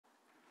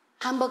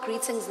Humble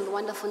greetings in the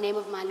wonderful name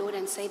of my Lord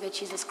and Savior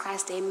Jesus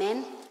Christ,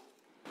 amen.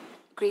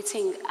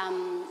 Greeting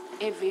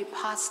every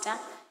pastor,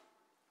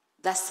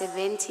 the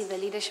 70, the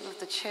leadership of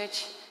the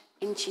church,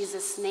 in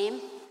Jesus'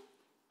 name.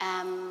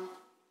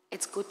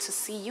 It's good to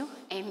see you,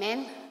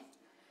 amen.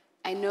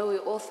 I know we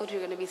all thought we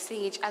were going to be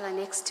seeing each other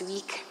next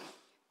week,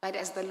 but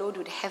as the Lord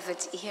would have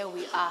it, here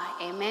we are,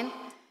 amen.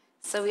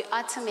 So we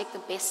are to make the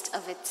best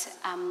of it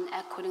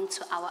according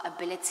to our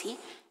ability,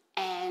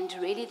 and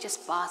really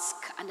just bask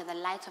under the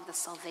light of the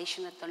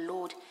salvation that the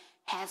Lord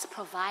has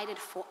provided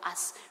for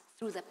us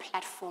through the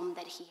platform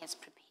that he has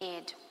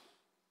prepared.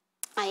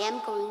 I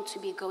am going to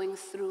be going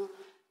through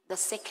the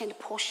second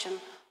portion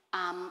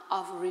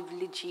of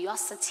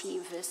religiosity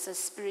versus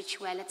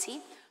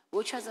spirituality,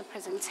 which was a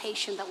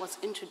presentation that was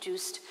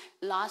introduced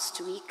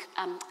last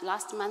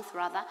month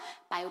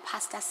by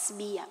Pastor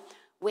Sbia,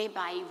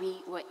 whereby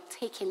we were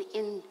taken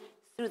in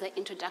through the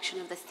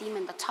introduction of the theme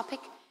and the topic,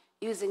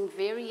 using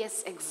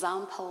various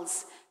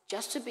examples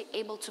just to be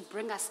able to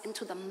bring us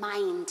into the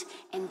mind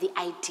and the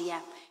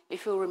idea.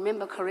 If you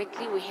remember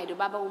correctly, we had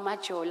Ubaba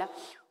Umajola,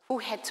 who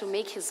had to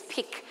make his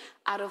pick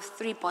out of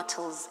 3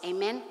 bottles,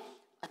 amen?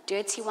 A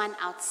dirty one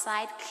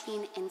outside,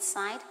 clean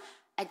inside,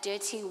 a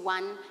dirty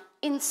one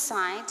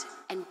inside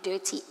and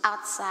dirty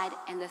outside,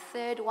 and the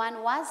third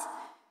one was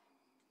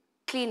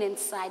clean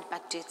inside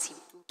but dirty.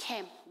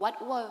 Okay, what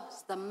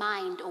was the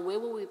mind, or where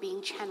were we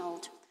being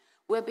channeled?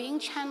 We're being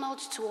channeled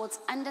towards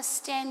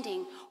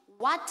understanding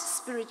what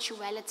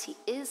spirituality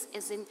is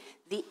in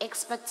the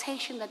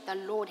expectation that the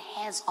Lord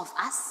has of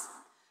us,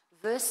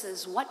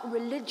 versus what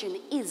religion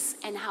is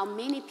and how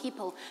many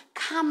people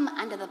come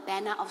under the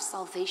banner of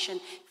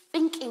salvation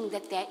thinking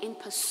that they're in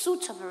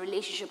pursuit of a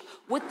relationship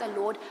with the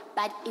Lord,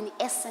 but in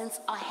essence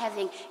are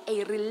having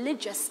a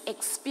religious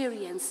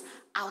experience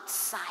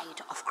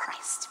outside of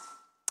Christ.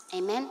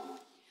 Amen?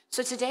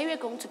 So today we're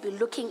going to be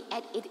looking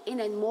at it in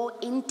a more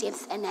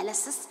in-depth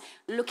analysis,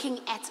 looking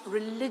at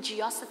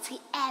religiosity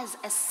as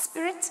a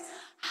spirit,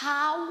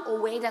 how or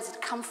where does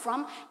it come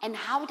from, and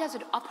how does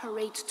it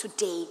operate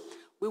today.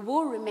 We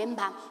will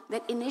remember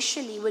that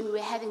initially when we were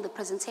having the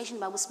presentation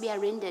by Musbia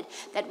rendered,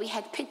 that we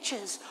had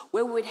pictures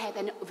where we would have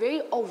a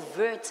very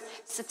overt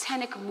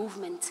satanic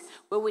movement,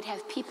 where we'd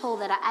have people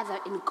that are either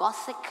in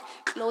Gothic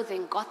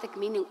clothing, Gothic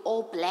meaning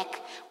all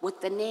black,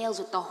 with the nails,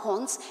 with the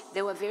horns.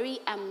 They were very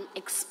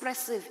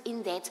expressive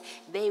in that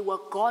they were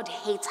God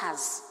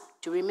haters.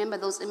 Do you remember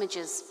those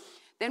images?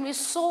 Then we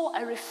saw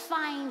a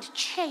refined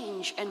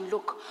change and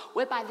look,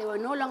 whereby they were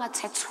no longer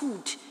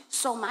tattooed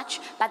so much,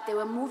 but they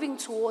were moving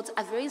towards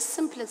a very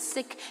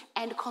simplistic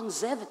and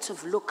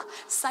conservative look,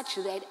 such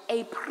that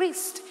a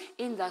priest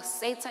in the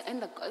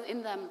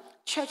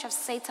Church of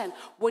Satan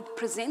would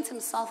present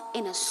himself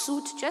in a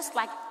suit, just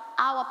like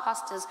our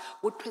pastors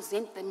would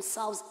present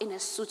themselves in a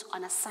suit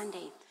on a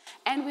Sunday.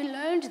 And we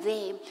learned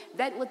there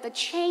that with the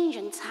change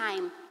in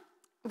time,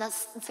 the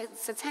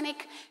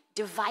satanic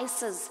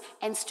devices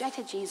and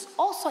strategies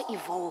also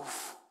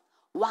evolve.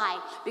 Why?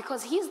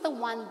 Because he's the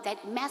one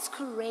that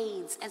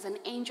masquerades as an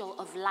angel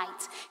of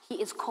light. He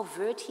is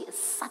covert, he is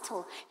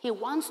subtle, he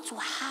wants to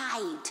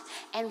hide,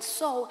 and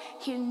so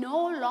he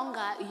no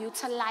longer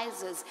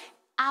utilizes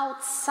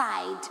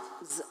outsiders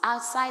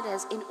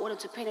in order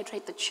to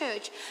penetrate the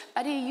church,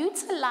 but he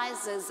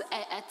utilizes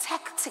a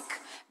tactic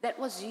that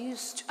was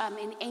used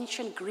in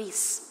ancient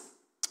Greece.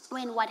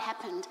 When what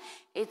happened,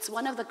 it's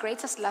one of the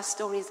greatest love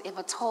stories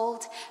ever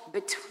told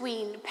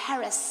between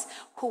Paris,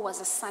 who was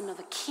a son of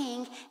a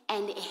king,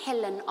 and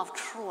Helen of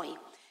Troy.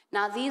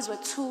 Now, these were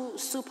 2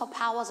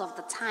 superpowers of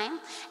the time,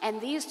 and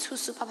these 2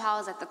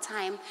 superpowers at the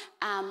time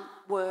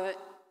were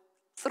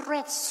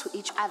threats to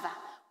each other.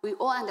 We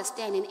all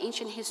understand in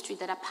ancient history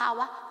that a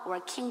power or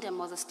a kingdom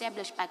was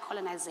established by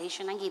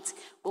colonization.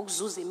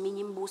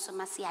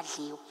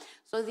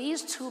 So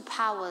these 2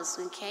 powers,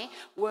 okay,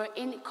 were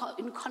in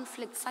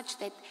conflict such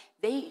that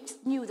they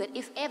knew that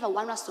if ever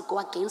one was to go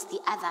against the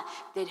other,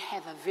 they'd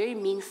have a very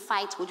mean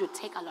fight, which would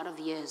take a lot of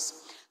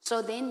years.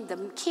 So then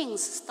the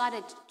kings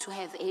started to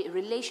have a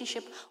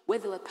relationship where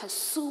they were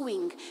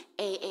pursuing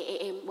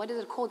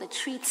a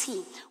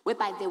treaty,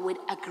 whereby they would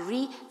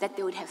agree that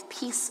they would have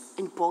peace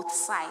in both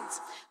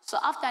sides. So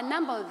after a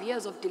number of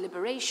years of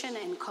deliberation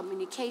and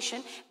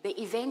communication, they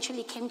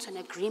eventually came to an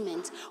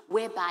agreement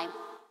whereby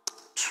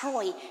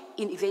Troy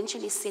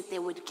eventually said they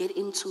would get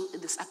into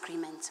this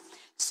agreement.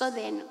 So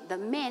then the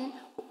men,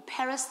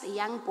 Paris, the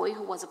young boy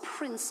who was a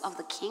prince of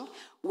the king,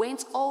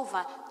 went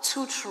over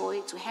to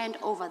Troy to hand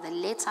over the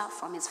letter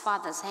from his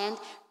father's hand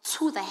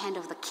to the hand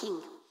of the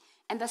king.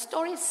 And the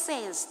story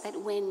says that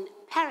when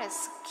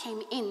Paris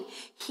came in,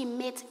 he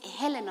met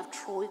Helen of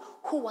Troy,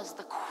 who was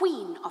the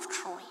queen of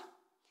Troy.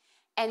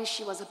 And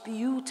she was a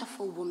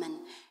beautiful woman.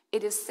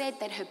 It is said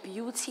that her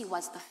beauty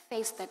was the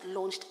face that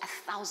launched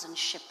 1,000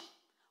 ships.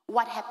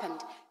 What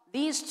happened?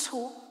 These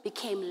 2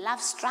 became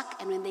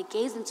love-struck, and when they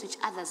gazed into each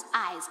other's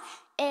eyes,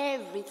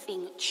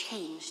 everything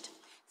changed.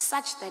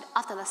 Such that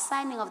after the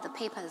signing of the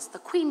papers, the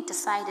queen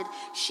decided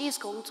she's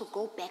going to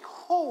go back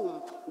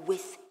home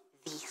with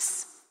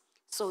these.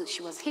 So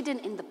she was hidden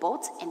in the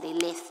boat, and they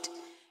left.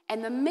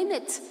 And the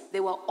minute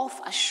they were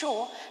off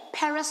ashore,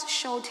 Paris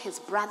showed his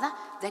brother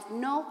that,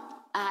 no,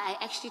 I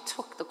actually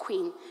took the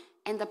queen.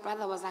 And the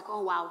brother was like,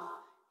 oh, wow,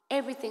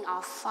 everything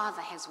our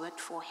father has worked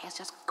for has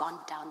just gone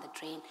down the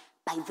drain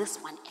by this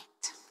one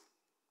act.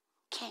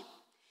 Okay.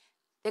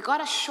 They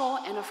got ashore,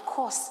 and of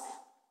course,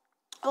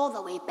 all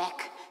the way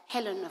back,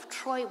 Helen of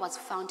Troy was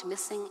found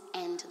missing,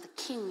 and the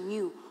king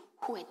knew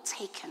who had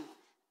taken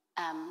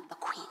the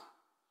queen.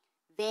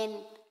 Then,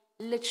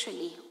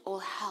 literally, all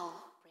hell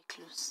broke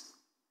loose.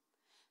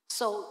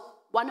 So,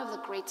 one of the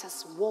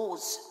greatest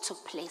wars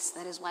took place.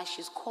 That is why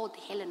she's called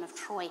Helen of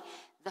Troy,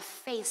 the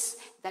face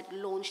that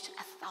launched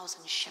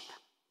 1,000 ships.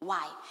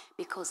 Why?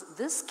 Because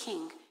this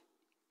king,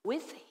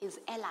 with his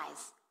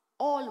allies,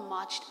 all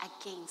marched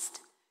against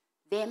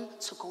them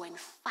to go and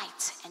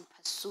fight and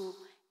pursue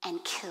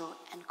and kill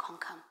and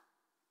conquer.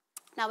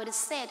 Now, it is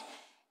said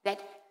that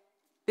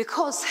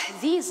because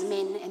these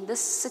men in this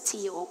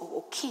city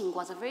or king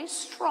was a very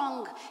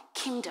strong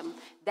kingdom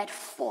that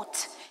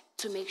fought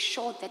to make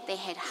sure that they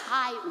had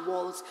high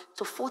walls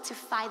to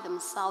fortify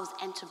themselves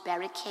and to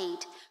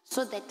barricade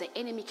so that the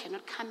enemy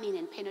cannot come in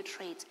and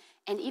penetrate.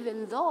 And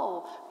even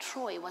though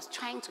Troy was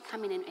trying to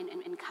come in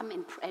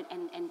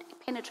and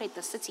penetrate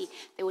the city,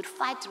 they would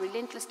fight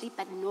relentlessly,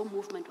 but no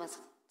movement was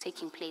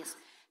taking place,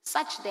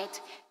 such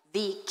that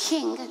the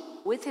king,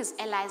 with his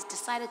allies,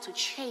 decided to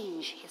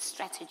change his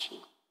strategy.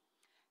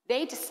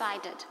 They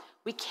decided,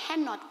 we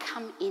cannot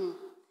come in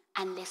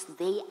unless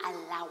they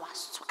allow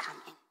us to come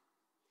in.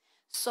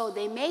 So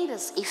they made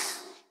as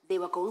if they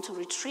were going to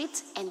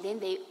retreat, and then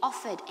they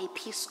offered a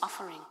peace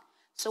offering.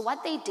 So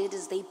what they did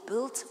is they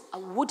built a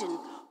wooden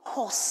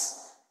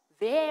horse,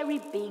 very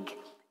big,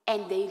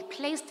 and they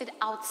placed it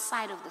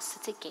outside of the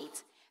city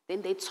gate.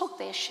 Then they took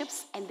their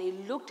ships and they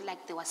looked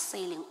like they were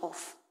sailing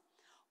off.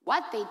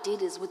 What they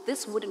did is, with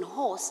this wooden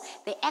horse,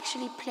 they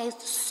actually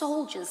placed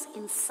soldiers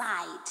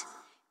inside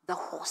the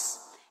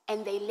horse,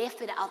 and they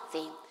left it out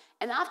there.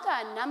 And after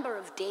a number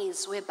of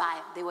days whereby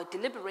they were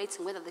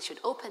deliberating whether they should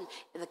open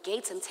the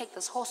gates and take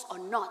this horse or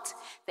not,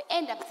 they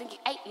end up thinking,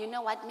 hey, you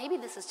know what, maybe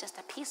this is just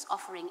a peace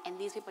offering and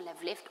these people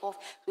have left off,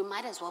 we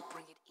might as well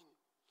bring it in.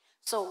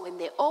 So when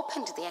they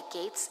opened their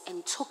gates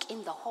and took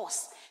in the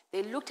horse,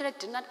 they looked at it,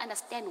 did not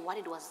understand what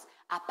it was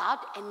about,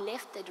 and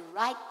left it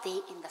right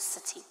there in the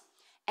city.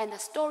 And the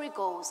story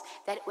goes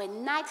that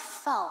when night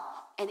fell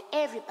and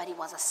everybody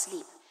was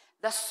asleep,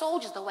 the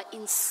soldiers that were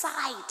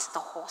inside the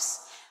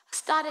horse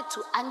started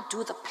to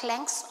undo the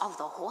planks of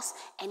the horse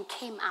and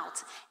came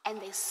out, and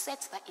they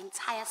set the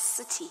entire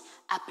city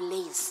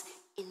ablaze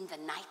in the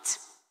night.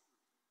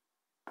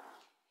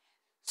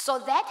 So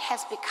that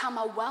has become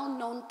a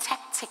well-known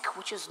tactic,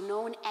 which is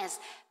known as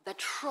the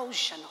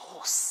Trojan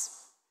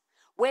horse,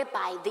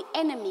 whereby the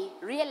enemy,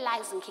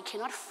 realizing he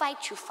cannot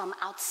fight you from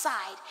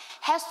outside,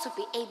 has to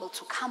be able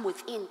to come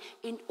within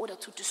in order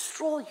to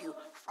destroy you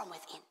from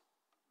within.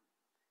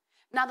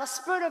 Now, the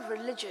spirit of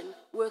religion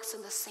works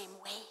in the same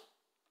way,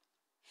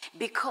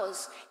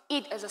 because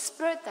it is a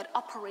spirit that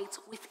operates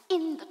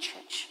within the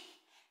church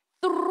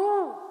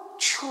through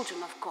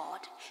children of God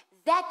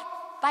that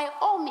by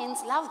all means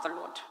love the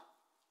Lord.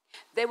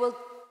 They will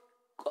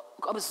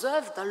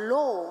observe the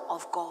law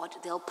of God.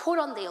 They'll put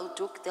on their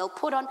duk, they'll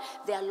put on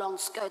their long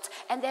skirts,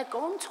 and they're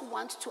going to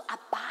want to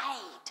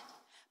abide.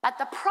 But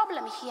the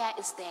problem here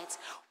is that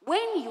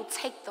when you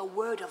take the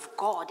word of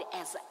God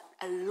as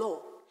a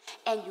law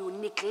and you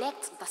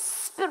neglect the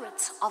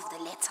spirit of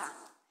the letter,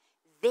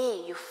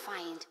 there you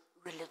find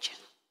religion.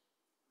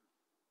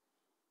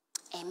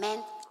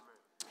 Amen.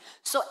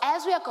 So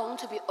as we are going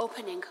to be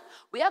opening,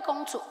 we are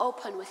going to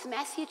open with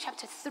Matthew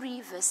chapter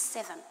 3 verse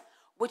 7,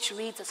 which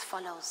reads as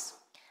follows.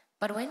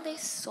 But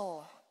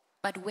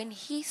when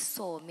he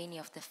saw many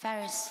of the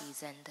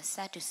Pharisees and the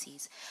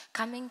Sadducees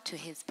coming to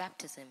his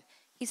baptism,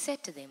 he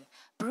said to them,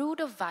 brood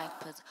of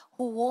vipers,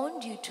 who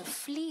warned you to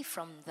flee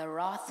from the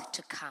wrath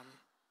to come?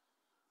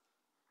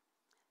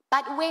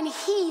 But when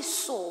he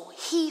saw,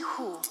 he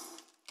who?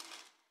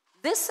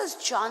 This is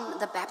John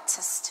the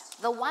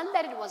Baptist, the one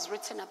that it was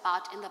written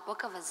about in the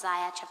book of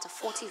Isaiah chapter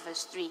 40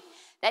 verse 3,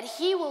 that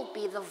he will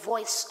be the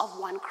voice of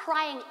one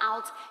crying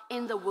out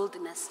in the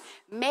wilderness,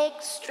 make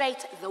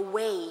straight the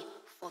way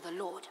for the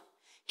Lord.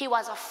 He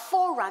was a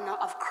forerunner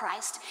of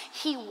Christ.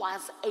 He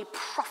was a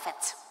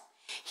prophet.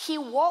 He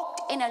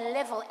walked in a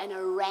level and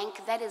a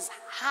rank that is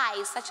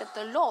high, such that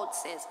the Lord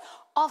says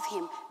of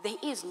him, there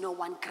is no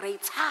one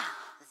greater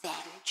than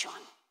John.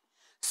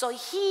 So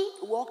he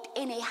walked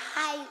in a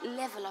high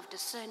level of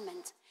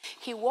discernment.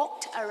 He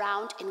walked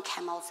around in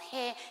camel's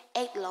hair,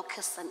 ate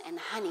locusts and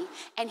honey,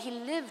 and he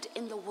lived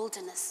in the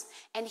wilderness.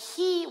 And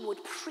he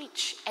would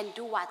preach and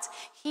do what?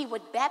 He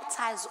would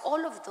baptize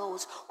all of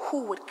those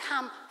who would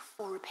come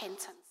for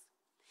repentance.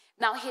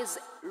 Now his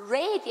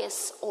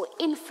radius or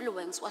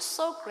influence was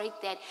so great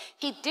that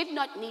he did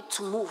not need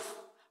to move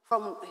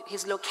from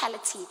his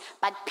locality,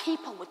 but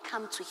people would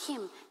come to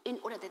him in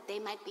order that they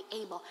might be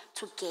able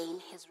to gain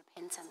his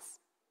repentance.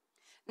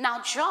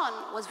 Now,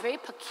 John was very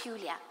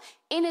peculiar.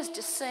 In his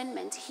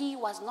discernment, he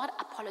was not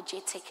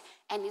apologetic,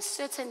 and he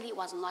certainly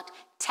was not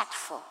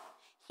tactful.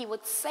 he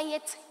would say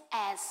it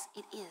as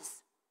it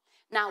is.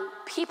 Now,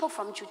 people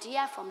from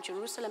Judea, from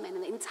Jerusalem,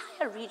 and the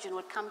entire region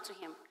would come to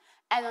him.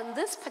 And on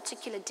this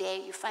particular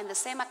day, you find the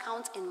same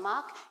account in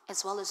Mark,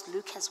 as well as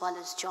Luke, as well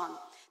as John,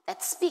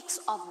 that speaks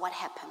of what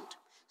happened.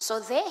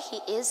 So there he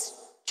is,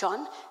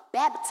 John,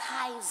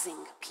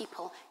 baptizing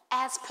people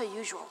as per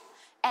usual.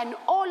 And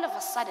all of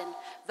a sudden,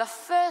 the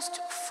first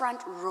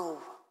front row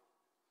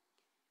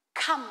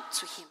come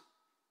to him.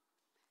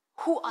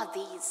 Who are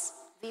these?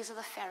 These are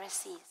the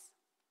Pharisees.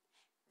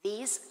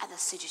 These are the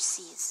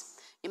Sadducees.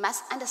 You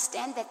must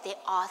understand that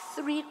there are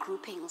three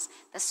groupings: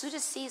 the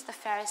Sadducees, the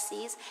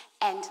Pharisees,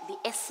 and the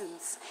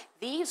Essenes.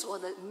 These were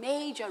the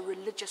major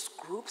religious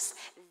groups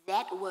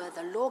that were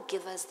the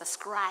lawgivers, the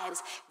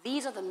scribes.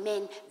 These are the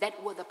men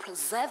that were the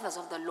preservers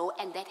of the law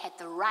and that had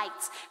the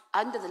rights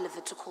under the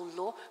Levitical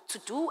law to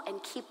do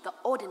and keep the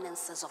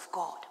ordinances of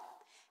God.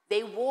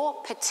 They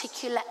wore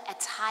particular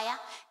attire.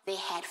 They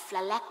had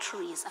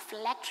phylacteries. A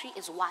phylactery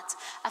is what?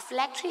 A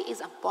phylactery is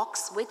a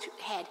box which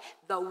had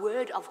the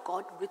word of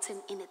God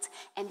written in it.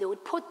 And they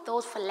would put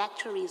those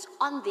phylacteries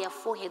on their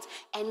foreheads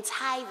and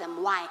tie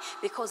them. Why?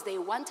 Because they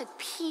wanted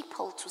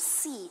people to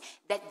see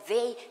that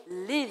they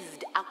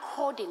lived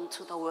according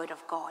to the word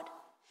of God.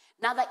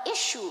 Now, the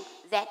issue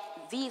that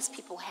these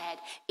people had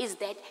is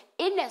that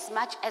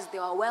inasmuch as they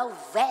were well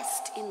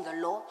versed in the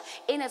law,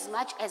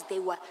 inasmuch as they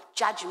were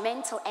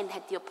judgmental and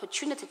had the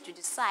opportunity to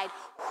decide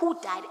who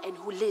died and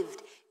who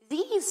lived,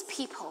 these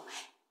people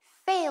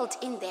failed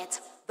in that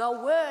the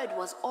word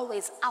was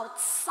always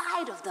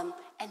outside of them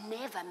and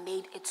never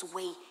made its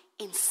way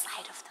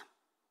inside of them.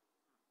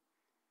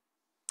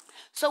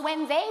 So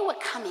when they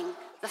were coming,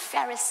 the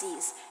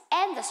Pharisees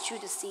and the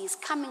Sadducees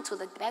coming to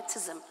the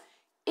baptism,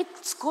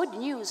 it's good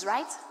news,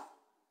 right?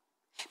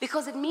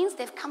 Because it means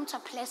they've come to a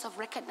place of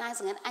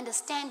recognizing and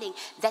understanding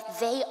that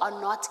they are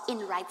not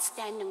in right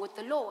standing with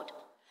the Lord.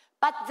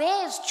 But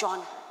there's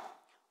John,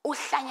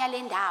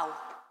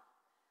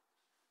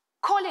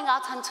 calling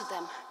out unto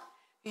them,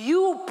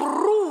 "You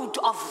brood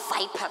of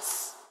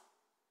vipers,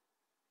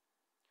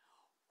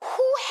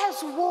 who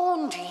has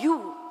warned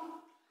you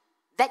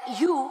that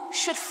you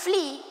should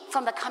flee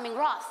from the coming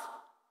wrath?"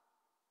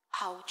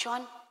 How,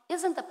 John?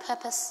 Isn't the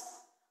purpose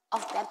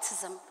of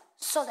baptism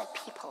so that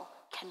people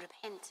can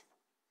repent?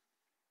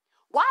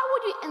 Why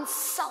would you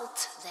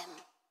insult them?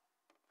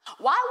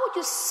 Why would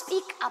you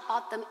speak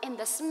about them in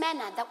this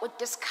manner that would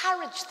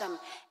discourage them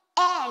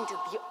and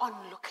the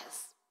onlookers?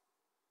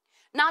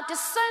 Now,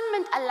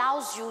 discernment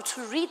allows you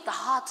to read the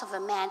heart of a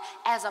man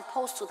as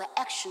opposed to the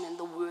action and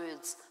the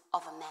words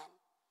of a man.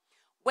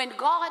 When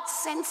God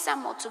sent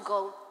Samuel to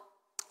go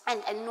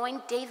and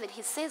anoint David,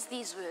 he says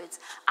these words,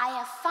 "I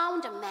have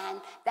found a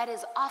man that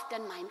is after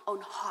mine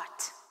own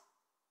heart."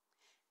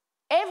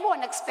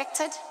 Everyone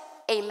expected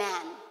a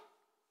man.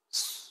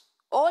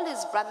 All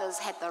his brothers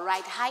had the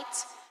right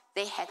height.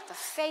 They had the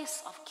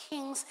face of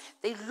kings.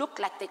 They looked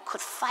like they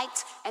could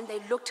fight, and they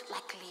looked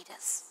like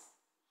leaders.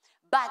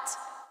 But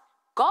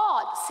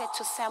God said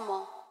to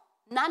Samuel,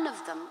 "None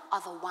of them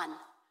are the one.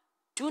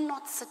 Do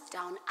not sit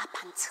down up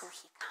until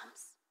he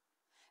comes."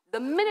 The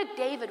minute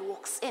David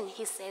walks in,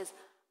 he says,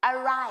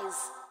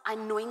 "Arise,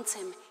 anoint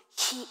him.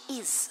 He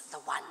is the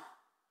one."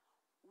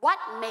 What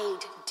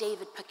made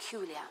David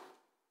peculiar?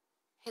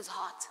 His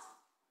heart.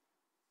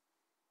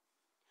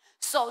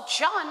 So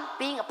John,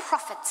 being a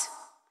prophet,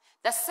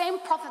 the same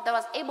prophet that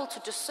was able to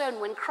discern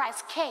when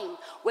Christ came,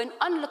 when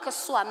onlookers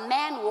saw a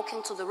man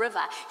walking to the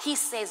river, he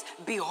says,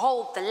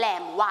 "Behold the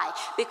Lamb." Why?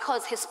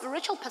 Because his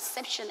spiritual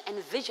perception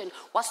and vision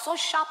was so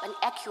sharp and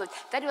accurate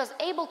that he was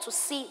able to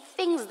see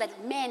things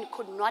that men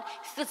could not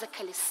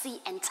physically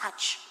see and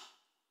touch.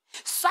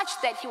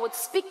 Such that he would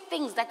speak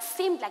things that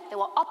seemed like they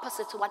were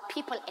opposite to what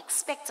people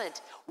expected.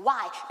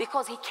 Why?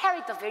 Because he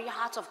carried the very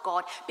heart of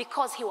God,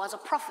 because he was a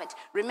prophet.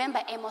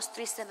 Remember Amos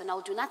 3:7, "I'll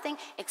do nothing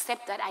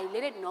except that I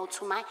let it know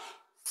to my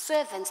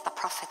servants, the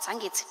prophets."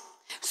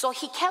 So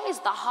he carries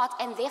the heart,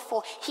 and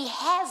therefore he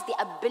has the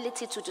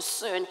ability to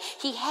discern.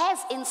 He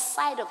has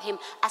inside of him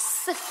a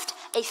sift,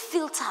 a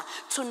filter,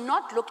 to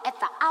not look at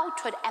the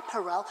outward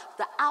apparel,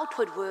 the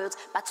outward words,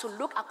 but to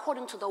look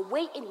according to the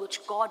way in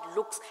which God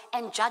looks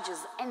and judges.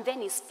 And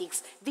then he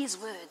speaks these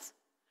words,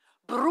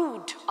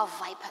 "Brood of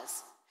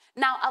vipers."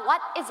 Now,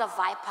 what is a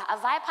viper? A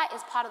viper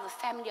is part of the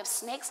family of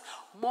snakes,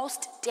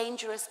 most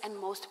dangerous and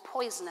most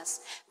poisonous.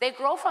 They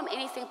grow from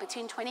anything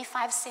between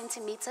 25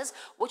 centimeters,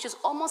 which is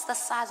almost the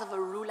size of a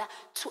ruler,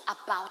 to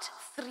about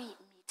 3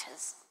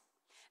 meters.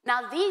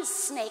 Now, these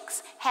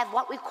snakes have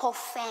what we call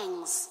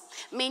fangs,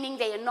 meaning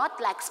they are not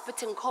like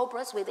spitting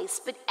cobras where they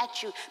spit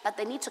at you, but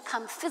they need to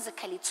come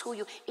physically to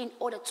you in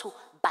order to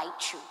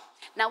bite you.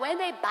 Now, when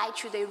they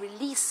bite you, they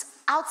release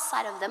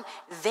outside of them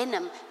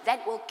venom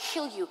that will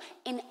kill you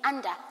in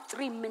under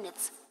 3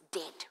 minutes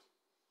dead.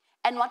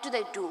 And what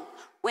do?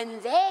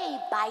 When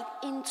they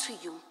bite into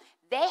you,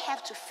 they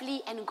have to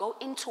flee and go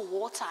into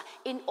water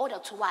in order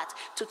to what?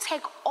 To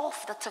take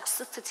off the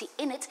toxicity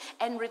in it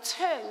and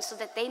return so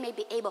that they may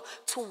be able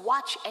to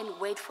watch and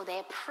wait for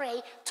their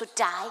prey to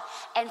die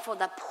and for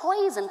the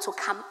poison to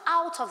come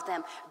out of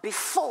them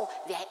before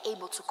they are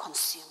able to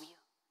consume you.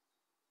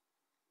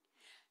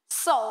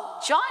 So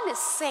John is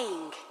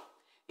saying,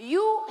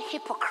 you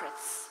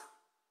hypocrites,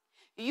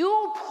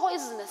 you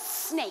poisonous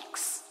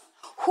snakes,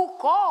 who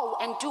go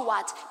and do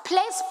what?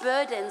 Place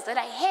burdens that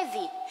are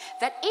heavy,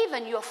 that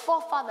even your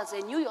forefathers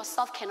and you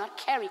yourself cannot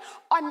carry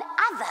on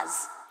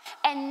others.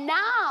 And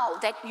now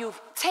that you've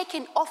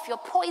taken off your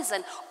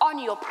poison on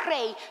your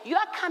prey, you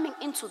are coming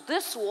into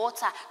this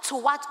water to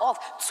what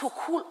off? To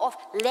cool off,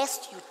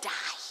 lest you die.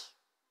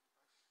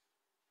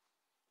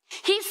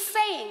 He's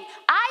saying,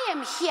 I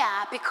am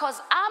here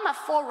because I'm a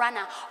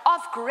forerunner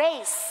of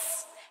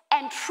grace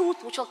and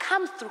truth which will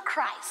come through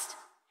Christ.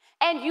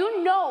 And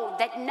you know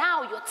that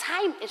now your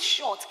time is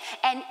short.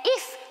 And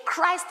if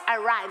Christ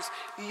arrives,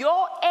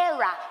 your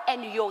era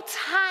and your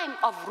time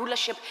of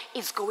rulership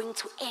is going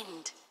to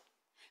end.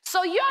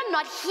 So you're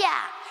not here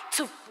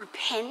to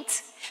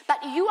repent,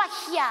 but you are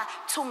here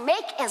to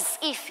make as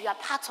if you are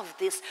part of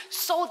this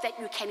so that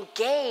you can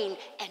gain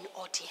an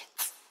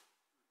audience.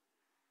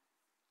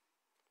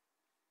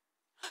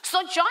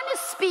 So John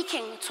is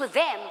speaking to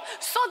them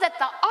so that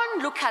the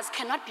onlookers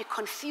cannot be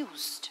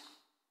confused.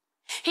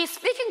 He's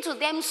speaking to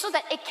them so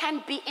that it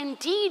can be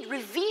indeed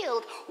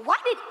revealed what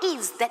it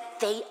is that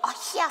they are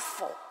here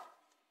for.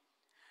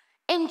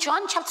 In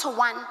John chapter 1,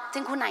 I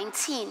think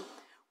 19,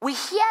 we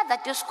hear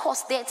that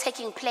discourse there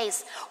taking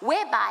place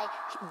whereby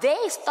they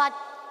start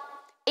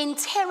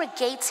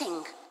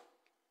interrogating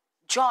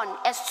John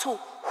as to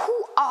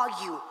who are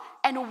you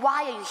and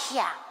why are you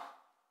here?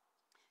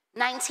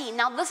 19.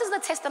 Now this is the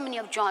testimony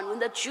of John when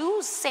the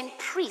Jews sent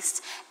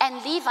priests and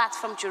Levites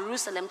from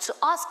Jerusalem to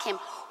ask him,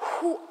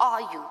 who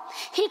are you?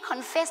 He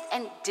confessed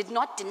and did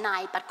not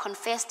deny, but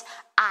confessed,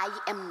 I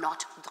am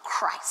not the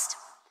Christ.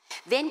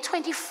 Then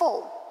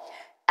 24,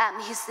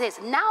 he says,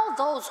 now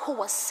those who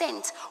were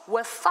sent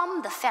were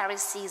from the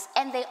Pharisees,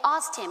 and they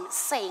asked him,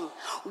 saying,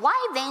 why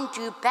then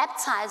do you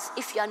baptize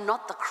if you are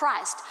not the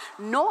Christ,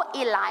 nor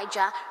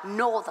Elijah,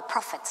 nor the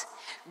prophet?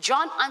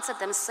 John answered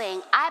them,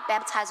 saying, I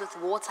baptize with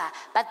water,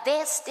 but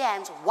there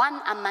stands one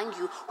among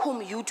you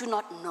whom you do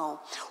not know,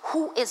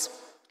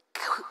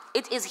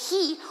 it is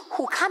he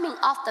who coming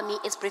after me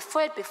is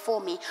preferred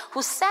before me,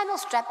 whose sandal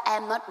strap I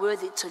am not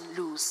worthy to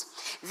loose.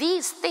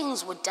 These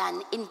things were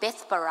done in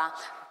Bethbara,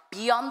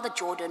 beyond the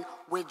Jordan,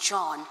 where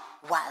John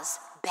was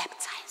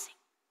baptizing.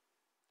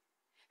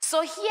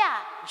 So here,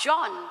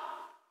 John,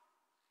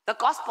 the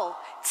gospel,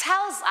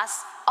 tells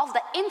us of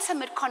the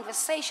intimate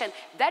conversation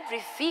that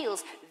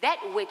reveals that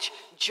which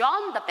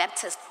John the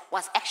Baptist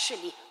was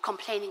actually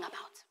complaining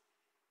about.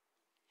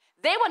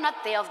 They were not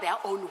there of their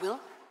own will.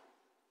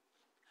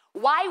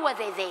 Why were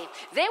they there?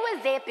 They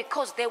were there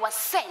because they were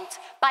sent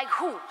by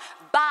who?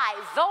 By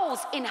those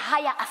in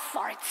higher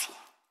authority.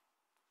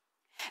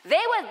 They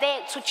were there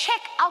to check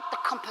out the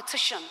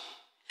competition,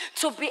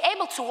 to be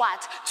able to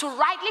what? To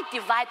rightly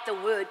divide the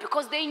word,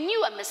 because they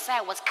knew a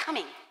Messiah was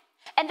coming.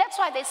 And that's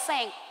why they're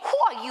saying,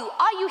 who are you?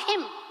 Are you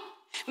him?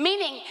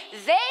 Meaning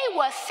they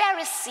were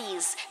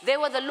Pharisees, they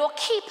were the law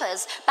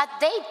keepers, but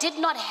they did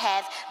not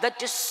have the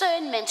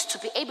discernment to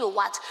be able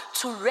what?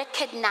 To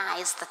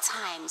recognize the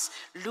times.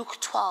 Luke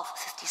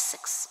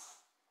 12:56.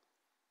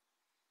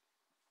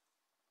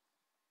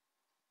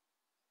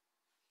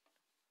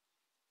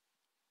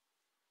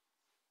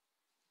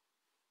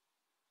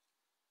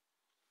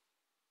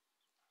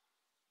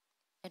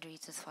 It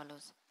reads as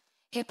follows.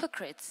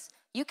 Hypocrites,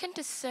 you can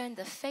discern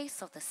the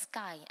face of the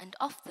sky and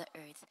of the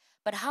earth,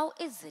 but how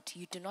is it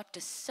you do not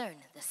discern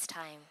this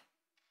time?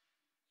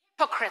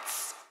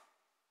 Hypocrites.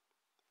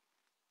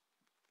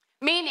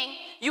 Meaning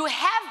you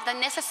have the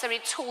necessary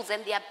tools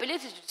and the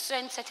ability to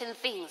discern certain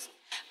things,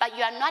 but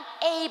you are not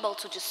able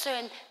to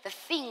discern the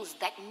things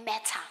that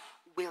matter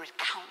where it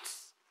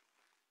counts.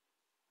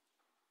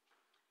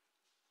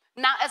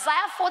 Now,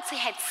 Isaiah 40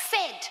 had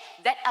said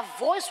that a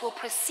voice will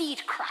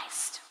precede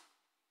Christ.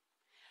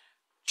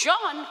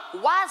 John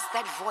was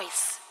that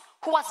voice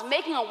who was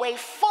making a way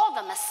for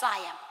the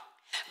Messiah.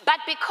 But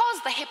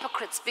because the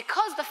hypocrites,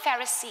 because the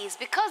Pharisees,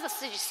 because the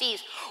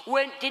Sadducees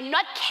did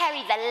not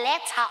carry the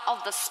letter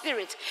of the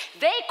Spirit,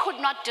 they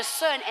could not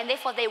discern, and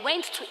therefore they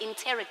went to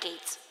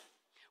interrogate.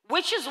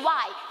 Which is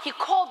why he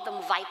called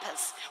them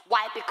vipers.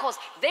 Why? Because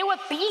they were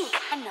being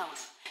carnal.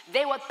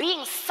 They were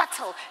being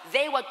subtle.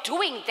 They were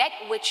doing that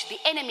which the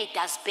enemy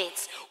does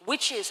best,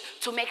 which is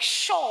to make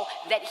sure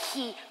that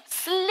he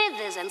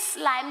slithers and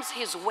slimes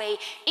his way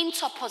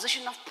into a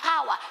position of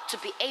power to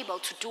be able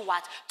to do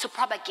what? To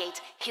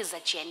propagate his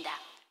agenda.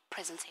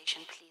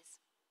 Presentation, please.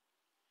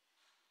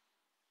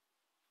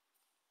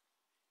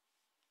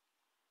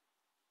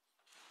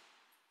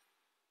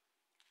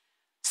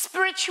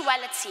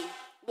 Spirituality.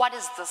 What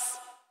is this?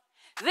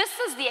 This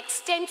is the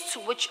extent to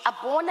which a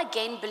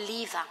born-again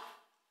believer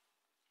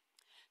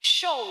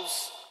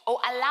shows or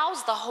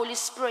allows the Holy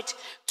Spirit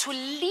to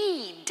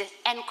lead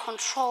and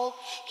control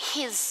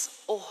his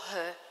or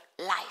her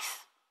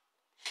life.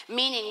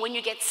 Meaning, when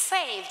you get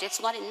saved,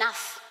 it's not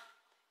enough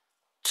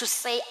to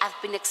say,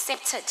 I've been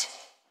accepted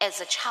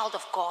as a child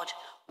of God.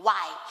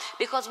 Why?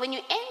 Because when you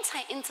enter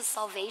into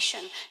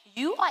salvation,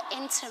 you are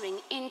entering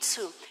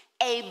into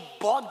a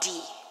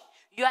body.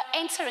 You are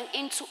entering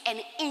into an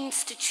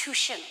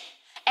institution.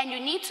 And you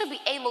need to be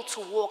able to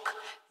walk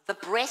the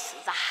breadth,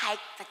 the height,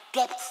 the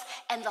depth,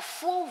 and the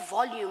full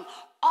volume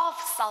of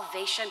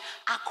salvation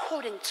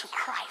according to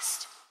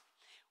Christ.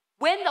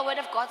 When the Word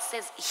of God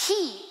says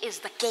he is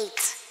the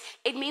gate,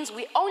 it means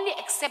we only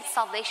accept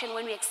salvation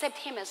when we accept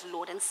him as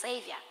Lord and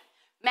Savior.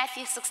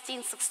 Matthew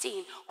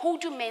 16:16, who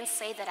do men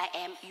say that I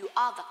am? You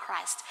are the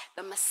Christ,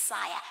 the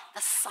Messiah,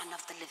 the Son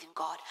of the living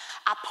God.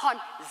 Upon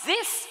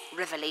this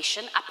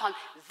revelation, upon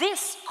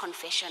this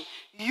confession,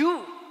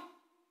 do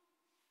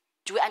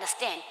we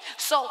understand?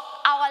 So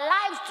our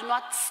lives do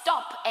not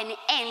stop and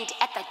end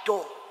at the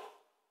door.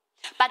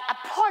 But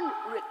upon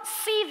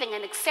receiving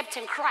and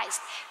accepting Christ,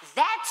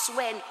 that's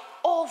when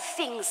all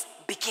things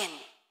begin.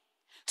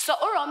 So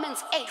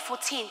Romans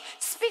 8:14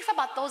 speaks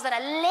about those that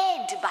are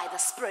led by the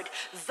Spirit.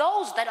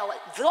 Those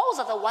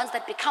are the ones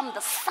that become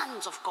the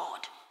sons of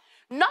God.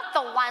 Not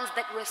the ones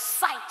that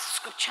recite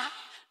scripture,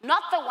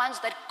 not the ones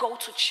that go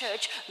to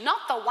church,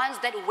 not the ones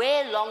that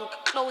wear long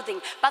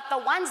clothing, but the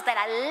ones that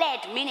are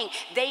led, meaning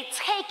they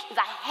take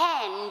the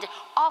hand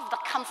of the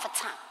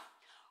comforter,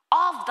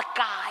 of the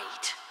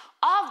guide,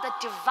 of the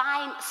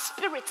divine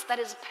spirit that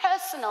is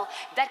personal,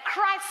 that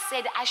Christ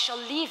said, I shall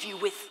leave you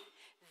with.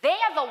 They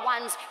are the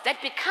ones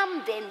that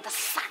become then the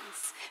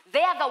sons.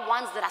 They are the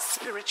ones that are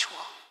spiritual.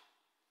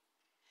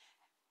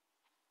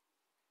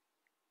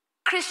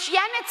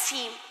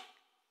 Christianity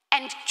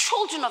and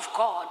children of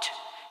God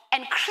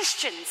and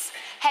Christians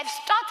have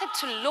started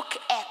to look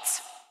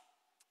at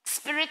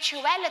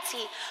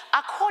spirituality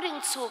according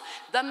to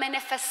the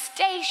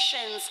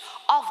manifestations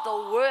of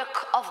the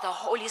work of the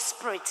Holy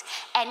Spirit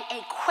and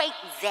equate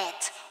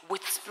that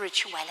with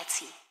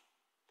spirituality.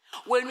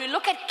 When we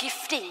look at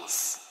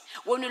giftings,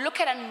 when we look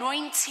at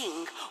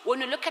anointing, when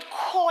we look at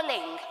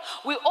calling,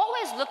 we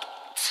always look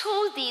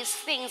to these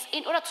things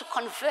in order to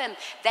confirm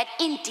that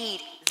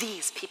indeed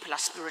these people are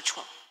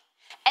spiritual.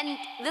 And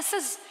this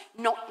is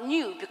not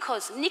new,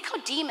 because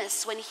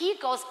Nicodemus, when he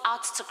goes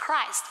out to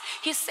Christ,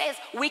 he says,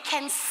 we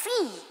can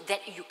see that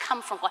you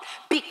come from God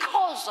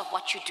because of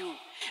what you do.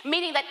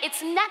 Meaning that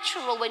it's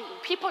natural when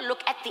people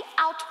look at the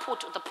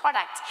output of the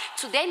product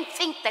to then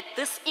think that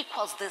this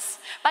equals this.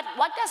 But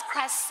what does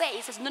Christ say?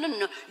 He says,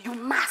 no, you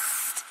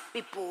must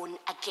be born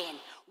again.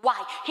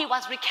 Why? He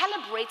was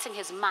recalibrating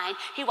his mind.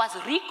 He was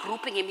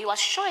regrouping him. He was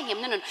showing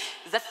him, no,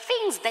 the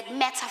things that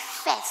matter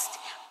first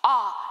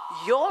are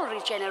your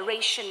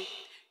regeneration,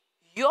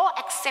 your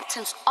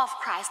acceptance of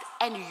Christ,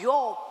 and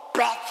your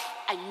birth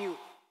anew.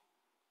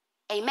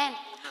 Amen.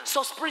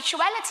 So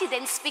spirituality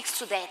then speaks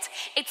to that.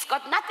 It's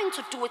got nothing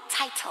to do with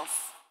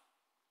titles.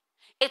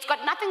 It's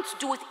got nothing to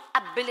do with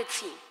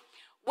ability.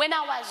 When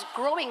I was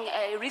growing,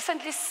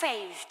 recently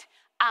saved,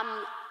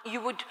 I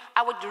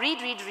would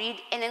read,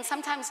 and then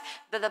sometimes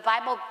the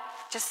Bible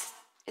just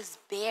is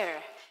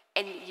bare.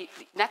 And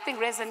nothing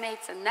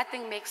resonates and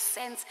nothing makes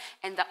sense.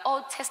 And the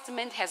Old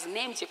Testament has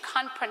names you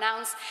can't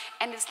pronounce.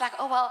 And it's like,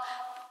 oh, well,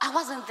 I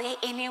wasn't there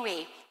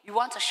anyway. You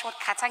want a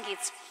shortcut.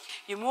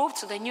 You move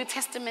to the New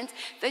Testament.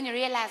 Then you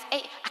realize,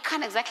 hey, I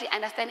can't exactly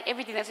understand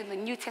everything that's in the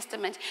New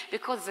Testament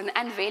because it's an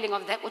unveiling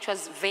of that which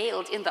was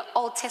veiled in the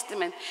Old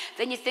Testament.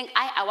 Then you think,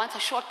 I want a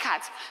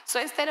shortcut. So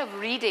instead of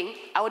reading,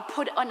 I would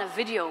put on a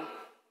video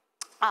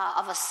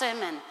of a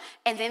sermon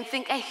and then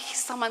think, hey,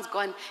 someone's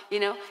gone,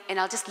 and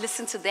I'll just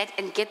listen to that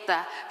and get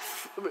the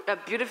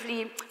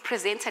beautifully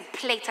presented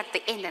plate at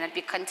the end, and I'd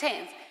be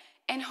content.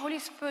 And Holy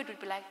Spirit would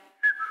be like,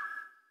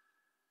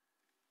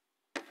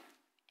 and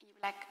you'd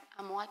be like,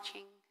 I'm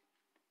watching.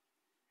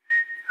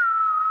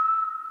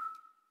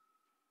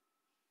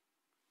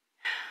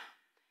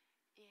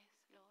 Yes,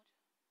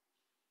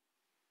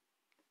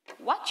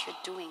 Lord. What you're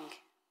doing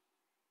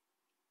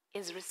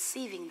is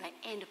receiving the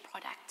end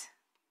product.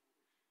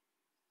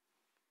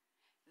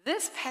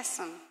 This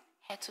person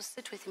had to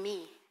sit with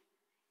me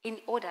in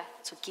order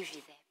to give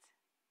you that.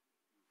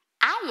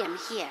 I am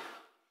here,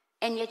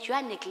 and yet you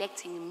are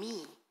neglecting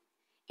me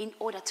in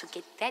order to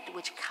get that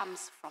which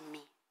comes from me.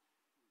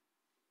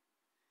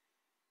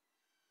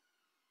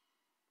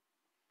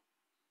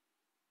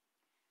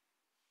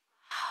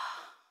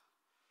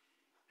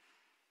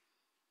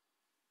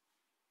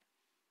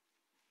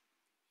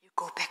 You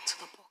go back to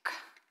the book,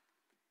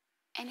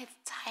 and it's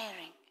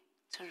tiring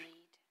to read.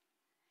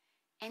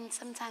 And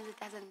sometimes it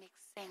doesn't make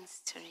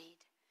sense to read.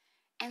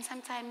 And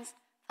sometimes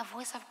the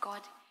voice of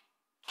God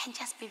can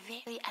just be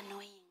very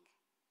annoying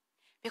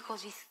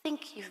because you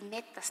think you've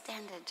met the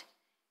standard,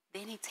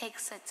 then he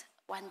takes it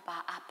one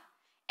bar up.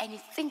 And you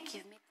think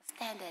you've met the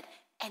standard,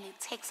 and he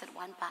takes it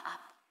one bar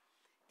up.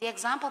 The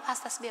example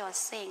Pastor Sbe was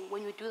saying,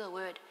 when you do the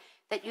word,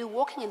 that you're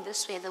walking in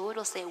this way, the word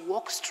will say,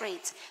 walk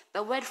straight.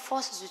 The word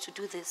forces you to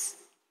do this.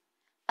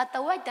 But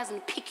the word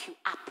doesn't pick you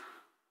up.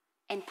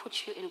 and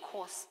put you in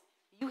course.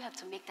 You have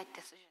to make that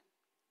decision.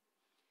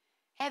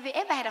 Have you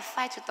ever had a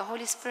fight with the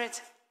Holy Spirit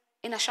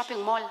in a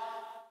shopping mall?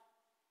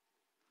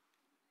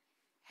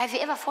 Have you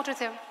ever fought with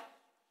him?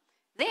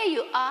 There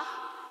you are,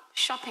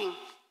 shopping,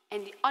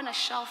 and on a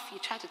shelf you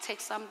try to take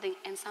something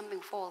and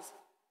something falls.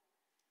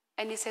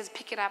 And he says,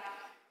 pick it up.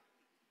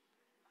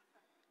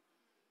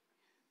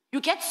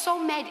 You get so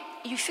mad,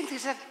 you think to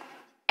yourself,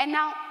 and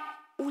now,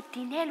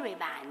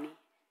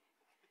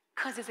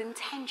 because it's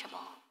intangible.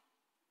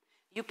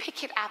 You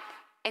pick it up,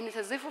 and it's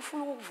as if a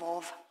full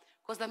evolve,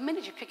 because the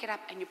minute you pick it up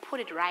and you put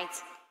it right,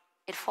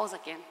 it falls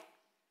again.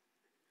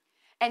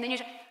 And then you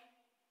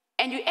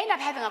end up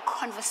having a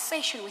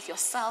conversation with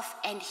yourself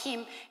and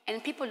him,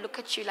 and people look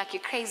at you like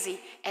you're crazy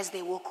as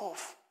they walk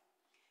off.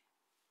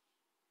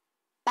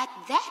 But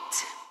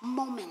that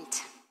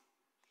moment,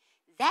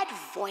 that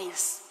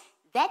voice,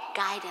 that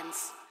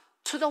guidance,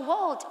 to the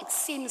world, it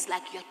seems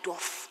like you're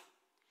doof.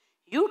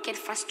 You get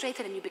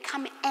frustrated and you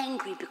become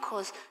angry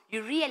because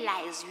you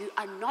realize you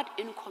are not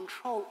in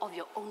control of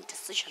your own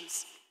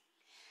decisions.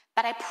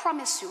 But I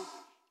promise you,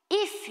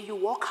 if you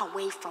walk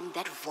away from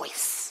that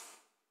voice,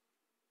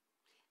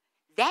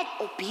 that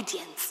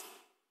obedience,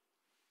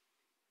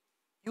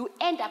 you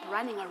end up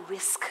running a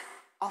risk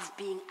of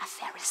being a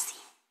Pharisee.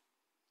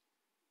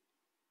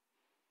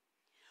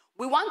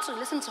 We want to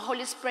listen to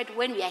Holy Spirit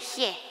when we are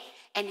here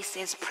and he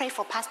says, pray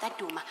for Pastor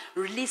Duma,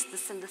 release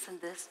this and this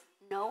and this.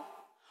 No.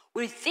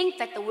 We think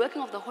that the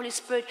working of the Holy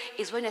Spirit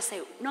is when they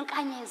say, no,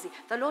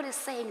 the Lord is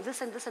saying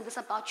this and this and this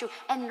about you,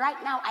 and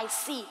right now I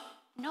see.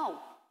 No,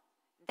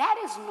 that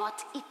is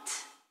not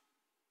it.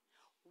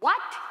 What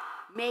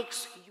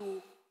makes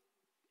you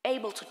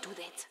able to do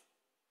that?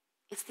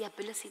 It's the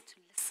ability to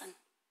listen.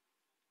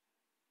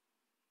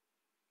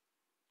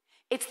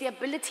 It's the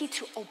ability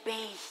to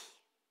obey.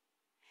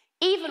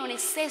 Even when it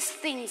says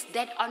things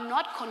that are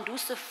not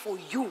conducive for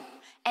you,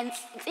 and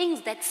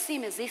things that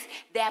seem as if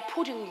they are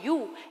putting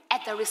you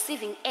at the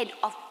receiving end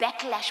of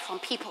backlash from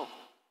people.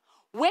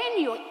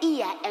 When your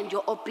ear and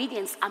your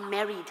obedience are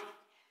married,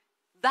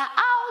 the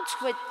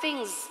outward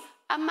things,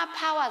 my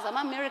powers,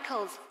 my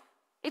miracles,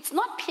 it's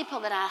not people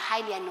that are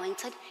highly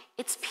anointed,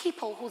 it's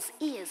people whose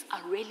ears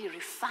are really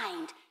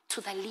refined to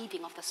the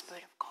leading of the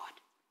Spirit of God.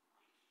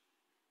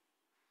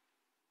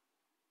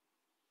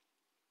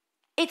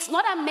 It's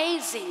not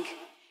amazing.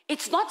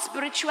 It's not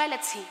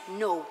spirituality.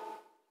 No.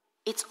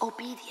 It's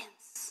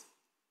obedience.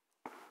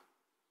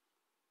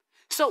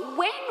 So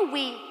when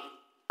we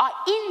are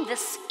in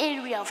this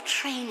area of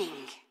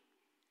training,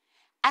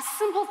 a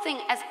simple thing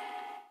as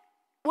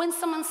when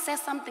someone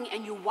says something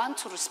and you want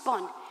to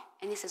respond,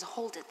 and he says,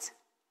 hold it.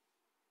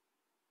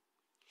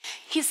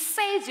 He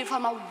saves you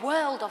from a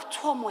world of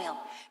turmoil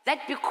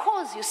that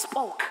because you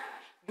spoke,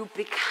 you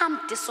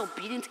become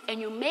disobedient and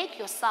you make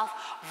yourself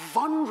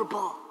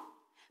vulnerable.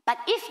 But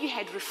if you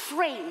had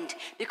refrained,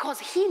 because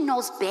he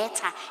knows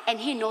better and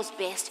he knows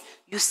best,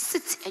 you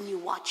sit and you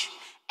watch,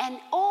 and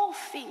all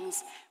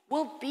things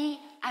will be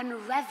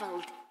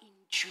unraveled in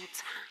due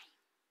time.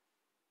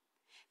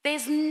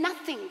 There's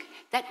nothing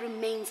that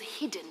remains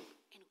hidden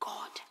in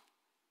God.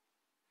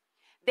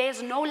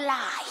 There's no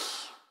lie.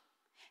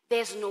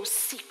 There's no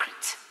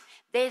secret.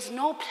 There's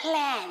no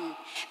plan.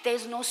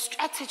 There's no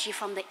strategy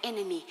from the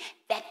enemy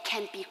that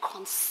can be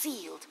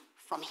concealed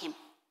from him.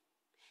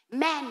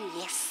 Man,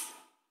 yes.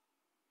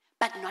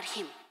 But not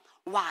him.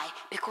 Why?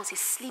 Because he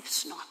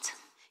sleeps not.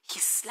 He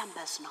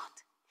slumbers not.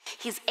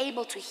 He's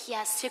able to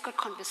hear secret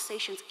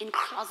conversations in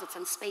closets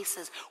and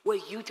spaces where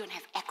you don't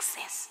have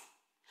access.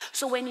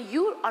 So when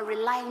you are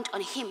reliant on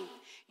him,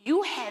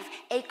 you have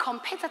a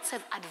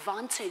competitive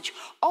advantage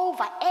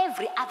over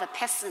every other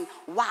person.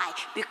 Why?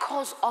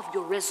 Because of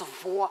your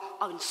reservoir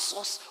and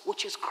source,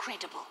 which is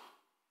credible.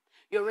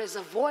 Your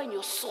reservoir and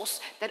your source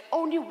that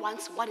only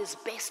wants what is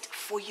best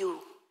for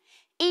you,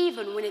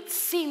 even when it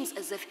seems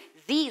as if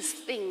these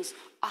things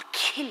are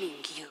killing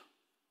you.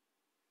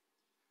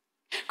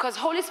 Because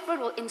Holy Spirit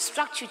will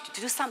instruct you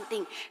to do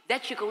something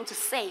that you're going to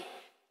say,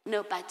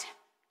 no, but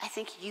I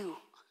think you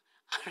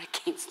are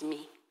against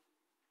me.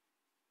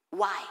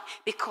 Why?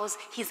 Because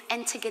he's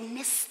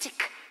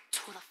antagonistic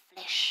to the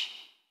flesh.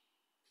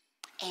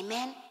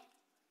 Amen?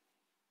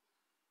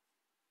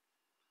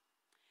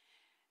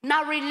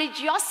 Now,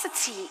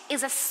 religiosity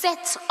is a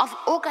set of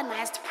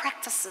organized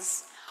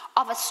practices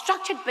of a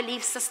structured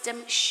belief system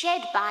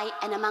shared by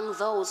and among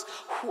those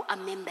who are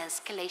members,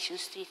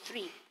 Galatians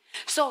 3:3.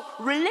 So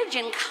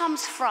religion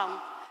comes from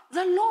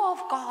the law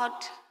of God,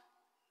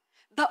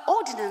 the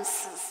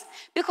ordinances,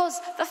 because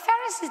the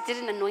Pharisees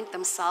didn't anoint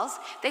themselves.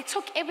 They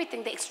took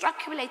everything, they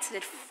extrapolated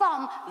it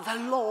from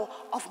the law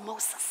of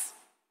Moses.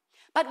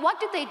 But what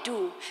did they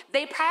do?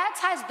 They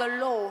prioritized the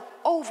law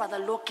over the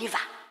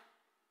lawgiver.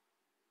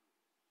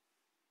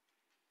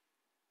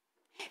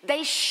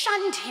 They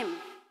shunned him.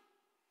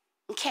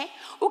 Okay?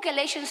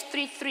 Galatians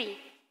 3:3.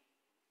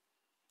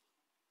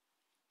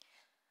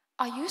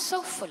 Are you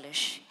so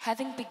foolish,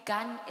 having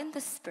begun in the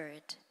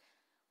Spirit?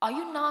 Are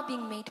you now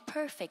being made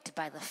perfect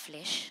by the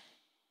flesh?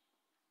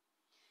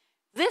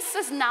 This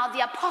is now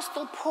the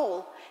Apostle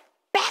Paul,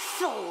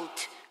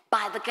 baffled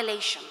by the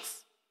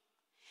Galatians.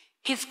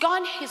 He's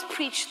gone, he's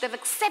preached, they've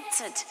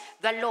accepted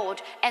the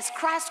Lord as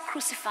Christ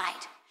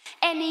crucified.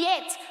 And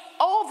yet,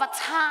 over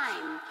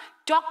time,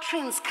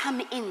 doctrines come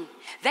in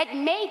that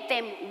made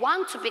them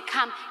want to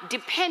become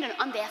dependent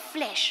on their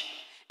flesh.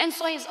 And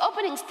so his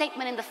opening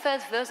statement in the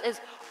first verse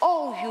is,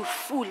 "Oh, you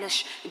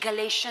foolish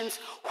Galatians,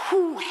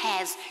 who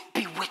has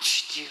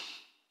bewitched you?"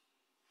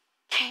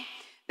 Okay,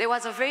 there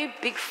was a very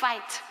big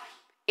fight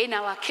in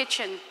our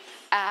kitchen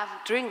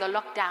during the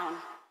lockdown,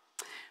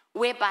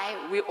 whereby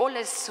we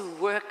always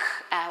work,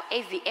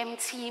 AVM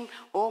team,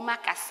 Oma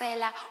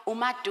Kasela,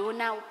 Oma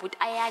Dona, But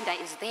Ayanda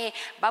is there,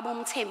 Babu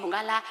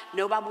Mtembungala,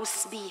 no Babu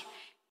Sbi.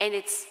 And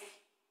it's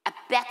a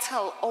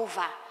battle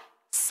over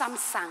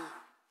Samsung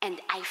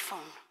and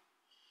iPhone.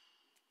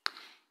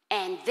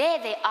 And there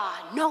they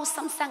are. No,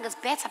 Samsung is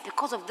better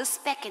because of this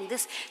spec and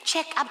this.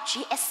 Check up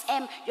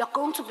GSM. You're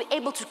going to be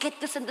able to get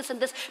this and this and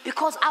this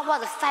because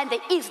ours is fine.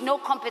 There is no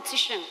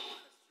competition.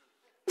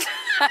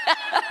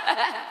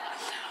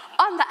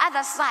 On the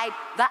other side,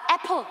 the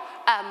Apple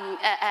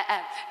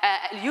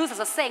users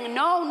are saying,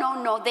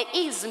 no, there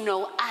is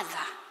no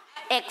other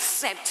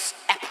except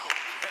Apple.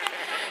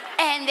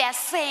 And they're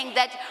saying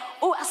that,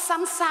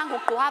 Samsung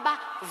or Guava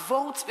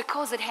votes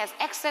because it has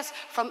access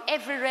from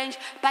every range,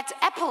 but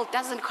Apple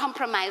doesn't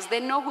compromise. They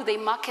know who their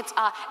markets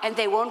are and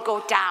they won't go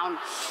down.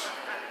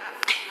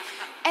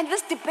 And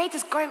this debate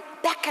is going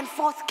back and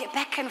forth,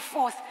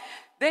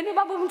 Then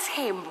Babu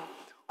Mtembu,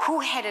 who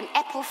had an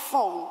Apple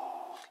phone,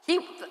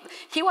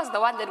 he was the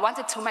one that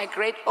wanted to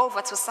migrate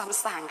over to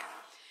Samsung.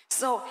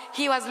 So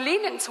he was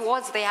leaning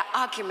towards their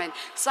argument.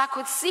 So I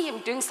could see him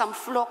doing some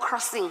floor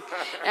crossing,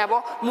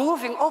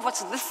 moving over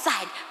to this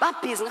side.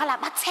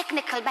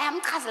 Technical,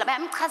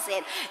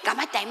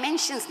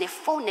 dimensions,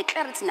 phone,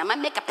 clarity,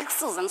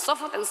 megapixels, and so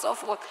forth and so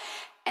forth.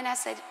 And I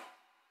said,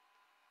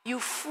 "You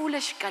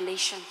foolish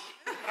Galatian,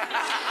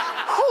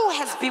 who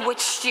has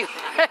bewitched you?"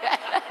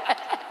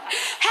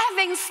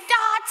 Having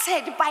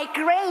started by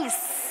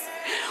grace,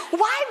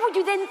 why would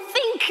you then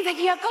think that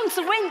you are going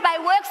to win by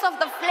works of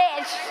the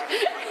flesh?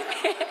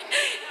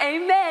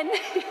 Amen.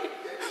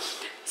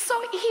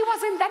 So he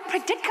was in that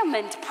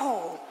predicament,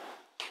 Paul,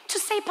 to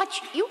say,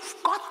 but you've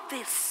got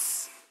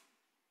this.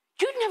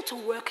 You didn't have to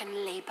work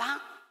and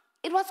labor.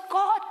 It was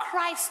God,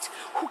 Christ,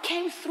 who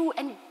came through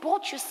and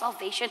bought your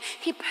salvation.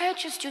 He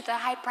purchased you the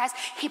high price.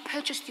 He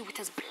purchased you with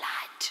his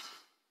blood.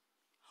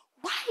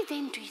 Why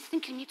then do you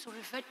think you need to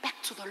revert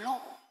back to the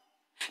law?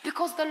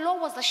 Because the law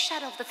was the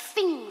shadow of the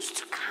things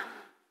to come.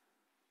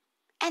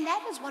 And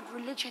that is what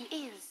religion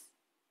is.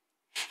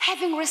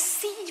 Having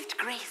received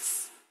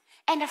grace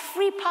and a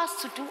free pass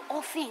to do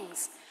all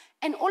things,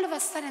 and all of a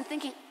sudden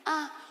thinking,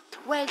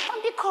 well,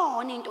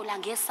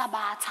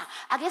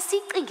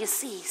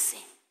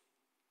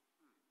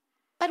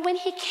 but when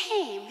he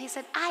came, he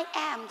said, "I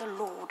am the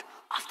Lord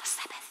of the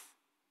Sabbath."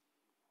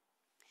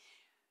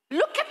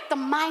 Look at the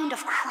mind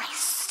of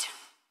Christ.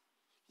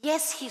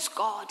 Yes, he's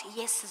God.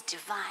 Yes, he's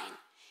divine.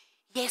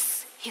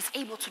 Yes, he's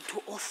able to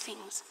do all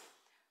things.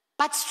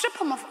 But strip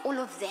him of all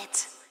of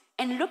that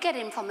and look at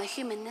him from a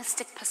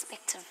humanistic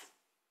perspective.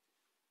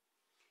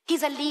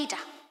 He's a leader.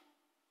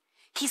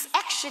 He's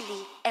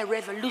actually a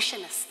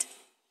revolutionist.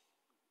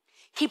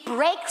 He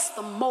breaks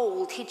the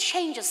mold, he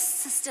changes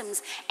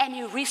systems, and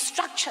he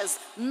restructures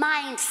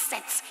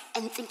mindsets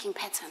and thinking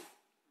pattern.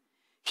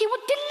 He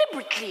would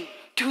deliberately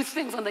do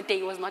things on the day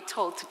he was not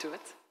told to do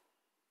it.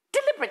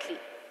 Deliberately.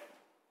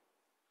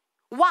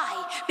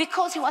 Why?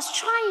 Because he was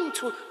trying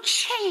to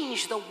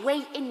change the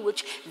way in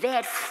which they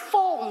had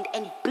formed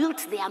and built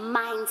their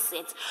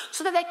mindsets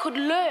so that they could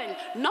learn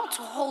not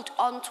to hold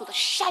on to the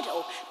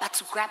shadow, but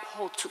to grab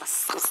hold to the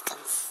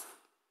substance.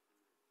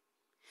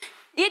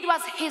 It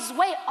was his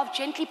way of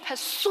gently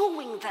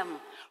pursuing them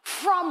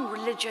from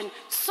religion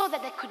so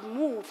that they could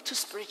move to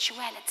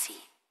spirituality.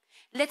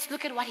 Let's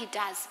look at what he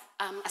does.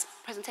 As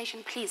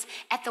presentation, please,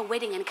 at the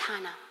wedding in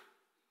Cana.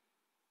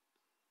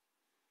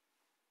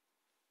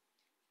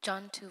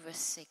 John 2 verse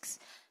 6.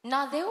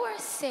 Now there were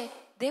set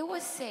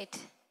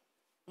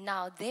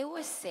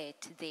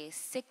there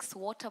 6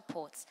 water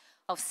pots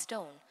of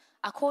stone,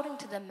 according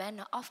to the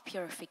manner of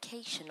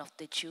purification of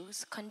the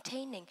Jews,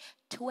 containing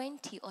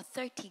 20 or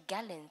 30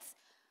 gallons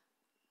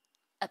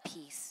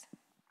apiece.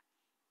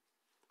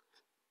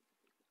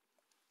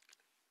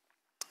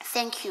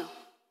 Thank you.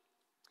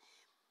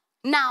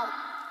 Now,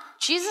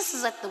 Jesus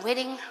is at the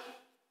wedding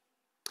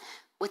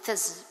with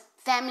his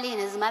family and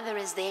his mother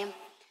is there.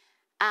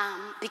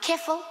 Be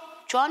careful,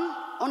 John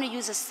only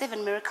uses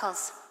 7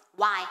 miracles.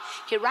 Why?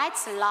 He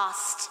writes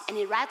last, and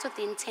he writes with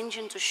the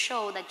intention to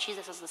show that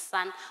Jesus is the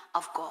Son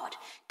of God.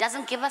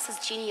 Doesn't give us his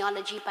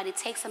genealogy, but he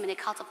takes him and he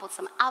catapults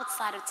him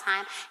outside of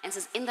time and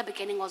says, in the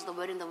beginning was the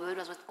Word, and the Word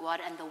was with God,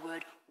 and the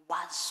Word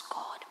was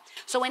God.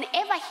 So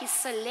whenever he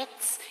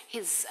selects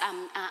his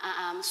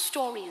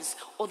stories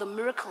or the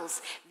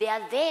miracles, they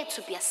are there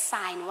to be a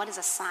sign. What is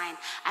a sign?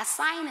 A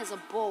sign is a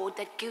board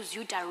that gives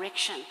you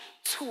direction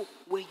to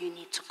where you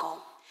need to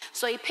go.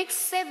 So he picks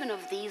 7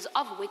 of these,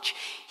 of which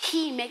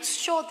he makes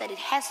sure that it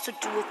has to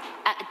do with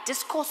a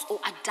discourse or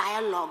a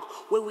dialogue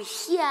where we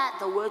hear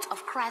the words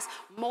of Christ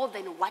more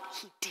than what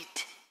he did.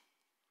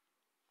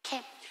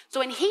 Okay? So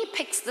when he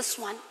picks this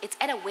one, it's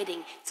at a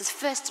wedding. It's his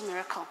first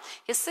miracle.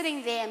 He's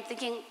sitting there and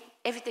thinking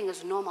everything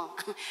is normal.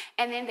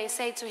 And then they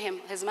say to him,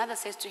 his mother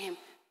says to him,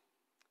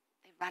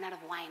 they've run out of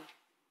wine.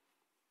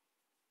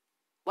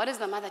 What is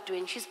the mother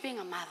doing? She's being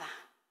a mother.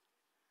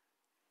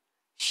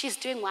 She's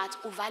doing what?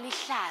 Uvali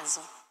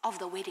hlazo of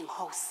the wedding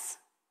hosts.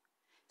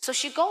 So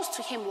she goes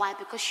to him. Why?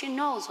 Because she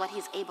knows what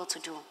he's able to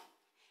do.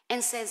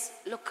 And says,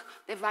 look,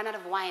 they've run out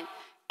of wine.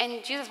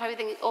 And Jesus probably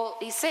thinking, oh,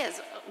 he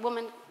says,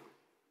 woman,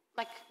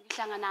 like, it's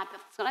got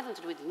nothing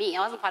to do with me. I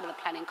wasn't part of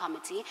the planning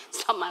committee.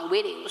 It's not my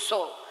wedding.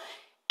 So,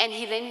 and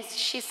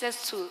she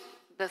says to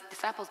the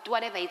disciples, do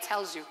whatever he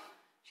tells you.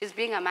 She's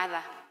being a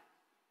mother.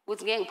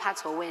 Who's getting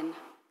part or win?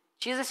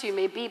 Jesus, you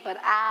may be, but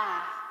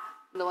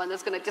the one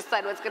that's going to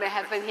decide what's going to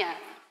happen here.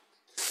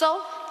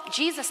 So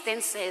Jesus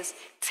then says,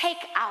 take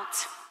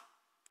out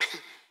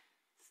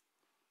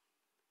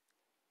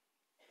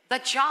the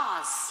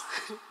jars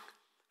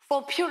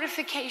for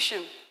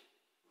purification.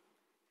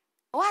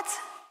 What?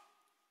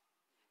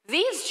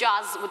 These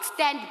jars would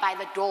stand by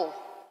the door.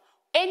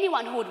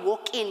 Anyone who would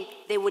walk in,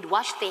 they would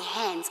wash their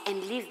hands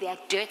and leave their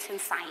dirt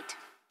inside.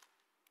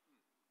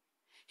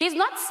 He's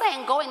not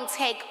saying go and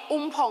take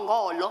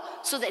umpongolo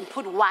so then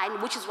put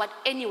wine, which is what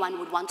anyone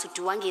would want to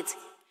do.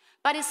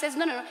 But he says,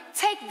 no,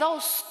 take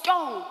those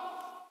stone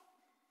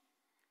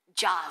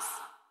jars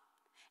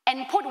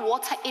and put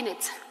water in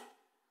it.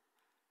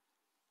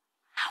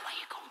 How are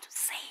you going to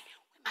say we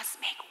must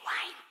make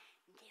wine?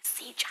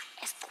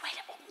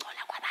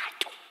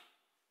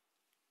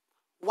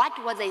 What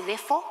were they there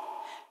for?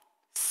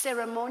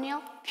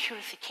 Ceremonial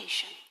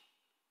purification.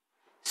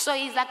 So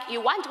he's like, you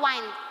want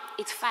wine?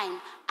 It's fine.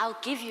 I'll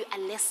give you a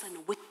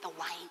lesson with the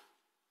wine.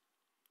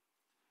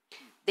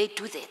 They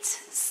do that.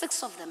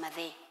 6 of them are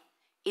there.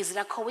 Is it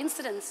a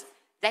coincidence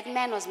that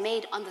man was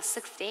made on the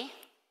 6th day?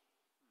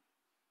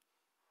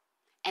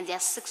 And there are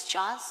 6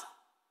 jars?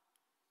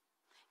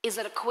 Is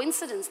it a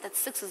coincidence that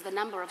 6 is the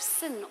number of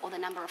sin or the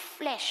number of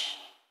flesh?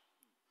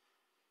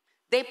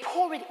 They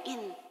pour it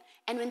in.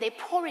 And when they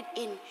pour it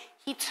in,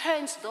 he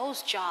turns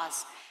those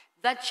jars,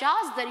 the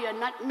jars that you are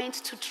not meant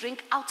to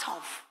drink out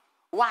of.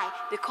 Why?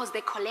 Because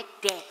they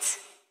collect debt.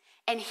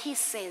 And he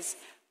says,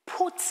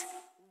 put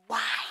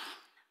wine.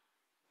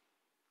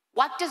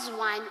 What does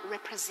wine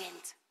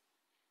represent?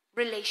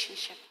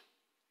 Relationship.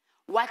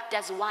 What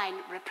does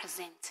wine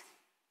represent?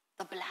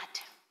 The blood.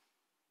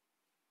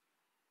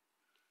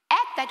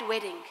 At that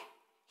wedding,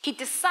 he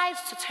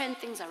decides to turn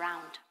things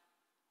around.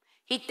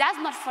 He does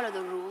not follow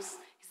the rules.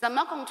 I'm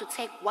not going to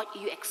take what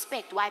you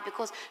expect. Why?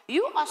 Because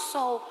you are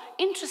so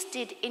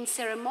interested in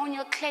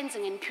ceremonial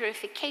cleansing and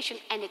purification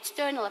and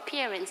external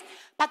appearance.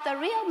 But the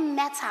real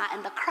matter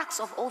and the crux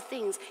of all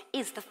things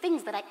is the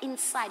things that are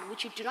inside,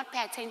 which you do not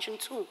pay attention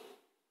to.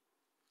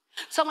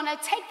 So when I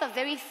take the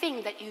very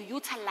thing that you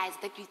utilize,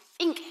 that you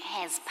think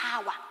has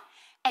power,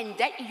 and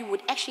that you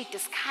would actually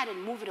discard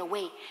and move it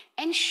away,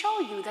 and show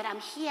you that I'm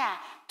here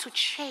to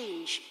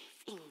change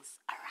things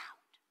around.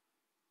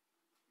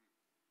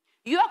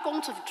 You are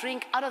going to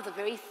drink out of the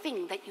very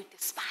thing that you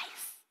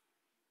despise.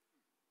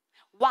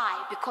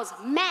 Why? Because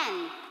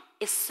man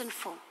is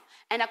sinful.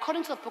 And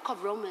according to the book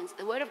of Romans,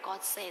 the word of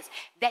God says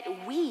that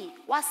we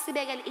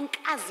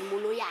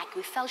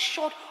fell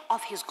short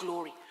of his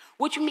glory.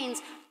 Which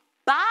means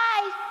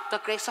by the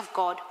grace of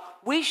God,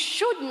 we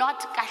should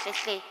not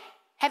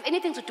have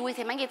anything to do with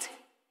him.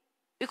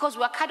 Because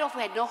we are cut off,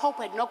 we had no hope,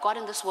 we had no God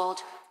in this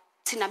world.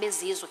 They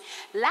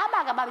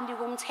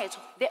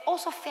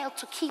also failed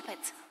to keep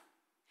it.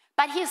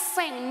 But he's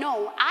saying,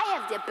 no, I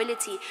have the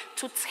ability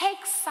to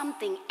take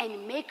something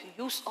and make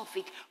use of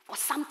it for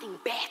something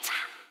better.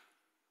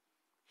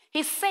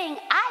 He's saying,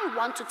 I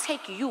want to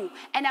take you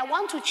and I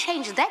want to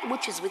change that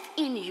which is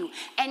within you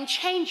and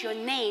change your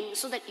name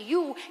so that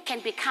you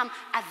can become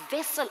a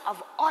vessel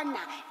of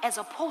honor as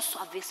opposed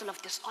to a vessel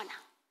of dishonor.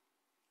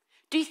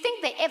 Do you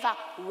think they ever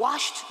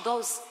washed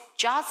those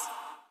jars?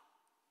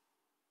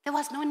 There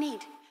was no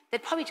need.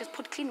 They'd probably just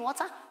put clean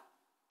water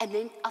and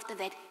then after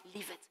that,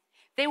 leave it.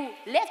 They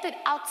left it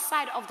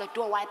outside of the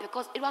door. Why?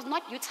 Because it was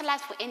not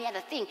utilized for any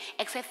other thing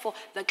except for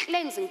the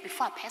cleansing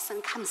before a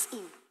person comes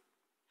in.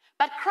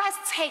 But Christ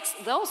takes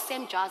those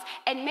same jars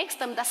and makes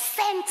them the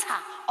center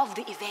of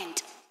the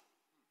event.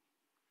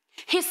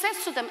 He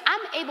says to them,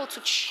 I'm able to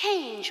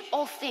change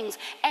all things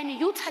and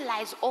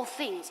utilize all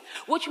things,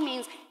 which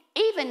means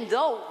even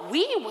though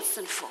we were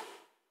sinful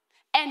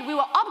and we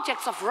were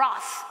objects of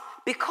wrath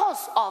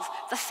because of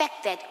the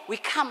fact that we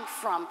come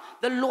from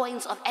the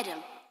loins of Adam,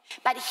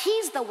 but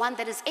he's the one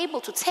that is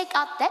able to take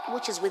out that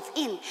which is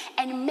within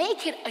and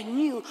make it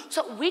anew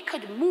so we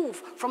could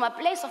move from a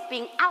place of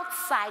being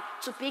outside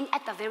to being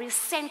at the very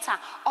center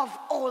of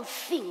all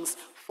things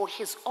for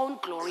his own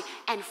glory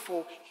and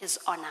for his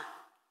honor.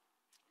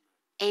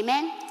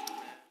 Amen?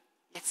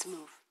 Let's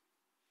move.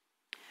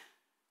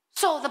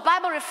 So the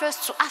Bible refers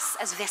to us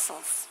as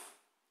vessels.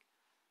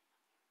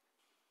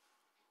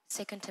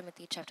 2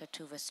 Timothy chapter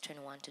 2, verse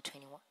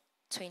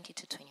 20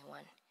 to 21.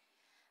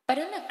 But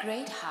in a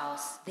great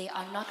house there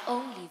are not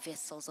only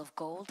vessels of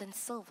gold and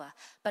silver,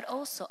 but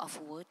also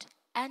of wood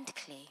and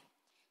clay,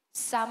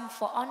 some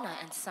for honor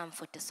and some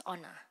for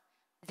dishonor.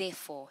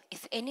 Therefore,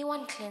 if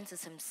anyone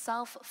cleanses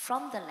himself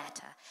from the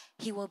latter,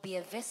 he will be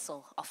a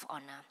vessel of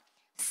honor,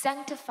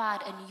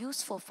 sanctified and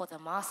useful for the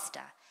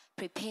master,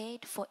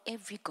 prepared for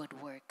every good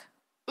work.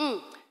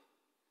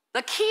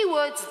 The key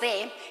words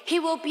there, he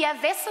will be a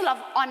vessel of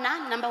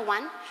honor, number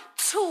 1.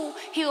 2,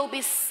 he will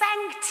be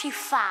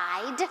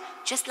sanctified,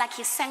 just like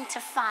he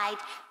sanctified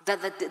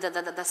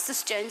the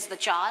cisterns, the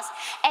jars.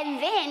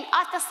 And then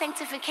after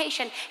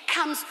sanctification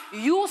comes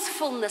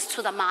usefulness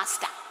to the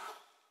master.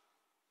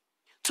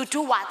 To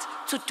do what?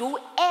 To do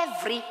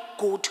every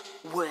good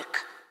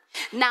work.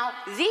 Now,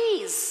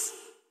 these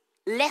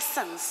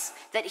lessons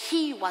that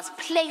he was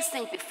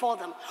placing before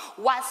them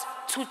was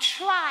to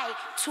try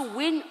to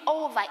win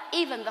over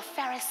even the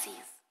Pharisees.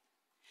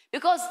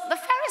 Because the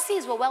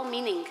Pharisees were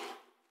well-meaning.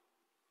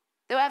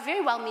 They were a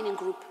very well-meaning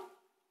group.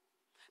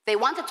 They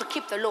wanted to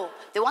keep the law.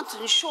 They wanted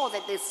to ensure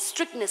that there's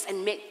strictness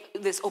and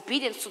there's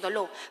obedience to the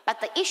law. But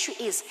the issue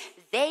is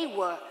they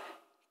were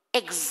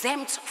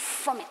exempt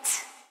from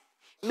it.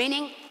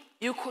 Meaning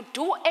you could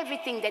do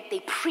everything that they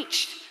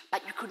preached,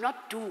 but you could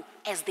not do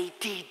as they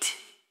did.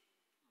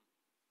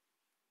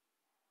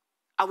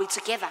 Are we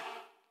together?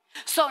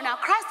 So now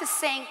Christ is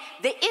saying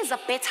there is a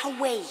better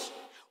way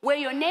where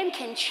your name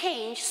can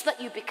change so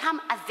that you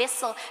become a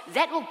vessel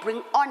that will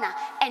bring honor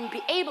and be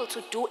able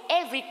to do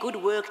every good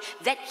work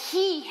that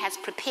he has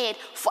prepared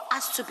for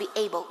us to be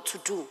able to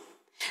do.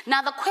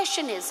 Now the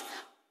question is,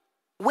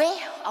 where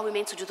are we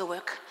meant to do the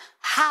work?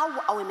 How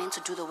are we meant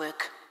to do the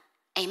work?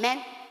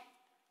 Amen?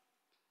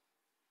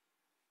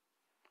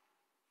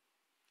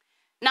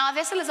 Now a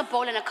vessel is a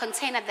bowl and a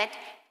container that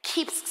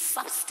keeps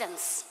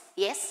substance.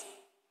 Yes?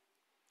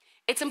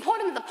 It's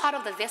important that the part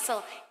of the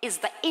vessel is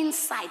the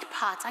inside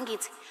part,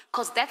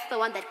 because that's the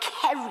one that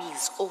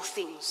carries all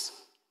things.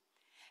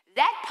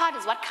 That part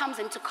is what comes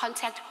into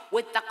contact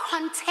with the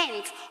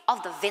content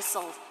of the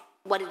vessel,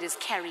 what it is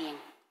carrying.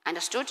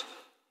 Understood?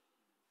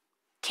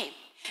 Okay.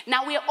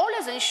 Now we are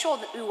always ensure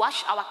that we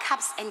wash our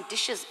cups and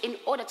dishes in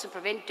order to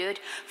prevent dirt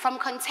from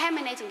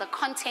contaminating the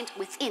content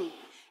within.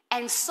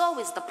 And so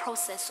is the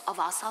process of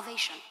our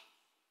salvation.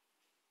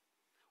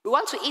 We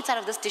want to eat out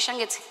of this dish,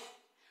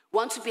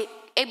 want to be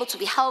able to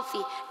be healthy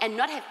and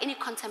not have any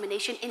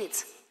contamination in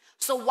it.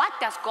 So what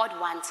does God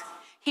want?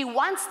 He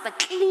wants the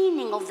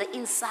cleaning of the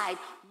inside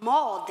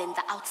more than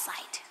the outside.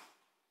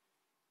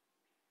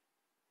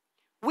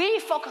 We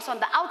focus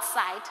on the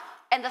outside,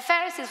 and the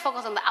Pharisees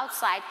focus on the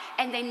outside,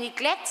 and they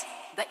neglect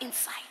the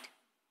inside.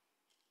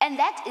 And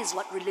that is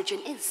what religion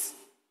is.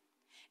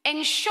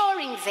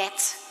 Ensuring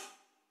that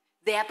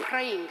they are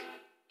praying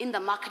in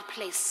the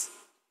marketplace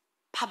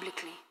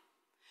publicly.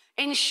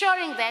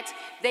 Ensuring that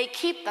they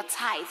keep the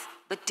tithe,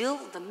 the dill,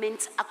 the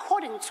mint,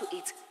 according to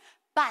it.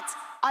 But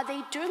are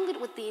they doing it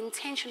with the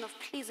intention of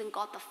pleasing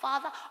God the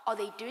Father? Or are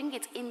they doing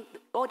it in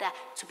order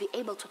to be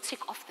able to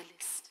tick off the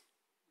list?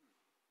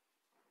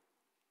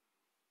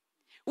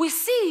 We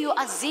see you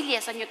are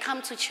zealous and you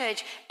come to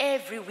church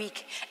every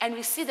week. And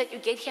we see that you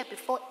get here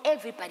before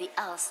everybody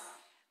else.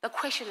 The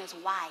question is,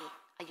 why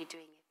are you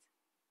doing it?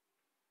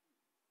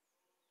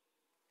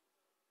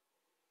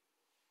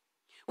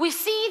 We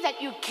see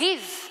that you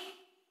give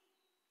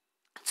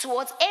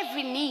towards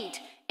every need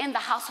in the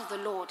house of the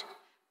Lord.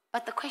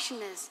 But the question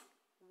is,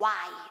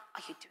 why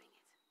are you doing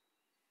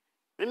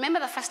it? Remember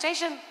the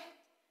frustration?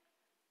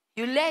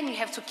 You learn you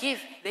have to give,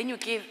 then you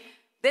give.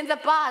 Then the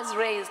bar is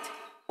raised.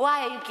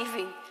 Why are you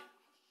giving?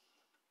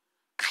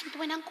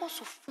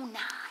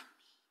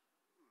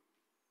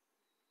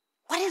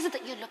 What is it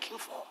that you're looking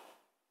for?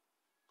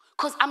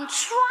 Because I'm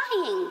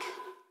trying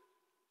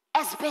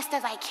as best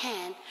as I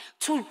can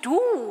to do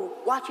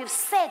what you've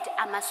said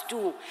I must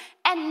do.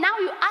 And now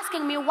you're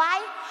asking me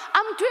why?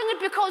 I'm doing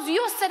it because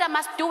you said I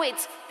must do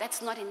it.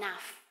 That's not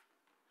enough.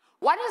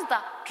 What is the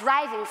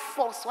driving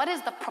force? What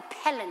is the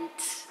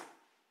propellant?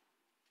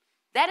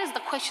 That is the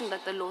question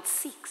that the Lord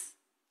seeks.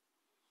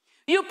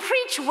 You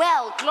preach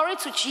well, glory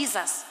to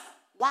Jesus.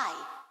 Why?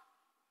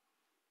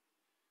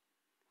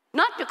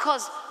 Not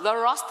because the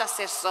roster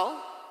says so.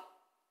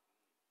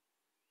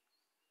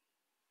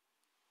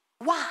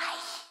 Why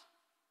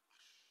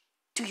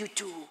do you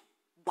do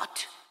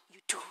what you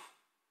do?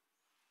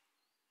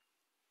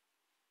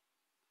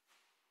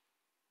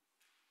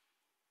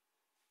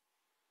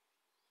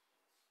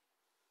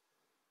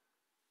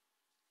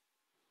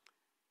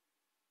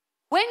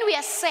 When we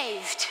are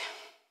saved,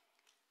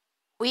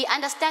 we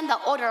understand the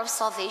order of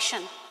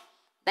salvation,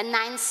 the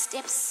 9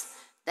 steps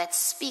that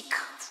speak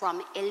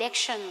from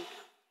election,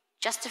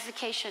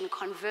 justification,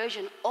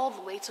 conversion, all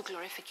the way to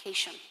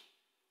glorification.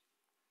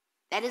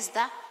 That is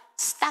the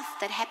stuff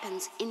that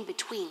happens in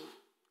between.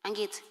 And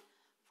yet,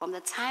 from the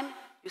time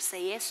you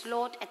say, yes,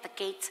 Lord, at the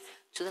gate,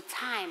 to the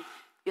time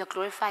you are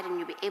glorified and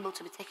you'll be able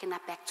to be taken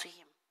up back to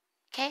him.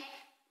 Okay?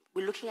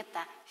 We're looking at the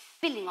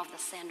filling of the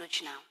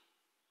sandwich now.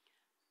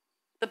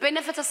 The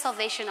benefits of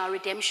salvation are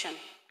redemption.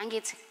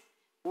 Angithi,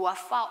 we are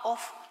far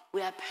off,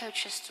 we are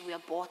purchased, we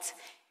are bought,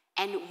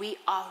 and we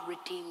are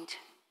redeemed.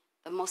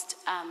 The most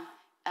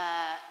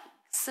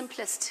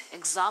simplest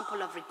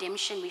example of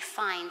redemption we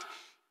find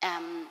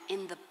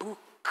in the book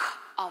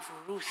of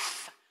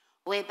Ruth,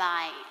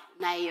 whereby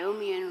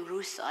Naomi and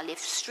Ruth are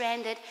left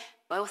stranded,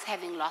 both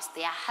having lost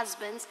their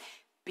husbands,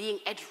 being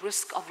at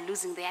risk of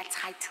losing their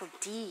title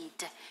deed.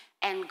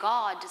 And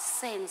God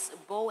sends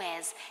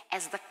Boaz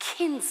as the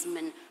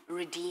kinsman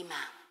redeemer.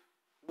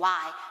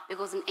 Why?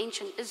 Because in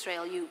ancient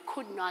Israel, you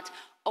could not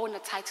own a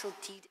title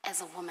deed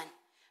as a woman.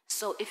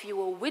 So if you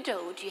were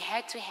widowed, you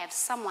had to have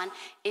someone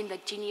in the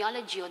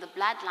genealogy or the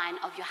bloodline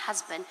of your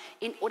husband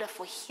in order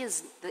for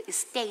the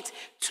estate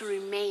to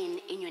remain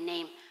in your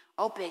name.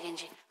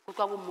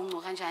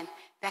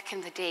 Back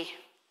in the day.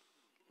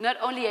 Not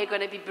only are you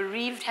going to be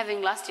bereaved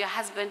having lost your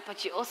husband,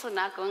 but you're also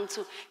now going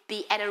to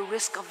be at a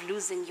risk of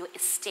losing your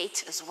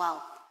estate as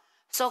well.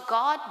 So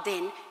God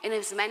then, in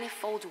his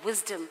manifold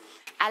wisdom,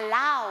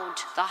 allowed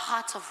the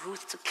heart of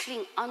Ruth to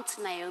cling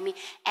onto Naomi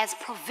as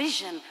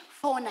provision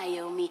for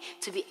Naomi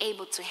to be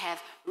able to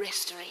have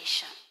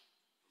restoration.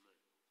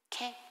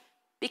 Okay?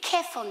 Be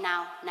careful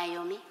now,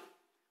 Naomi.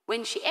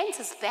 When she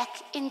enters back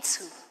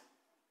into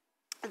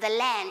the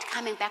land,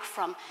 coming back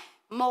from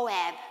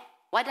Moab,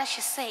 what does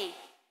she say?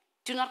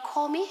 Do not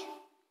call me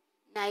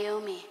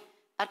Naomi,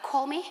 but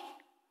call me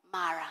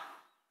Mara,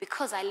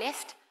 because I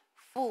left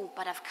full,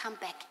 but I've come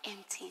back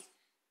empty.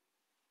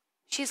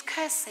 She's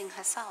cursing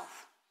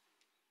herself.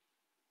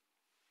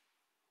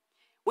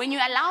 When you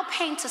allow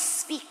pain to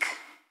speak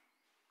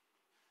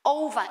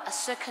over a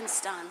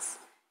circumstance,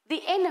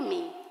 the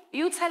enemy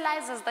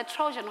utilizes the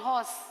Trojan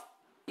horse,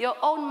 your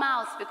own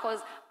mouth,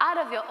 because out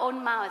of your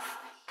own mouth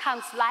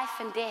comes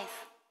life and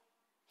death.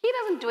 He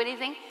doesn't do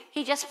anything.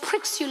 He just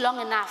pricks you long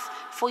enough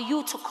for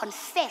you to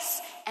confess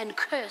and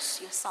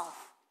curse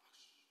yourself.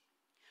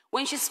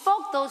 When she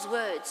spoke those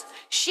words,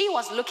 she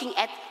was looking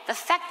at the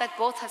fact that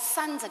both her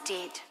sons are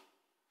dead.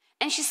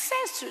 And she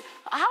says,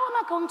 how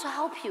am I going to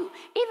help you?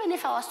 Even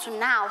if I was to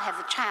now have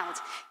a child,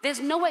 there's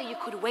no way you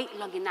could wait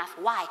long enough.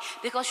 Why?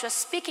 Because you're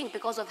speaking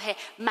because of her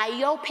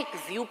myopic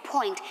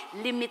viewpoint,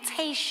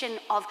 limitation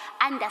of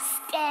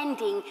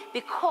understanding,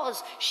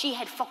 because she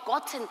had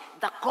forgotten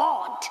the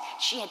God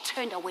she had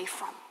turned away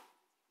from.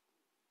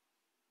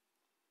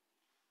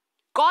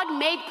 God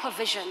made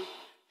provision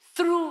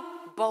through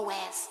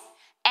Boaz.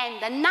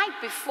 And the night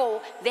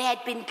before, they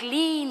had been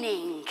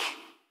gleaning.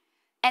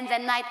 And the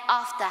night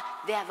after,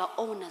 they are the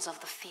owners of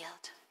the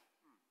field.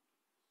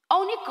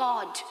 Only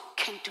God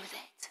can do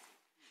that.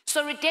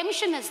 So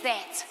redemption is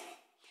that.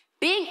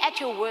 Being at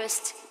your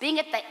worst, being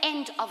at the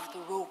end of the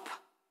rope.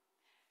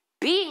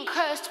 Being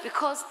cursed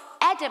because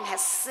Adam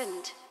has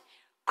sinned.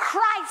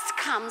 Christ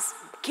comes,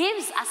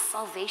 gives us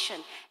salvation.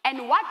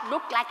 And what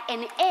looked like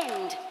an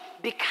end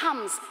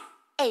becomes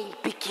a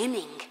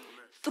beginning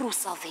through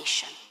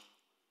salvation.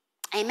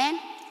 Amen?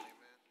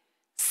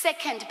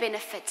 Second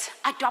benefit,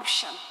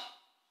 adoption.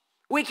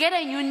 We get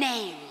a new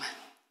name.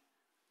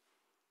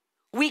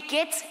 We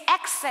get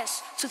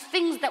access to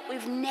things that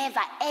we've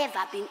never, ever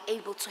been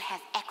able to have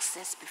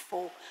access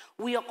before.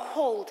 We are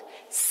called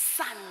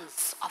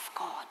sons of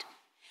God.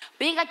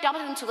 Being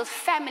adopted into this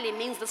family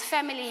means this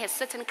family has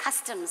certain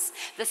customs.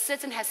 The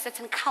certain has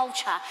certain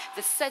culture.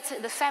 The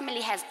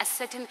family has a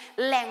certain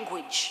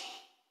language.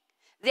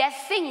 There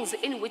are things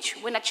in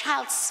which when a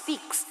child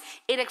speaks,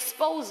 it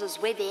exposes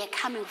where they are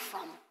coming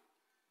from.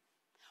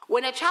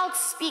 When a child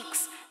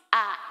speaks,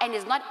 and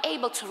is not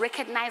able to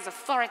recognize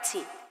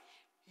authority,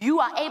 you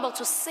are able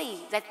to see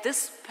that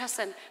this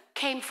person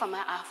came from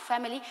a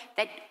family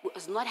that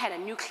has not had a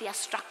nuclear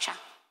structure,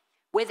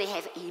 where they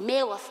have a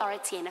male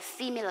authority and a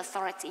female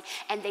authority,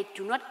 and they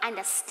do not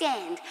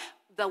understand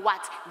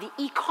the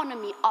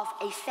economy of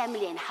a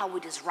family and how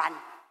it is run.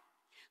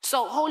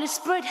 So Holy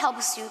Spirit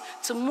helps you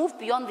to move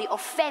beyond the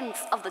offense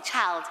of the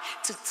child,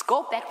 to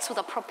go back to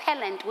the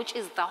propellant, which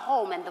is the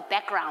home and the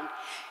background.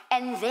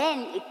 And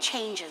then it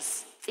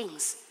changes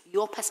things.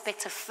 Your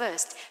perspective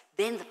first,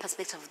 then the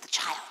perspective of the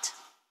child.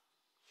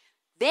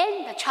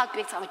 Then the child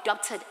gets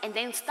adopted and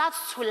then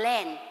starts to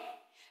learn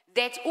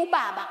that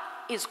Ubaba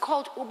is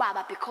called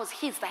Ubaba because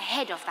he's the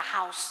head of the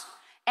house.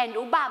 And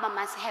Ubaba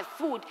must have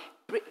food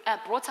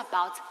brought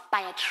about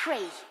by a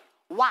tray.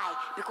 Why?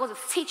 Because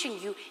it's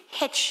teaching you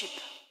headship.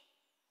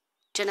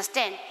 Do you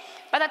understand?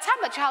 By the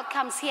time the child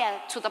comes here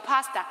to the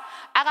pastor,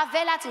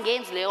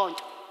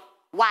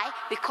 why?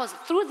 Because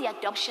through the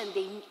adoption,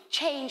 they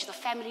change the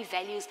family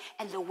values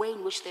and the way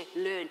in which they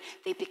learn.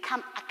 They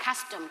become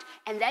accustomed,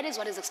 and that is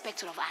what is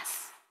expected of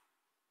us.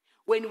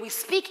 When we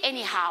speak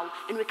anyhow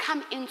and we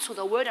come into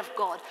the word of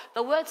God,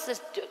 the word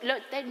says,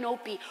 let there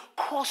not be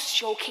coarse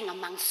joking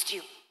amongst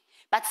you,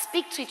 but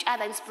speak to each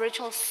other in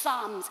spiritual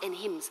psalms and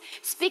hymns.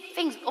 Speak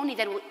things only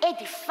that will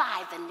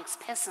edify the next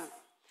person.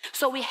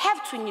 So we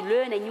have to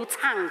learn a new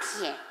tongue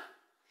here.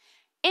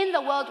 In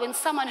the world, when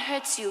someone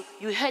hurts you,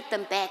 you hurt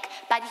them back.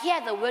 But here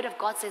the word of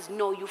God says,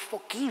 no, you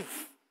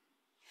forgive.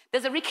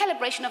 There's a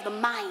recalibration of the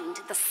mind.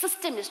 The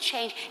system is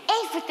changed.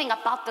 Everything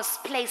about this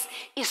place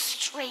is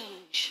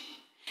strange.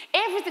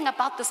 Everything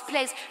about this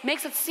place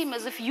makes it seem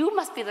as if you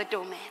must be the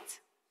doormat.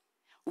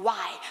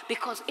 Why?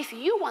 Because if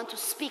you want to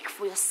speak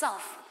for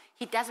yourself,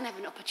 he doesn't have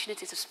an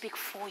opportunity to speak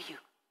for you.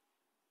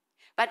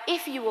 But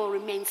if you will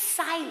remain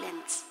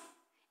silent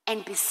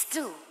and be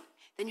still,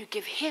 then you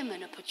give him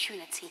an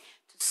opportunity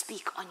to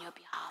speak on your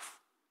behalf.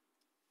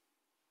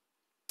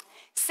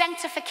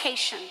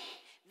 Sanctification.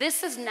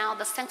 This is now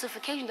the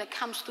sanctification that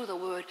comes through the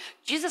word.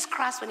 Jesus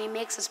Christ, when he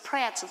makes his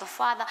prayer to the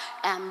Father,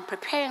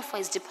 preparing for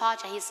his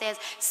departure, he says,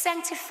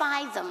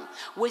 sanctify them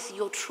with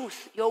your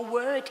truth. Your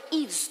word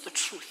is the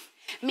truth.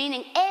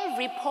 Meaning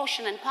every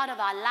portion and part of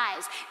our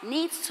lives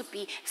needs to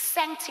be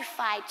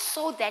sanctified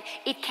so that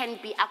it can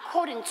be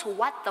according to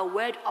what the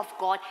word of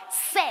God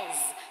says.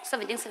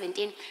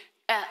 17:17.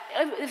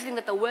 Everything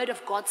that the word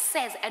of God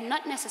says and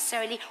not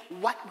necessarily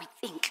what we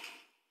think.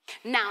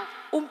 Now,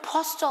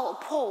 Apostle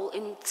Paul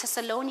in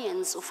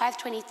Thessalonians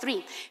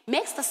 5:23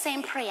 makes the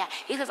same prayer.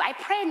 He says, I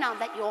pray now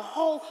that your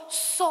whole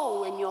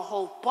soul and your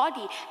whole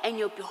body and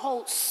your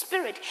whole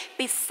spirit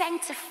be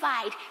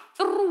sanctified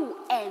through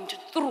and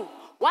through.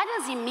 What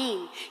does he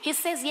mean? He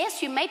says,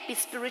 yes, you might be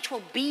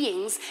spiritual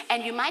beings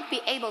and you might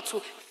be able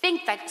to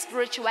think that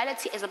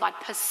spirituality is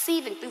about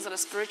perceiving things that are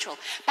spiritual,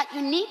 but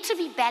you need to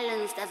be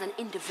balanced as an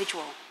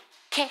individual.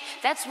 Okay,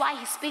 that's why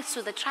he speaks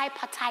to the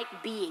tripartite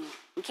being,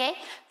 okay?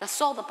 The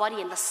soul, the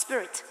body, and the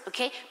spirit,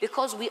 okay?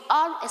 Because we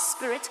are a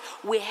spirit,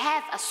 we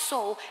have a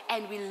soul,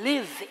 and we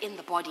live in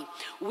the body.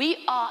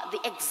 We are the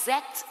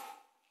exact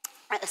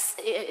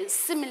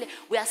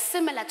we are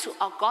similar to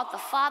our God the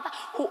Father,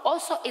 who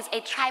also is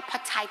a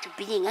tripartite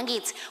being.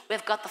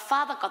 We've got the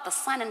Father, got the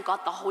Son, and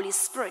got the Holy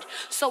Spirit.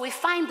 So we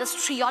find this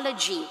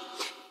triology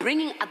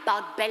bringing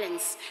about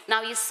balance.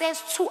 Now he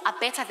says two are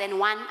better than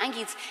one,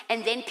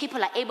 and then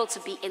people are able to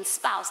be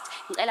espoused.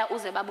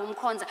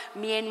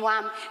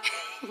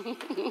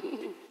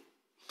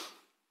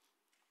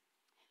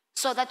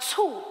 So the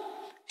two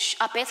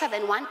are better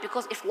than one,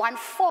 because if one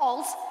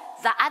falls,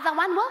 the other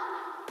one will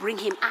bring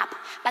him up.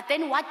 But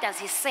then what does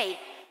he say?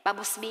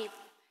 Babu Sbi,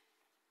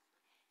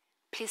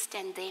 please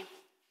stand there.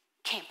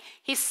 Okay.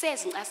 He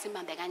says,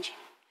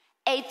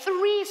 a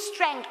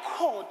three-strand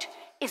cord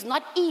is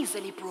not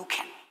easily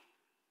broken.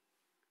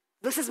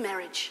 This is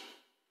marriage.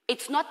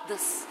 It's not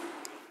this.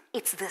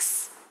 It's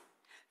this.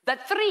 The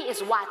three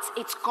is what?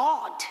 It's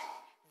God.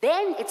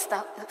 Then it's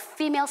the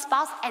female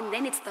spouse, and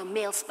then it's the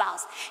male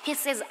spouse. He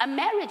says a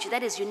marriage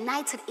that is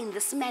united in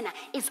this manner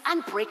is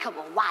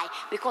unbreakable. Why?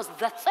 Because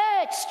the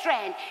third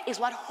strand is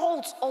what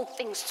holds all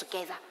things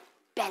together.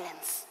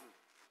 Balance.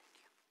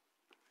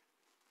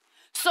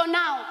 So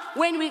now,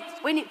 when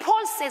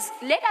Paul says,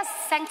 let us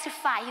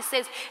sanctify, he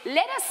says,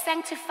 let us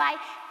sanctify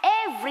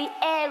every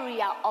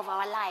area of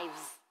our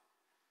lives.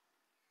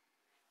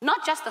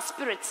 Not just the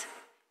spirit,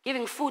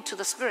 giving food to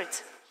the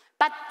spirit,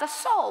 but the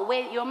soul,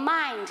 where your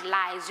mind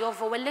lies, your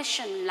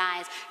volition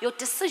lies, your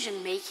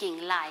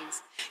decision-making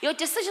lies. Your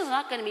decisions are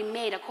not going to be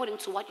made according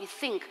to what you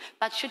think,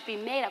 but should be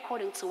made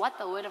according to what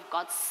the Word of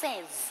God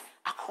says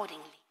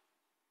accordingly.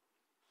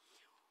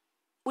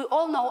 We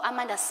all know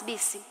Amanda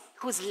Sbisi,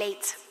 who's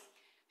late.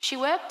 She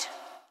worked,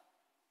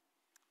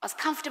 was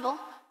comfortable,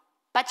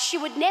 but she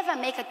would never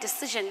make a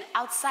decision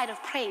outside of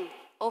praying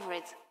over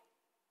it.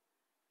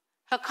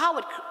 Her car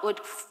would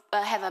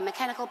have a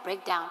mechanical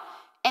breakdown.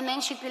 And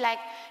then she'd be like,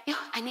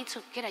 I need to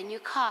get a new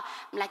car.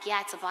 I'm like, yeah,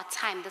 it's about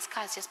time. This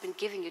car has just been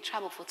giving you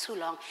trouble for too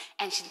long.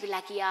 And she'd be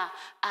like, yeah,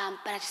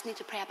 but I just need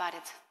to pray about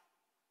it.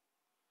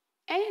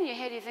 And in your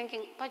head, you're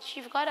thinking, but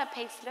you've got a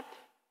pay slip.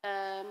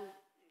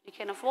 You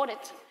can afford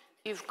it.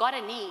 You've got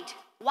a need.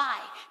 Why?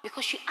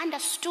 Because she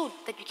understood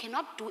that you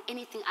cannot do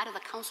anything out of the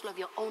counsel of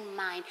your own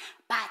mind,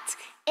 but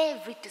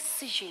every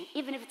decision,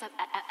 even if it's a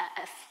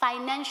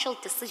financial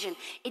decision,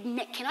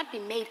 it cannot be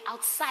made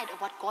outside of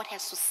what God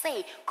has to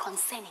say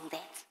concerning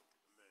that.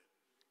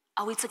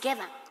 Are we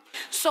together?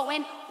 So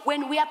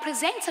when we are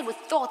presented with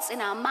thoughts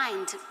in our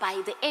mind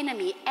by the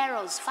enemy,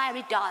 arrows,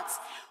 fiery darts,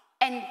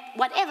 and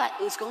whatever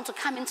is going to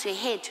come into your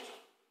head,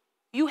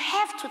 you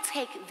have to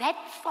take that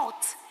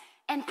thought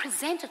and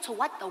present it to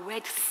what the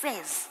word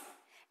says.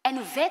 And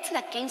vet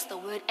it against the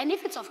word. And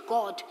if it's of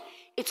God,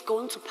 it's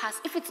going to pass.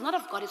 If it's not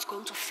of God, it's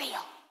going to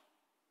fail.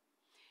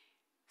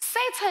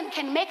 Satan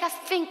can make us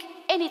think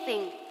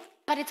anything,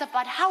 but it's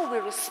about how we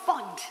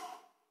respond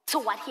to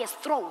what he has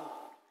thrown.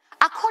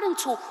 According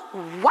to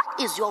what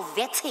is your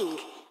vetting,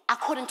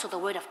 according to the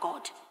word of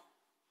God.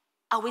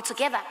 Are we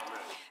together?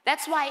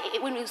 That's why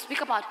when we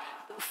speak about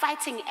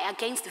fighting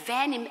against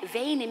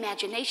vain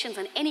imaginations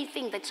and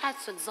anything that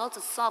tries to exalt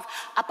itself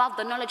above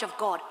the knowledge of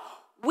God,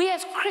 we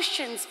as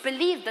Christians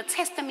believe the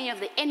testimony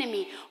of the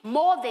enemy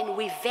more than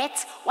we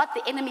vet what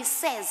the enemy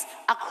says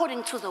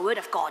according to the word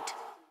of God.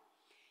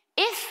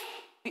 If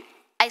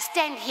I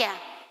stand here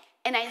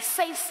and I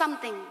say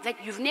something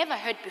that you've never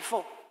heard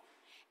before,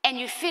 and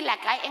you feel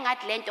like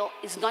Lento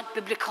is not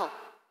biblical,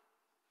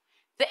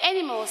 the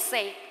enemy will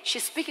say,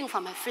 she's speaking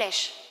from her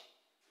flesh.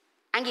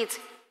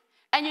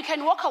 And you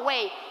can walk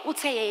away.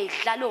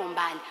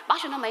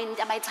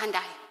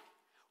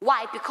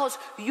 Why? Because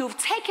you've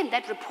taken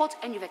that report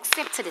and you've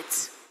accepted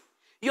it.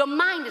 Your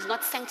mind is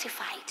not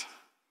sanctified.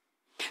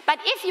 But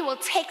if you will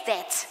take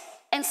that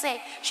and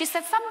say, she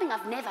said something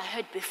I've never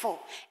heard before,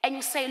 and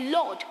you say,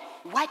 Lord,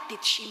 what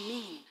did she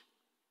mean?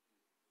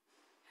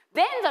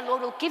 Then the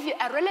Lord will give you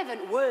a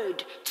relevant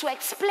word to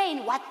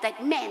explain what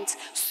that meant,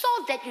 so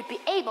that you'd be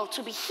able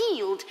to be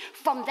healed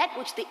from that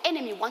which the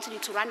enemy wanted you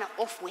to run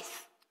off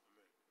with.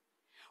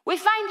 We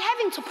find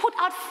having to put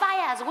out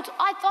fires.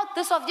 I thought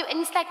this of you, and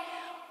it's like,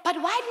 but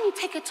why didn't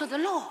you take it to the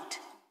Lord?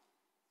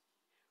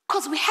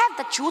 Because we have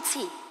the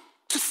duty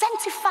to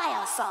sanctify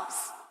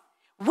ourselves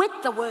with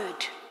the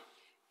word.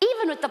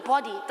 Even with the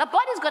body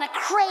is going to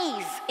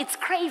crave its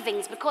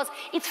cravings because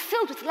it's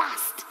filled with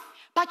lust.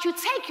 But you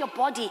take your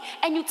body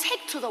and you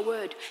take to the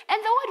word,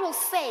 and the word will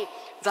say,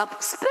 the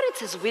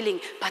spirit is willing,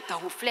 but the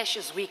flesh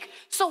is weak.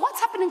 So what's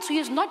happening to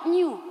you is not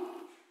new.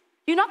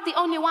 You're not the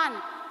only one.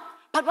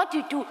 But what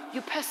do?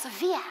 You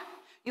persevere.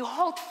 You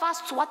hold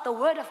fast to what the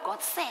word of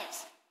God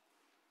says.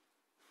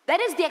 That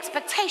is the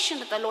expectation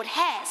that the Lord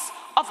has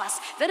of us.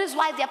 That is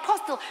why the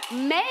apostle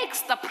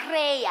makes the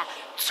prayer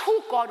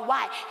to God.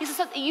 Why? He says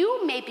that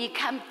you may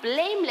become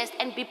blameless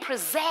and be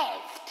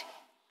preserved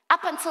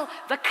up until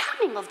the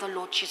coming of the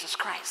Lord Jesus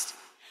Christ.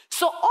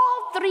 So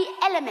all three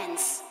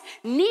elements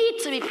need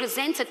to be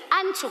presented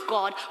unto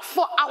God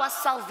for our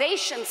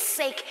salvation's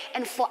sake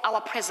and for our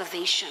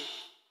preservation.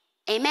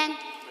 Amen?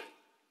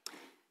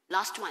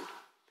 Last one.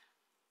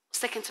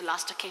 Second to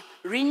last, okay.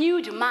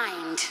 Renewed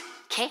mind.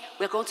 Okay,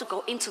 we're going to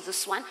go into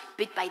this one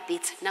bit by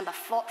bit. Number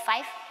 5.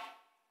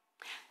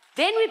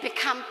 Then we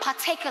become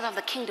partakers of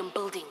the kingdom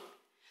building.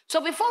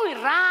 So before we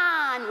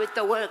run with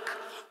the work,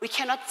 we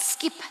cannot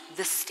skip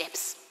the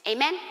steps.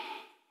 Amen?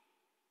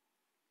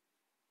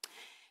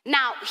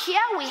 Now,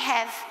 here we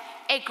have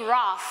a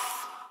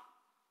graph.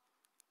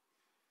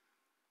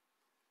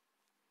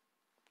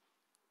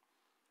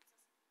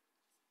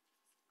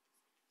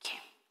 Okay,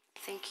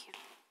 thank you.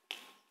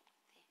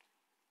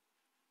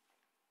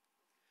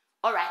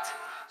 All right,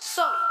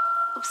 so,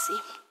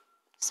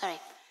 sorry.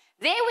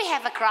 There we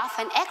have a graph,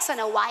 an X and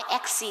a Y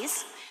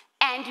axis,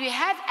 and we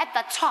have at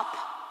the top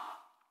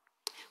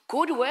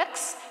good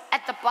works,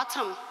 at the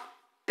bottom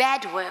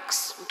bad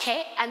works,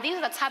 okay? And these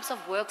are the types of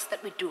works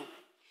that we do.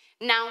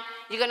 Now,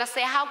 you're going to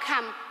say, how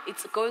come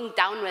it's going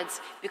downwards?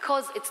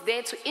 Because it's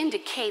there to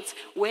indicate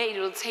where it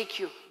will take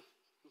you.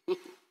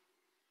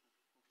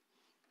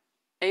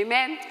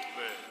 Amen?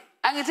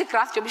 Angithi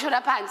graph job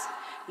ishoda phansi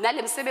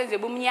nale msebenzi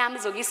yobumnyama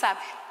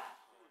izokisaphi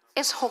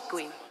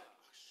esihogweni.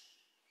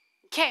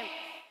 Okay.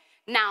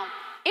 Now,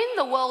 in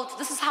the world,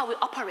 this is how we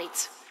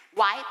operate.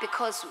 Why?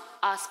 Because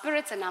our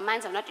spirits and our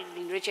minds have not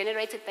been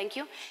regenerated, thank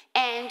you,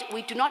 and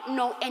we do not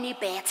know any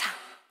better.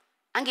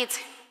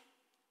 Angithi,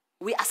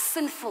 we are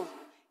sinful.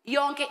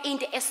 Yonke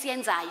into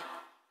esiyenzayo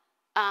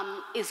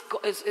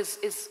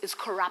is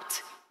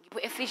corrupt.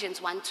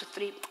 Ephesians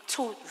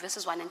 2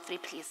 verses 1 and 3,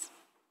 please.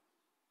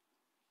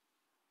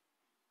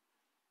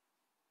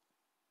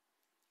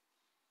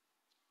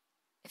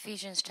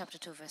 Ephesians chapter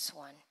 2 verse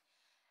 1.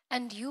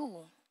 And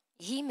you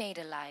he made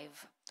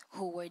alive,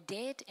 who were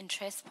dead in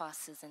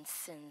trespasses and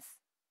sins.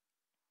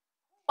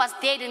 Was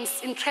dead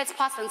in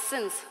trespass and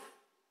sins?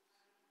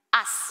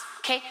 Us,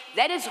 okay?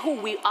 That is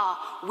who we are.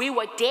 We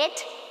were dead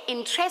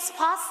in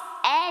trespass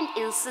and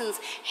in sins,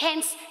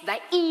 hence the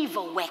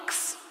evil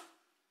works.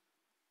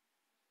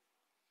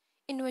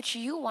 In which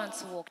you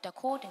once walked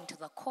according to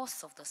the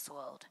course of this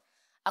world,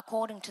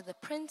 according to the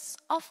prince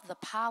of the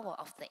power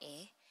of the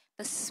air,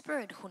 the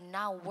spirit who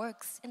now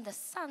works in the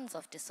sons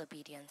of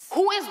disobedience.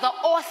 Who is the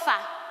author?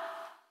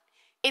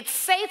 It's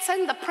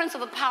Satan, the prince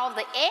of the power of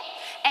the air,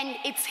 and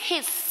it's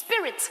his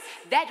spirit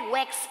that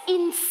works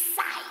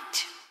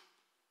inside.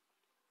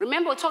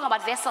 Remember, we're talking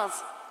about vessels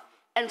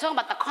and we're talking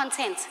about the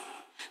content.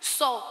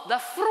 So the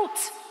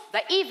fruit,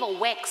 the evil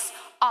works,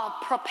 are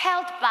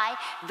propelled by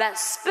the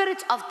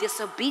spirit of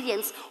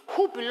disobedience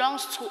who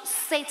belongs to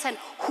Satan,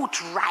 who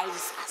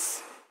drives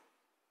us.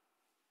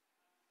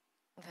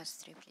 Verse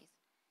 3, please.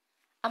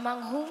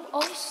 Among whom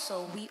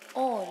also we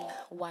all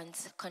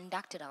once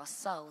conducted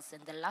ourselves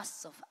in the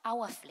lusts of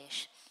our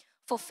flesh,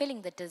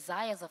 fulfilling the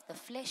desires of the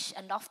flesh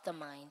and of the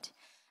mind,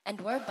 and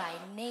were by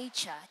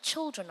nature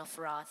children of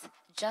wrath,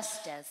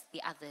 just as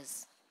the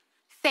others.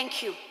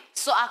 Thank you.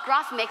 So our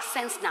graph makes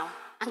sense now.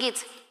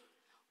 Angit,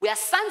 we are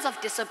sons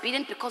of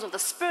disobedience because of the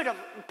spirit of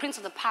the prince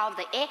of the power of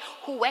the air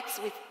who works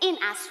within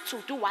us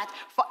to do what?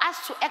 For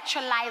us to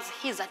actualize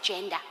his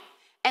agenda.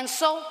 And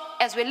so,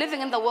 as we're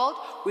living in the world,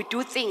 we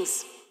do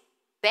things.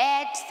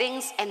 Bad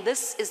things, and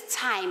this is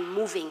time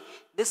moving.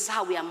 This is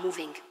how we are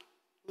moving.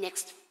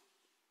 Next.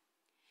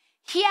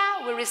 Here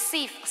we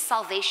receive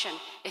salvation.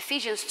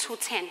 Ephesians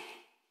 2:10.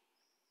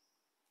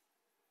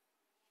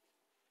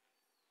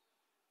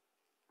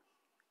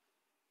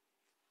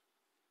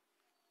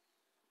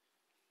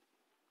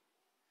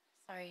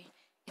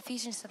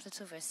 Ephesians chapter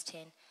 2 verse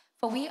 10.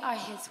 For we are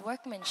his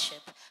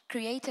workmanship,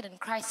 created in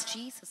Christ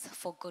Jesus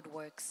for good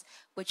works,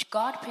 which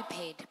God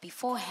prepared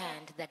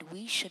beforehand that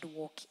we should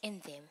walk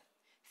in them.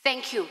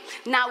 Thank you.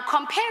 Now,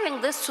 comparing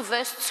this to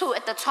verse 2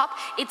 at the top,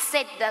 it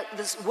said that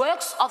the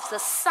works of the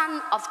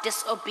son of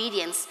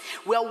disobedience.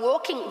 We are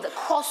walking the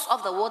course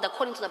of the world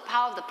according to the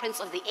power of the prince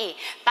of the air.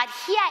 But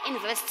here in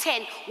verse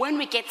 10, when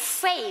we get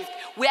saved,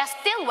 we are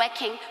still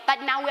working,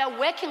 but now we are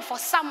working for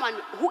someone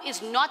who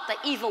is not the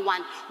evil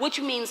one,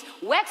 which means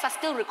works are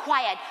still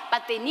required,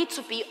 but they need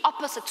to be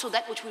opposite to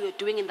that which we were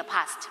doing in the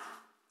past.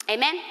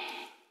 Amen?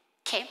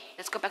 Okay,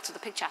 let's go back to the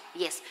picture.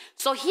 Yes.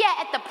 So here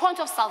at the point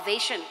of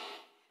salvation,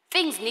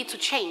 things need to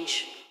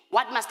change.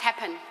 What must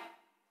happen?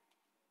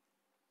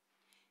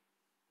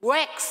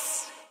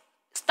 Works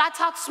start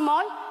out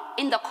small.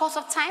 In the course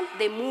of time,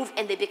 they move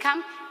and they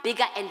become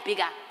bigger and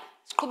bigger.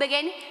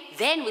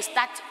 Then we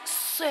start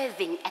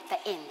serving at the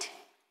end.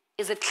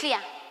 Is it clear?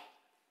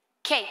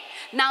 Okay.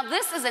 Now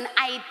this is an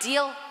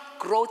ideal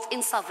growth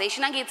in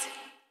salvation.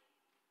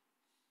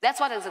 That's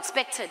what is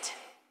expected.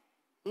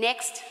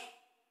 Next.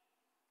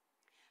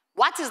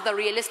 What is the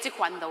realistic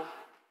one though?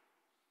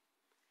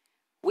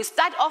 We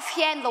start off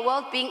here in the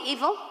world being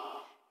evil,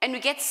 and we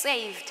get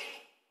saved.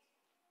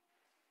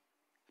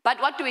 But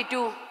what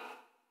do?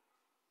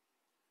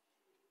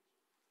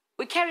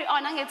 We carry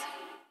on.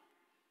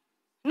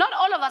 Not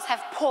all of us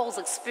have Paul's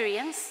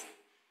experience.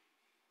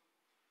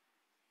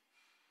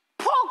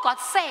 Paul got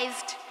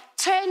saved,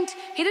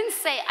 he didn't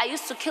say, I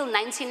used to kill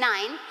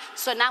 99,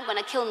 so now I'm going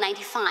to kill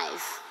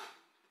 95,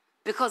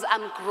 because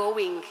I'm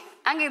growing.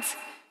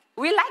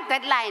 We like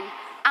that line,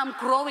 I'm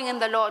growing in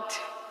the Lord.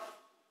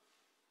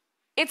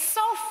 It's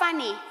so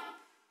funny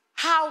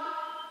how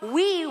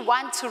we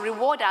want to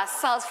reward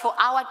ourselves for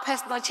our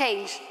personal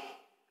change.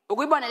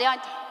 You're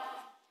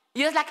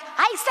like,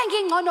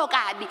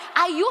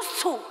 I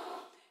used to.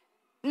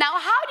 Now,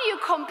 how do you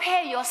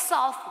compare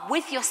yourself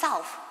with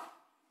yourself?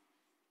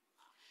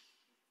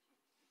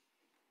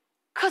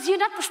 Because you're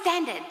not the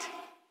standard.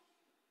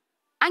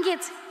 And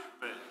yet,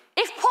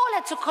 if Paul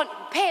had to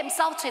compare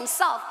himself to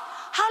himself,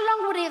 how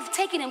long would it have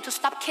taken him to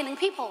stop killing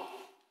people?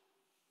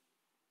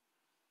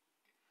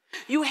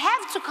 You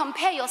have to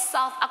compare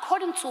yourself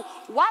according to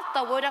what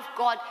the Word of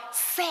God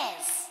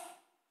says.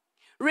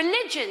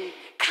 Religion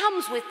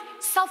comes with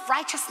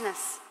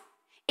self-righteousness.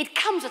 It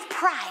comes with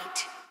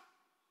pride.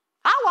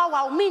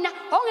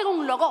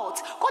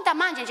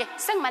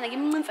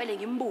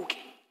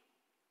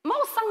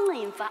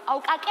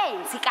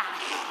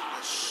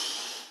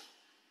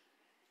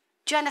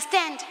 Do you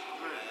understand?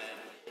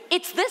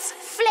 It's this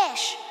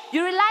flesh.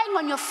 You're relying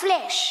on your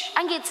flesh.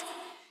 And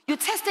you're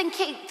testing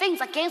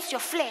things against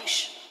your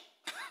flesh.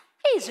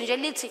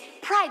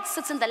 Pride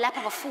sits in the lap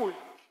of a fool.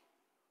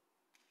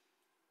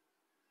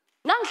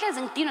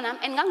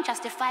 And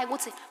justify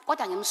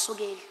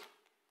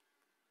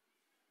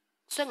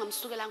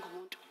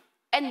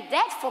and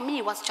that for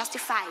me was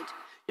justified.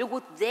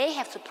 They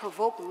have to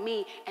provoke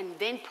me and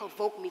then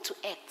provoke me to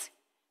act.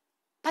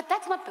 But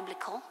that's not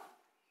biblical.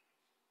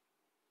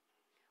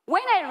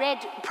 When I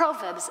read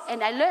Proverbs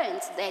and I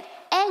learned that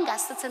anger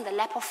sits in the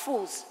lap of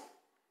fools,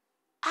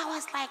 I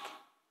was like,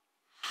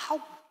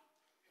 how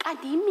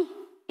kadimi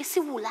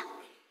isiwula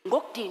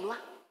ngokudinwa?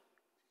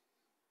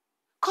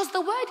 Because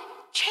the word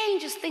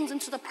changes things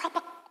into the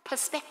proper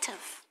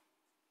perspective.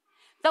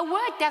 The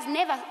word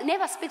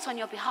never speaks on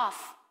your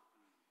behalf.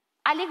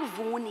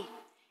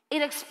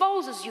 It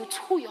exposes you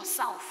to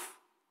yourself.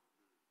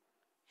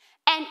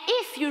 And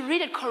if you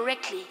read it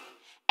correctly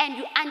and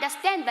you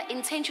understand the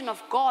intention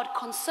of God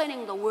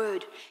concerning the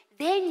word,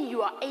 then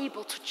you are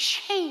able to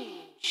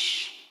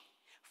change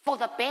for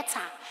the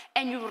better,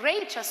 and you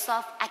rate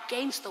yourself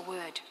against the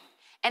word.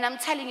 And I'm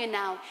telling you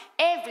now,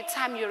 every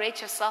time you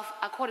rate yourself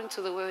according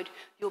to the word,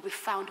 you'll be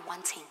found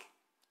wanting.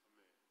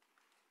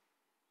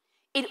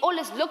 It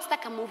always looks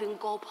like a moving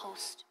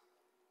goalpost.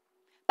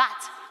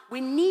 But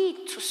we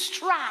need to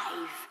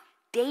strive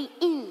day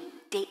in,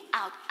 day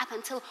out, up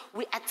until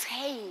we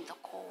attain the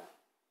goal.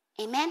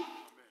 Amen?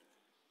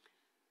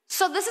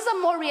 So this is a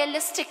more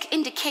realistic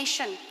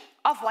indication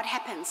of what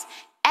happens.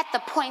 At the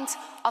point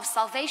of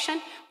salvation,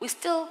 we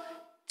still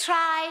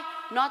try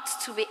not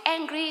to be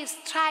angry,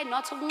 try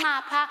not to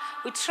ngapa.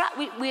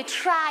 We're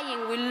trying,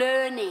 we're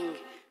learning.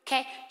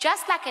 Okay?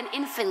 Just like an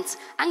infant,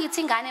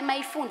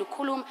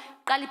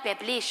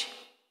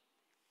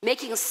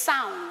 making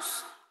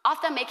sounds.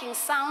 After making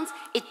sounds,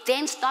 it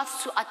then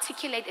starts to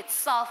articulate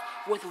itself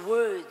with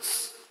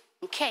words.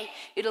 Okay?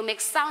 It'll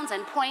make sounds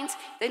and points,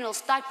 then it'll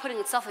start putting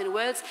itself in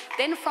words.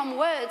 Then from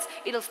words,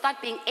 it'll start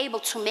being able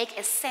to make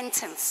a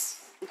sentence.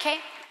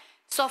 Okay?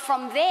 So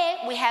from there,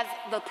 we have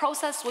the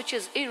process, which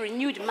is a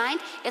renewed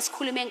mind.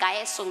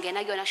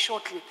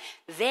 Shortly.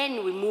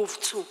 Then we move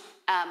to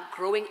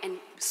growing and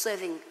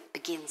serving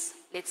begins.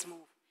 Let's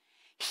move.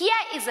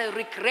 Here is a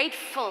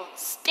regretful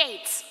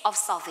state of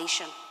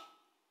salvation.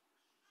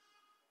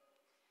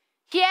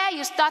 Here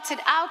you started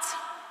out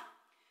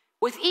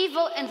with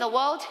evil in the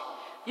world.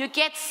 You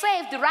get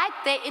saved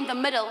right there in the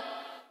middle.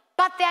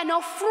 But there are no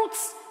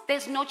fruits.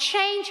 There's no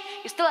change.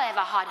 You still have a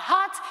hard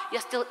heart.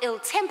 You're still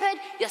ill-tempered.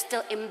 You're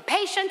still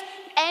impatient.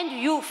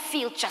 And you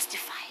feel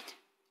justified.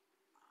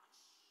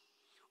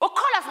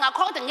 Ukukholwa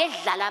singakholwa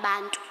ngedlala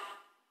abantu.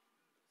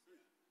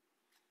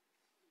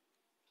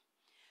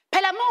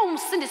 Phela uma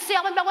umsindisiwe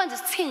abantu bakwenza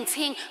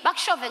isithingithingi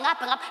bakushove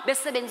ngapha ngapha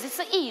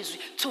besebenzisa izwi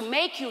to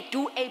make you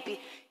do AB.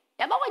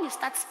 Yabo when you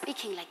start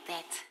speaking like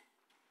that.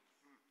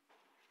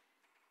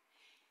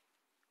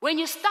 When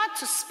you start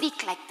to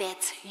speak like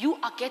that, you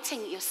are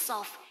getting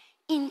yourself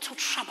into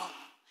trouble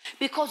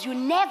because you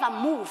never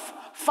move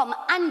from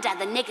under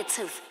the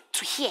negative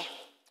to here.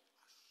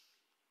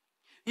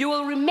 You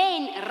will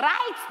remain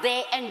right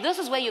there, and this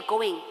is where you're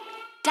going,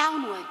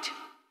 downward.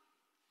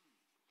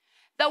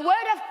 The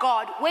word of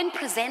God, when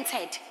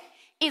presented,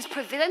 is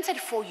presented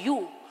for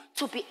you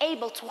to be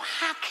able to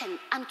hearken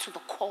unto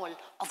the call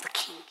of the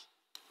King.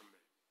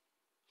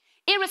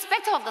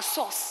 Irrespective of the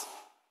source,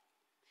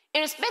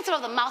 irrespective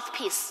of the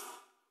mouthpiece,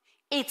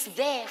 it's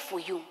there for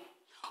you.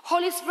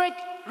 Holy Spirit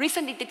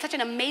recently did such an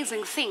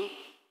amazing thing.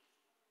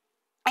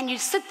 And you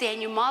sit there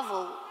and you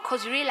marvel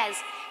because you realize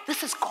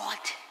this is God.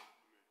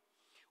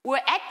 We're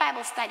at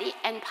Bible study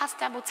and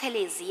Pastor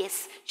Butelezi,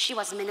 yes, she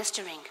was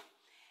ministering.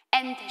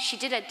 And she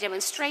did a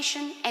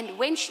demonstration, and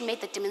when she made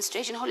the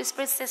demonstration, Holy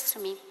Spirit says to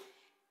me,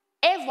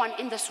 everyone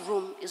in this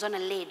room is on a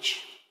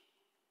ledge.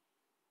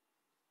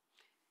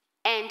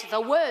 And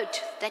the word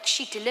that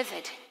she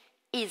delivered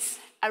is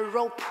a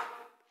rope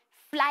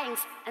flying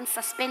and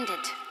suspended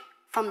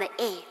from the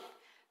air.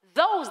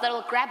 Those that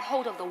will grab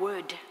hold of the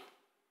word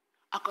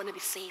are going to be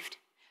saved.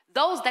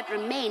 Those that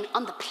remain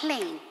on the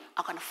plane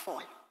are going to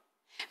fall.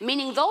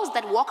 Meaning those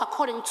that walk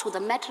according to the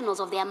metronome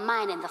of their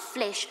mind and the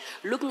flesh,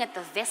 looking at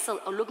the vessel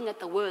or looking at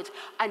the word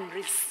and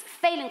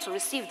failing to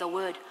receive the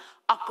word,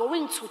 are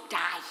going to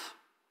die.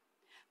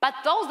 But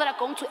those that are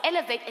going to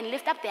elevate and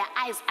lift up their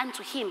eyes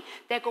unto him,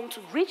 they're going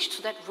to reach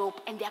to that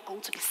rope and they're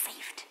going to be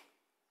saved.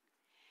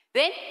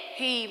 Then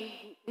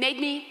he made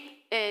me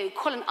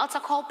call an altar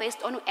call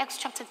based on Acts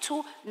chapter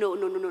 2,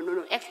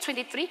 Acts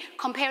 23,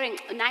 comparing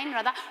 9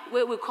 rather,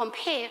 where we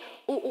compare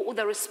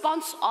the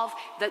response of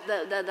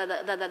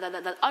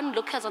the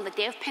onlookers on the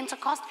day of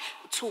Pentecost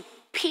to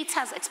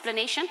Peter's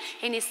explanation.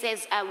 And he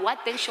says, what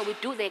then shall we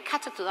do? They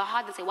cut it to the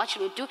heart and say, what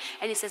shall we do?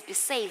 And he says, be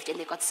saved, and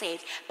they got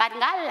saved. But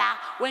ngala,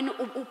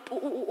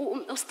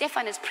 when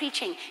Stephen is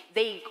preaching,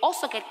 they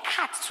also get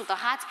cut to the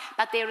heart,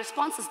 but their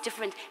response is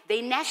different.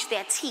 They gnash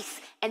their teeth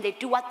and they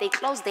do what? They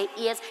close their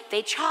ears,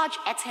 they charge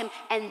at him,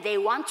 and they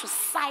want to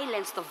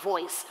silence the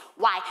voice.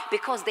 Why?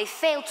 Because they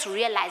failed to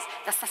realize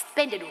the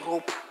suspended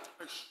rope.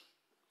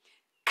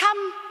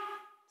 Come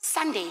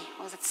Sunday,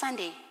 was it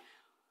Sunday?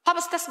 Papa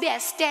Stasbia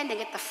is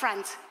standing at the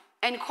front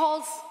and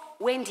calls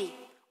Wendy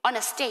on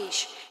a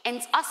stage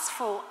and asks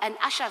for an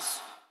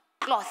usher's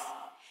cloth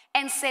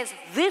and says,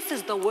 this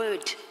is the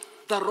word,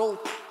 the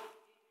rope,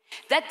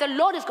 that the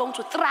Lord is going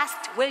to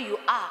thrust where you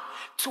are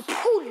to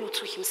pull you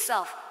to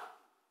himself.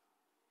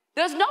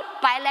 There's no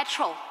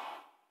bilateral.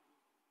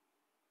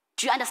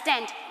 Do you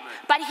understand?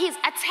 But he's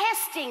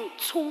attesting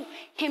to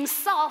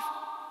himself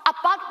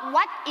about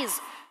what is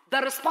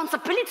the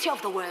responsibility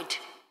of the word.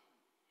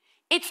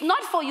 It's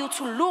not for you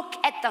to look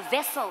at the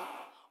vessel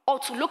or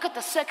to look at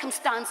the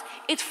circumstance.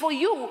 It's for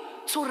you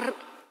to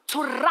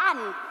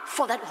run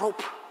for that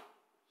rope.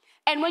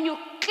 And when you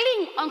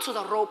cling onto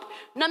the rope,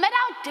 no matter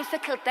how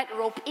difficult that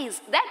rope is,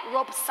 that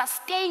rope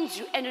sustains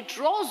you and it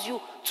draws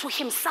you to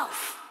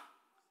himself.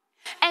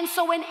 And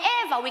so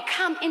whenever we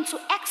come into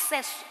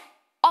access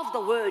of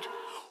the word,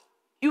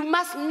 you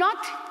must not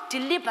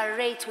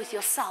deliberate with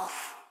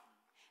yourself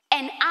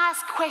and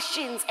ask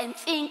questions and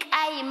think,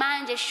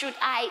 should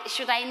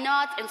I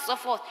not, and so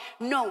forth.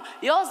 No,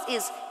 yours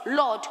is,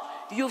 Lord,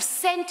 you've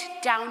sent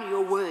down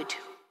your word.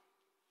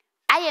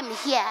 I am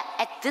here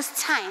at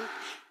this time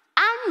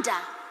under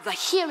the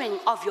hearing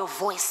of your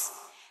voice.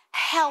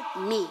 Help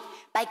me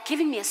by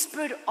giving me a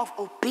spirit of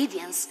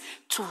obedience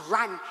to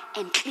run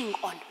and cling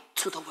on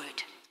to the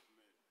word.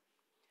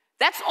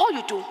 That's all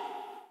you do.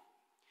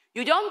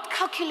 You don't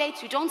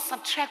calculate, you don't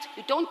subtract,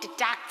 you don't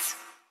deduct.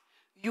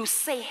 You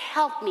say,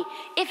 help me.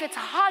 If it's a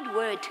hard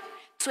word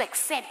to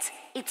accept,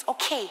 it's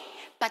okay,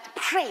 but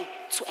pray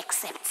to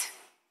accept.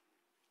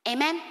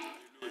 Amen?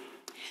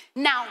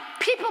 Now,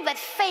 people that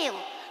fail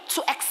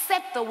to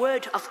accept the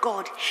word of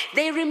God,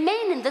 they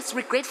remain in this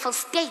regretful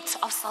state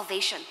of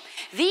salvation.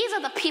 These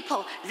are the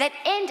people that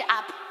end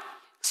up,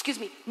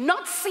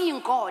 not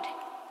seeing God.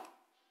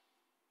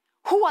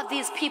 Who are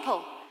these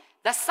people?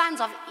 The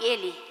sons of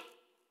Eli,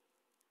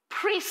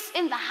 priests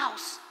in the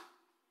house.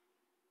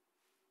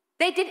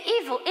 They did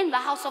evil in the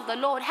house of the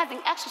Lord, having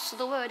access to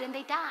the word, and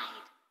they died.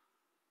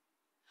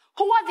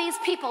 Who are these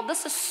people?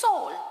 This is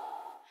Saul,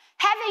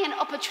 having an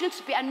opportunity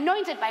to be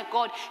anointed by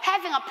God,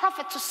 having a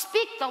prophet to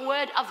speak the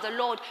word of the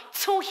Lord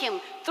to him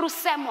through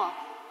Samuel.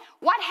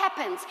 What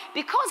happens?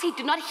 Because he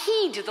did not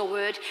heed the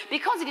word,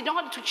 because he did not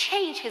want to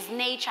change his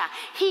nature,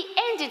 he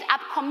ended up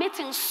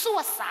committing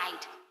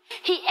suicide.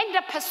 He ended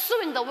up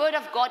pursuing the word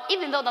of God,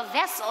 even though the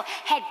vessel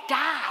had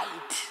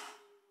died.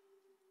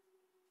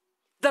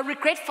 The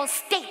regretful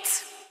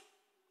state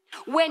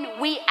When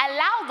we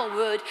allow the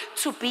word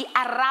to be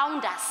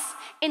around us,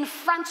 in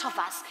front of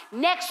us,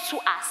 next to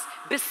us,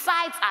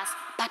 besides us,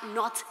 but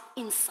not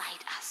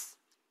inside us.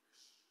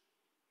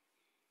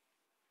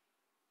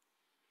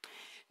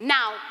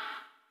 Now,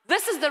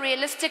 this is the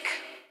realistic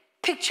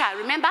picture,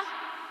 remember?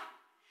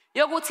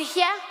 You're going to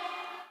hear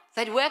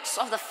that works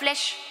of the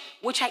flesh,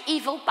 which are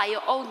evil by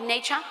your own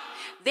nature.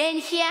 Then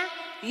here,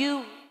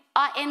 you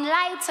are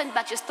enlightened,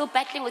 but you're still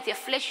battling with your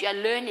flesh, you're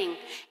learning.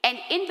 And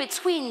in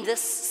between this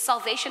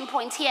salvation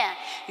point here,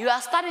 you are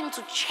starting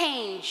to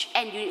change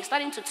and you're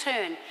starting to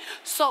turn.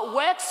 So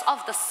works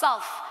of the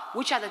self,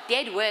 which are the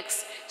dead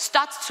works,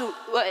 start to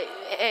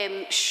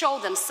show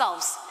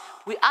themselves.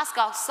 We ask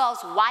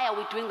ourselves, why are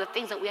we doing the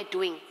things that we are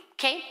doing?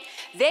 Okay?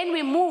 Then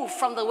we move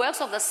from the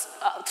works of the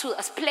to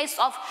a place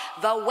of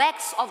the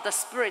works of the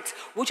Spirit,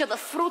 which are the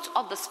fruit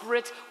of the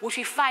Spirit, which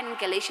we find in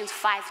Galatians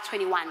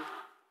 5:21.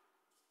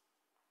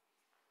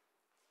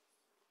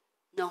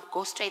 No,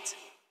 go straight.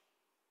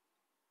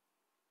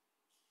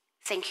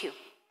 Thank you.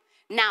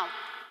 Now,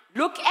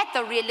 look at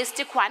the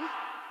realistic one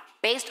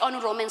based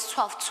on Romans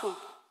 12:2.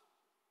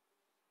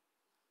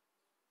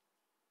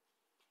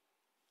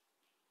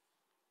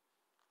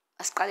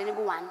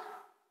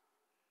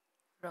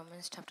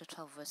 Romans chapter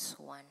 12, verse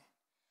 1.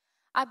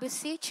 I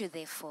beseech you,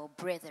 therefore,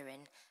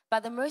 brethren, by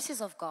the mercies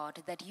of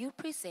God, that you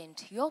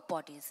present your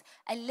bodies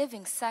a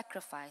living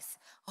sacrifice,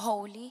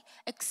 holy,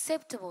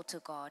 acceptable to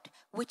God,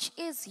 which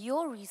is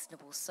your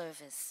reasonable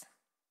service.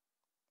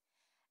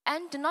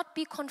 And do not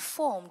be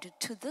conformed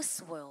to this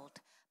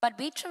world, but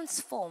be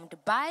transformed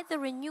by the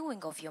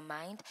renewing of your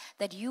mind,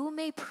 that you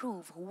may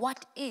prove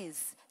what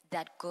is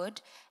that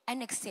good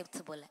and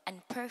acceptable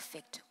and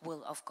perfect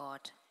will of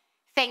God.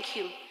 Thank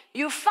you.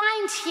 You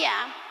find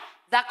here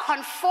the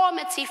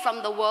conformity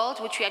from the world,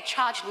 which we are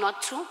charged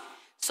not to.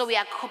 So we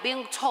are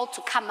being told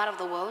to come out of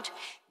the world.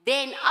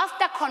 Then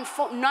after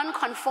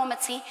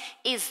non-conformity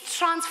is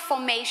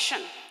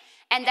transformation.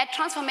 And that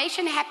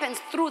transformation happens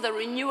through the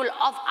renewal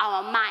of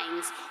our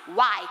minds.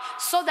 Why?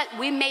 So that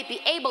we may be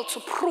able to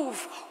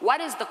prove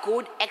what is the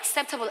good,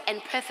 acceptable,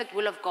 and perfect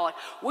will of God,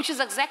 which is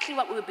exactly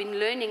what we've been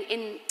learning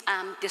in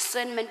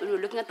discernment when we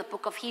were looking at the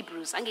book of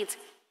Hebrews. And it's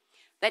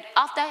that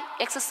after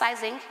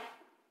exercising,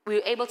 we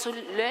were able to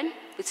learn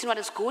between what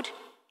is good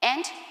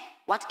and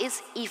what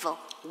is evil.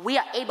 We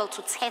are able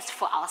to test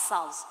for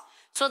ourselves.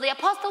 So the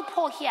Apostle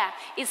Paul here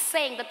is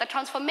saying that the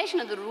transformation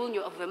of the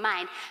renewal of your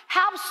mind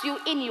helps you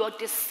in your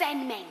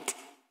discernment.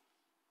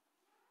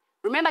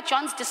 Remember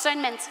John's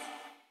discernment?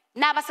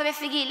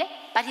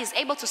 But he's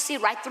able to see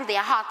right through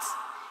their hearts.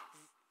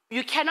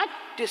 You cannot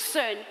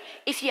discern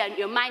if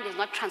your mind is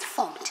not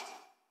transformed.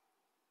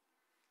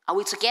 Are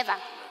we together?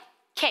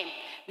 Okay.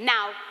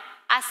 Now,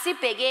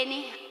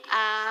 asibhekeni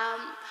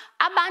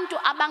abantu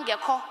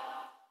abangekho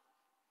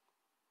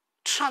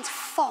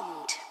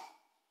transformed.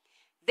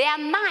 Their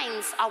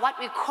minds are what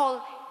we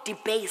call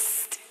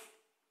debased.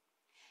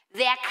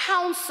 Their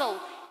counsel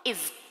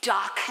is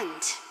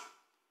darkened.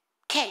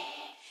 Okay.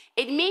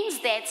 It means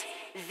that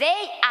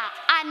they are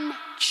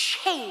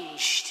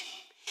unchanged.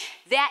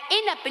 Their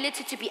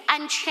inability to be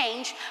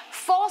unchanged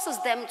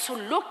forces them to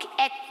look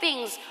at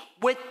things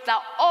with the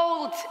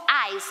old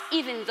eyes,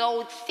 even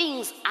though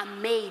things are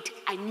made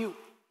anew.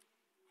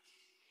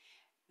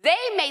 They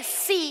may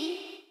see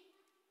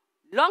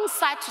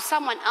alongside to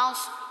someone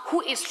else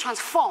who is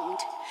transformed,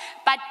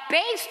 but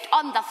based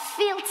on the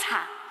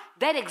filter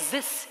that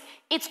exists,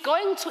 it's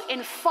going to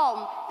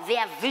inform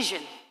their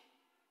vision.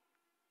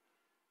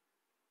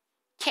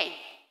 Okay.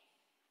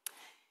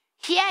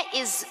 Here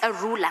is a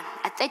ruler,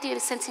 a 30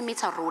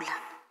 centimeter ruler.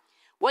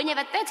 When you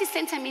have a 30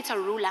 centimeter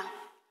ruler,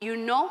 you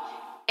know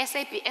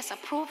SAPS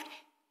approved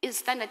is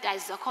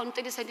standardized according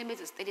to 30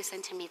 centimeters, 30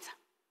 centimeters.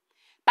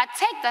 But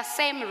take the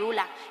same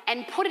ruler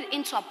and put it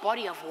into a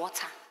body of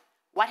water.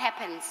 What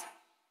happens?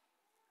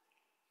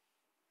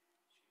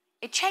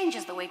 It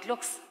changes the way it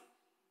looks.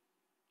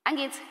 And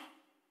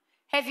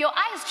have your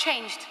eyes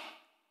changed?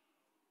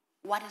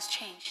 What has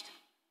changed?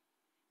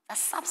 The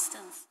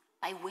substance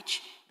by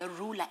which the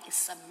ruler is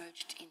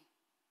submerged in.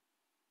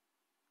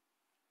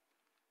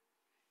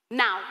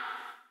 Now,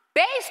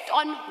 based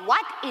on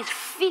what is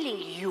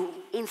filling you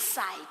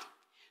inside,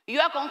 you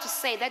are going to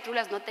say that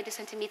ruler is not 30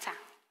 centimeters.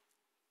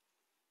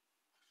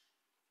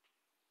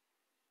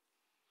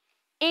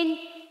 In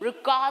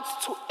regards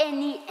to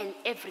any and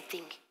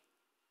everything.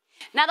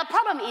 Now the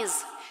problem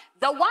is,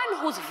 the one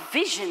whose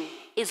vision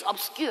is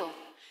obscure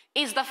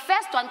is the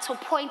first one to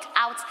point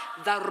out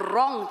the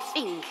wrong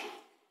thing.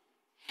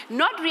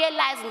 Not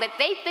realizing that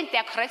they think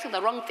they're correcting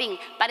the wrong thing,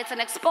 but it's an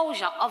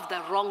exposure of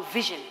the wrong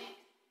vision.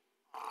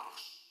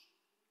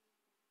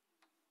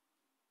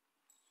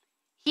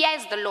 Here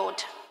is the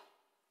Lord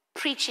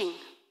preaching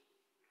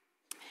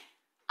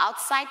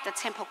outside the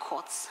temple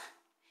courts.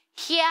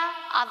 Here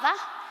are the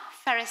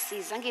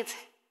Pharisees,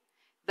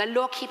 the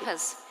law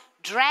keepers,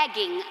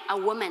 dragging a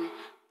woman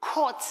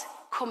caught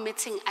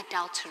committing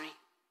adultery.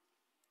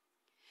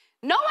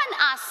 No one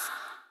asks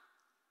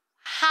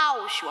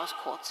how she was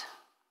caught.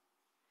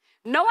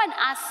 No one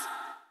asks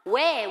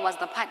where was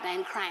the partner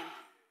in crime.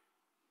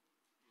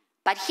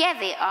 But here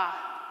they are,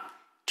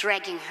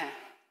 dragging her.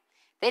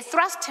 They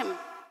thrust him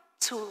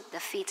to the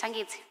feet.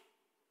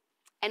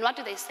 And what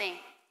do they say?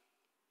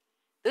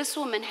 This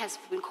woman has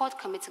been caught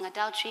committing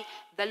adultery.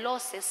 The law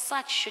says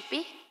such should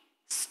be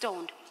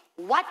stoned.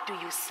 What do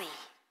you say?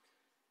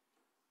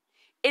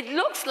 It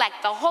looks like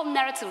the whole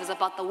narrative is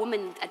about the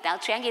woman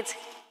adultery.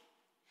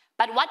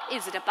 But what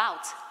is it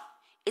about?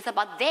 It's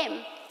about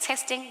them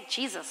testing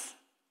Jesus.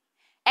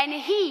 And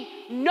he,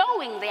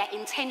 knowing their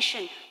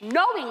intention,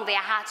 knowing their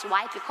hearts.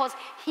 Why? Because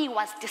he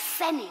was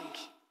discerning.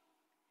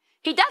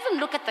 He doesn't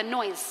look at the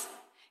noise.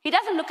 He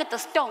doesn't look at the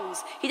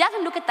stones. He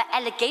doesn't look at the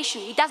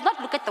allegation. He does not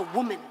look at the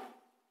woman.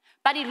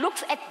 But he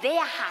looks at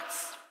their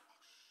hearts.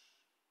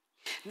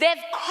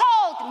 They've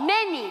called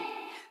many.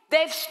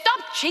 They've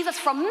stopped Jesus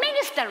from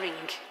ministering.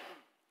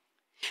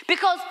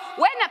 Because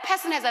when a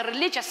person has a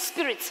religious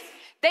spirit,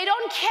 they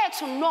don't care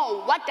to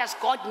know what does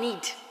God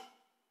need.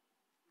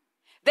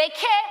 They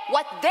care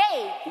what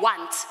they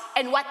want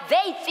and what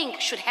they think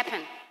should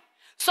happen.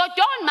 So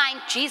don't mind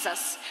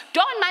Jesus.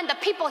 Don't mind the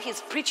people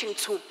he's preaching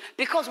to,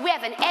 because we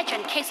have an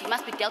urgent case that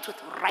must be dealt with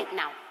right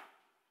now.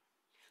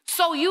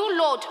 So you,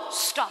 Lord,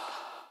 stop.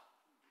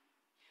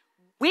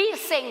 We are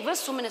saying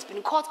this woman has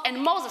been caught,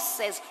 and Moses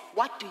says,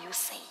 what do you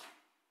say?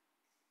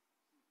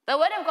 The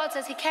word of God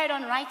says he carried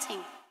on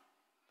writing.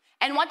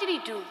 And what did he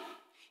do?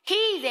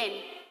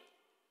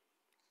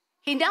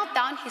 He knelt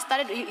down,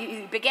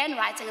 he began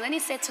writing, and then he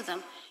said to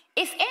them,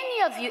 if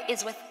any of you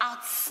is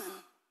without sin,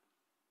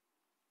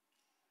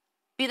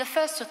 be the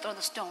first to throw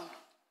the stone.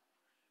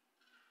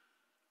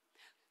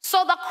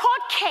 So the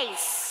court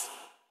case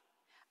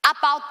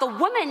about the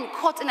woman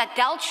caught in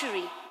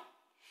adultery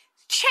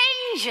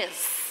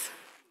changes,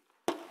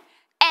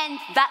 and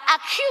the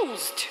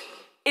accused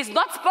is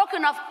not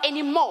spoken of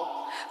anymore,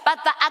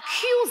 but the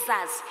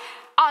accusers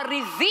are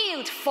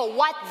revealed for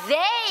what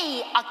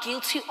they are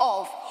guilty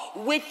of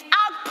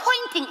without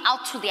pointing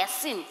out to their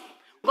sin.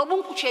 Amen.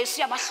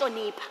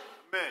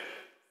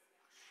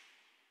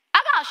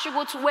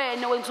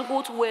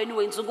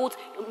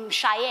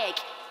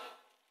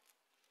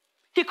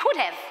 He could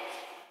have.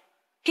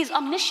 He's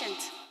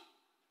omniscient.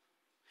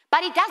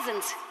 But he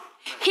doesn't.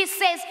 He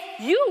says,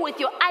 you with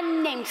your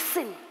unnamed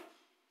sin.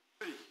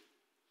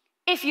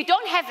 If you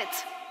don't have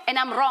it, and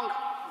I'm wrong,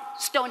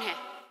 stone her.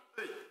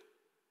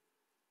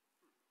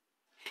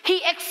 He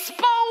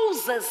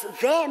exposes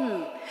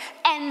them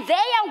and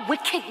their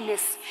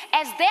wickedness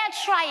as they're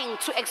trying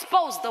to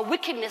expose the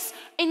wickedness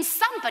in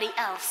somebody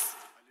else.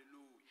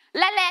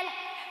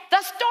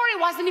 The story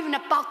wasn't even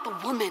about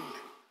the woman.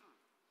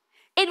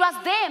 It was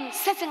them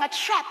setting a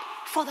trap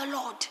for the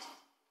Lord.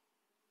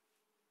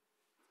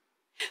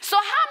 So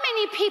how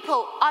many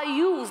people are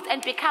used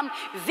and become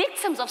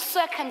victims of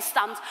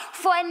circumstance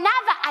for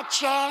another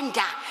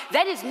agenda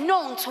that is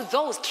known to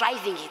those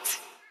driving it?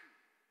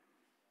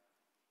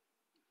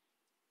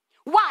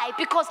 Why?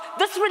 Because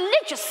this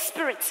religious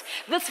spirit,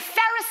 this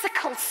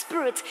pharisaical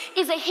spirit,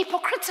 is a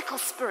hypocritical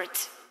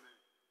spirit.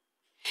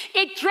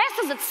 It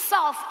dresses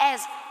itself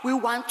as we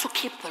want to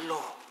keep the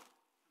law.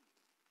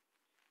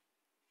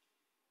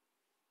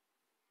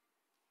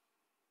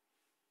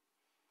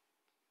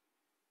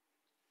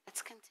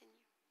 Let's continue.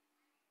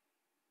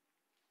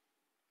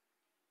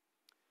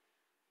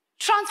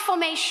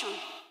 Transformation.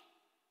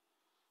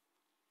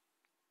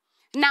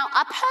 Now,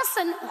 a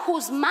person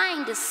whose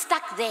mind is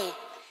stuck there,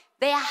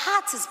 their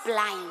heart is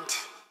blind,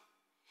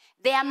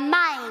 their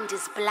mind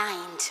is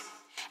blind,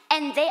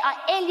 and they are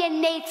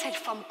alienated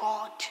from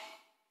God.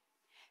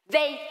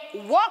 They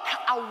walk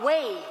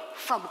away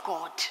from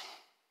God.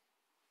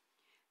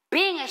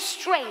 Being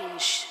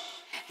estranged,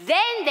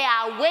 then they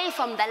are away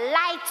from the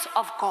light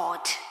of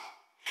God.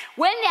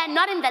 When they are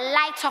not in the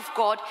light of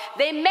God,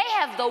 they may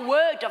have the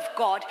word of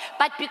God,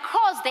 but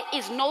because there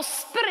is no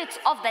spirit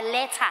of the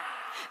letter,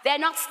 they're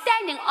not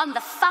standing on the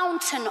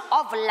fountain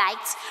of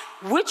light,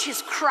 which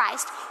is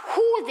Christ,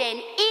 who then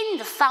in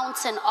the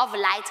fountain of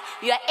light,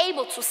 you are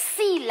able to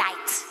see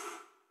light.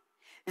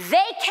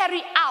 They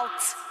carry out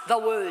the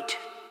word.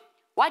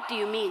 What do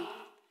you mean?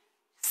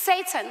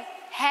 Satan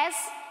has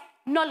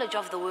knowledge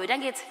of the word.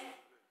 And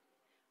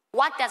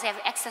what does he have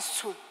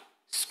access to?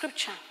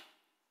 Scripture.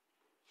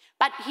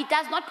 But he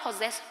does not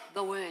possess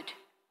the word.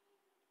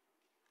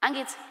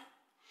 And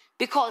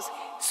because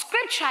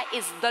scripture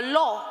is the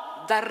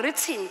law, the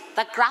written,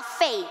 the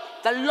graphe,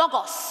 the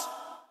logos.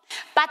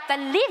 But the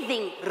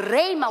living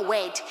rhema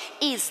word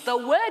is the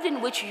word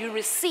in which you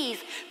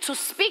receive to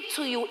speak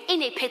to you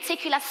in a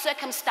particular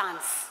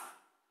circumstance.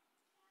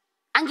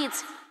 And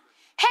hence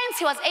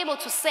he was able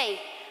to say,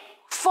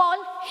 fall,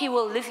 he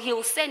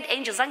will send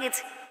angels. And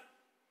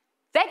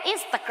that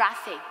is the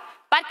graphe.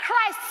 But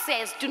Christ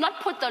says, do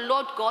not put the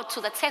Lord God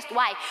to the test.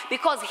 Why?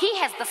 Because he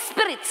has the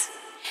spirit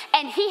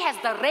and he has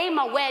the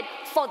rhema word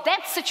for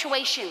that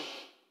situation.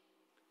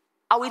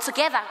 Are we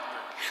together?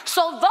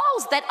 So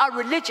those that are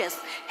religious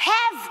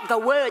have the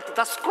word,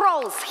 the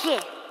scrolls here,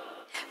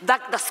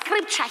 the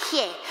scripture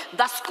here,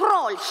 the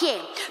scroll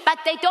here, but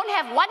they don't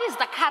have what is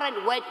the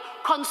current word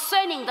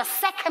concerning the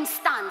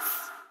circumstance,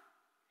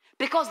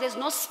 because there's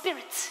no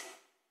spirit.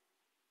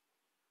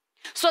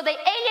 So they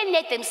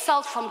alienate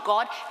themselves from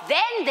God,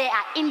 then they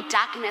are in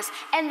darkness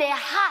and their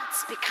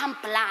hearts become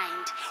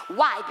blind.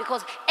 Why?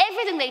 Because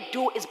everything they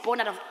do is born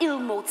out of ill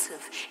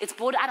motive. It's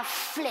born out of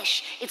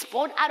flesh. It's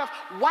born out of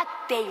what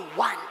they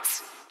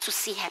want to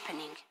see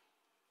happening.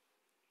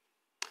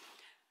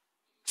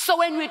 So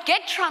when we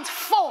get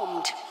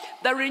transformed,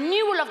 the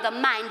renewal of the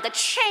mind, the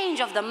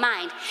change of the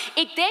mind,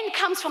 it then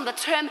comes from the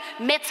term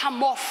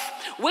metamorph,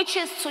 which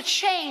is to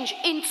change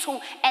into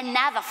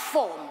another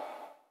form.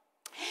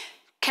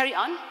 Carry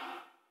on.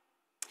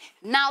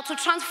 Now, to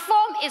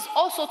transform is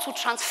also to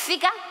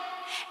transfigure,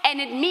 and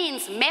it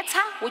means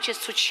meta, which is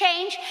to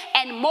change,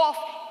 and morph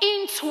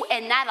into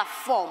another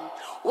form.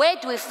 Where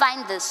do we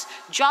find this?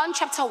 John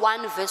chapter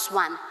 1, verse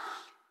 1.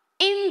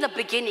 In the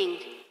beginning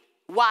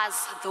was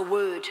the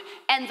Word,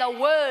 and the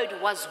Word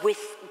was with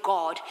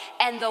God,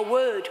 and the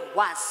Word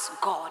was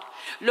God.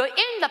 Lo,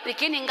 in the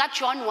beginning,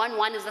 John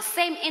 1:1 is the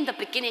same in the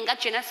beginning,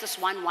 Genesis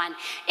 1:1.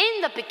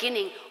 In the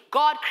beginning,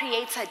 God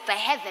created the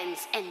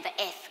heavens and the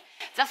earth.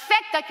 The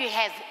fact that you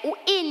have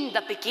in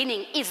the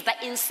beginning is the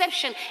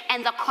inception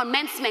and the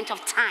commencement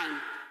of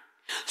time.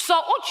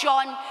 So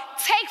John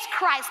takes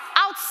Christ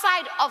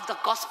outside of the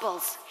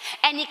Gospels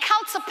and he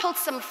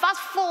catapults him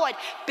fast forward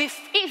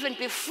even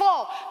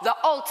before the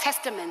Old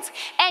Testament,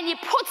 and he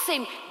puts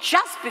him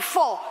just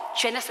before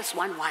Genesis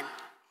 1:1.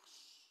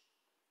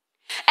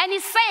 And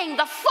he's saying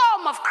the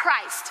form of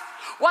Christ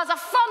was a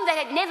form that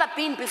had never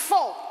been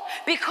before,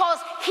 because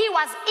he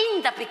was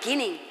in the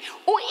beginning.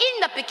 In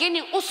the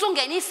beginning,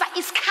 usungenisa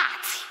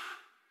iskati.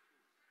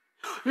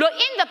 Lo,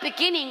 in the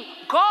beginning,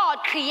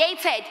 God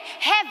created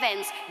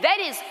heavens, that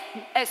is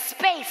a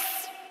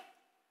space.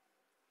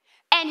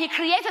 And he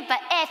created the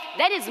earth,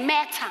 that is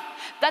matter.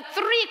 The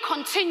three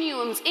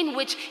continuums in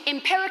which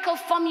empirical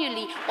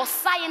formulae or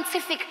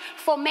scientific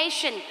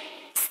formation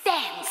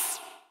stands.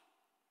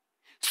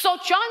 So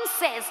John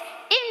says,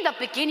 in the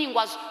beginning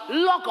was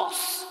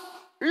Logos.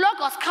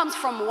 Logos comes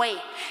from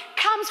where?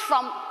 Comes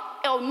from,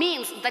 or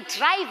means the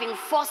driving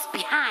force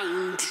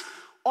behind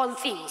all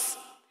things.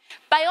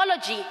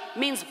 Biology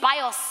means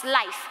bios,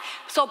 life.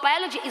 So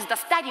biology is the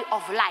study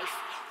of life.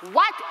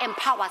 What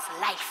empowers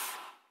life?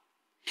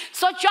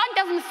 So John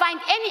doesn't find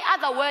any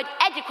other word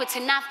adequate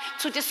enough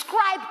to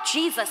describe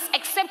Jesus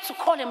except to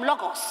call him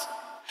Logos.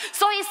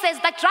 So he says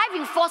the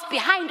driving force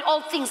behind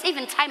all things,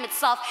 even time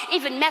itself,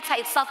 even matter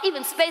itself,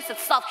 even space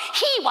itself,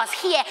 he was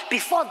here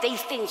before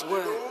these things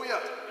were. Hallelujah.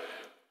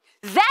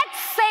 That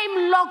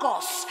same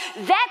Logos,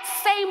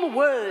 that same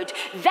word,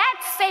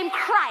 that same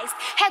Christ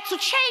had to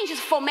change his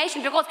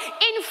formation, because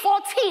in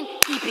 14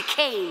 he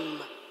became.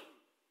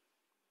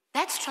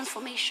 That's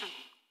transformation.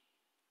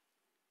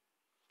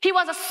 He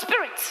was a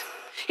spirit.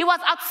 He was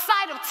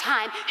outside of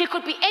time. He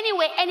could be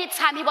anywhere,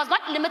 anytime. He was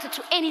not limited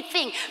to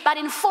anything. But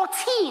in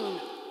 14,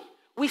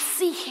 we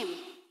see him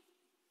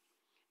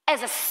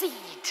as a seed,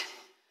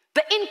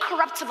 the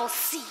incorruptible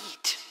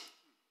seed,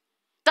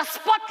 the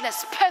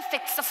spotless,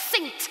 perfect,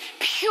 succinct,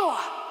 pure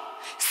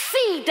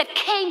seed that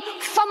came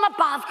from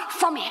above,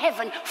 from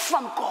heaven,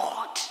 from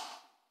God.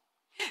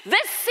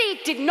 This seed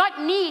did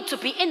not need to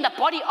be in the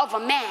body of a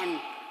man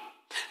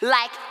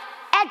like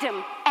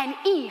Adam and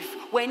Eve.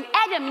 When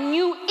Adam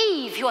knew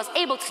Eve, he was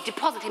able to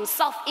deposit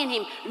himself in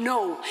him.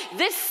 No,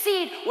 this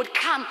seed would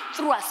come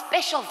through a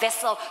special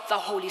vessel, the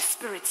Holy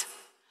Spirit.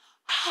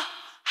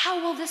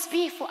 How will this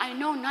be? For I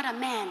know not a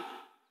man.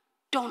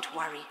 Don't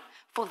worry,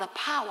 for the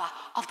power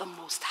of the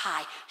Most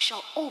High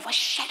shall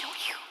overshadow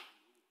you.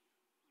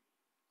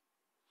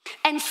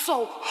 And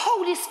so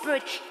Holy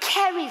Spirit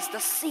carries the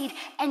seed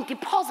and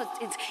deposits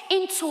it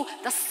into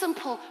the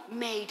simple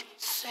maid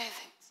servant.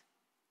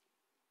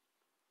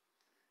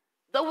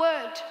 The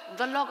word,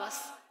 the Logos,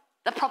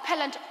 the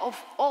propellant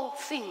of all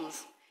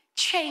things,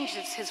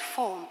 changes his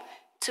form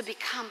to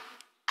become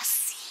a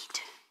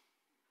seed.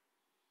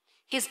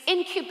 He's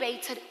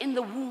incubated in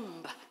the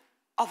womb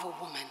of a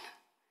woman.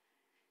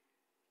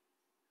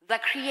 The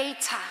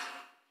Creator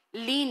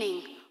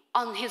leaning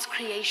on his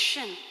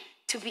creation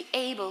to be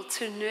able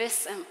to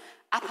nurse him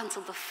up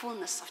until the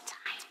fullness of time.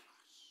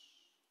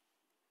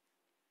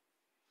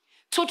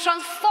 To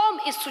transform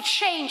is to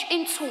change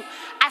into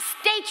a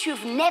state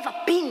you've never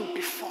been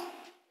before.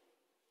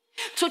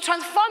 To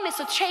transform is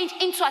to change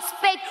into a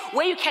state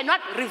where you cannot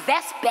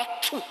reverse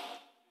back to.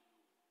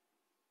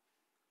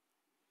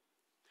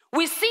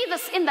 We see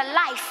this in the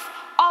life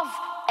of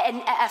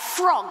a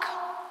frog.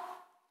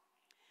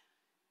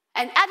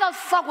 An adult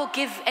frog will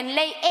give and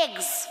lay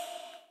eggs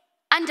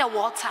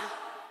underwater.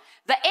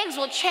 The eggs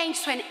will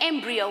change to an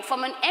embryo.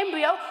 From an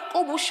embryo,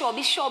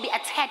 shobi a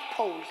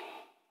tadpole.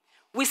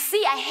 We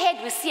see a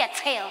head, we see a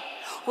tail.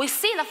 We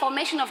see the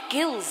formation of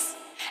gills.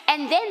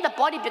 And then the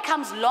body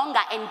becomes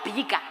longer and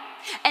bigger.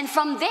 And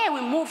from there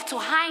we move to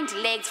hind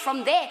legs.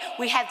 From there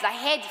we have the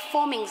head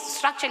forming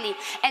structurally.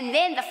 And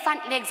then the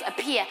front legs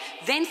appear.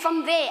 Then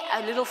from there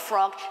a little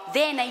frog,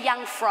 then a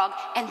young frog,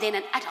 and then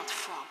an adult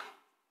frog.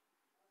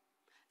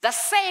 The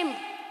same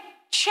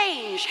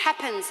change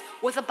happens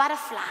with a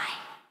butterfly.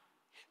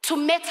 To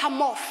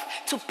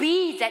metamorph, to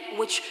be that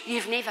which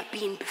you've never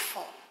been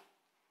before.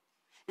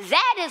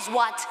 That is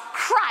what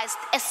Christ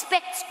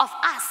expects of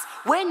us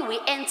when we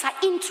enter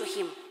into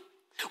him.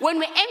 When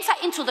we enter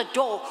into the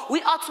door,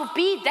 we are to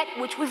be that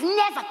which we've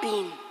never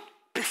been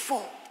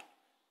before.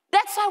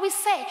 That's why we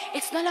say,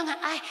 it's no longer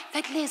I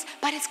that lives,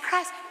 but it's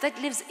Christ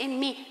that lives in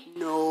me.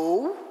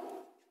 No,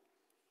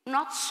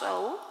 not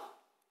so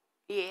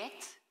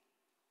yet.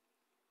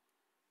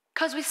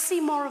 Because we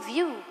see more of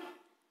you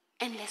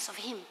and less of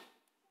him.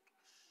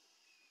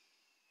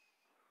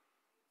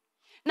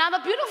 Now, the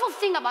beautiful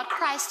thing about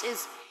Christ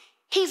is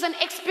he's an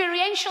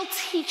experiential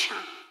teacher.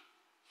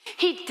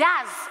 He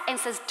does and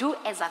says, do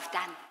as I've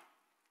done.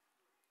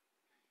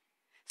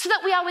 So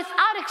that we are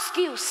without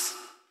excuse.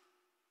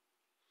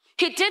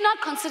 He did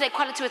not consider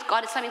equality with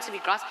God as something to be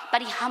grasped,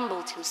 but he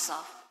humbled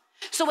himself.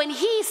 So when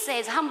he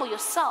says, humble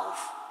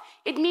yourself,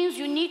 it means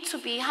you need to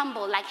be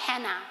humble like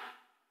Hannah,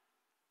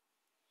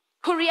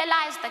 who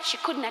realized that she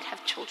could not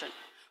have children,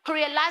 who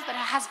realized that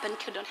her husband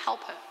could not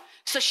help her.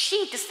 So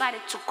she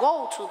decided to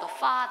go to the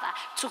Father,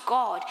 to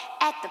God,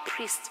 at the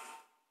priest's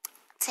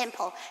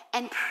temple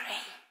and pray.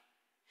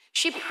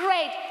 She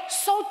prayed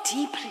so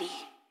deeply,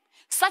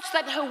 such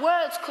that her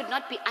words could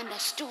not be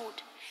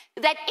understood,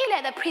 that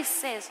Eli the priest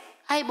says,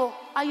 Aibo,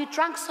 are you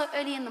drunk so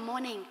early in the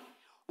morning?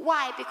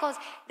 Why? Because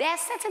there are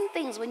certain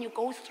things when you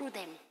go through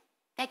them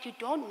that you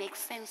don't make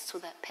sense to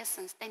the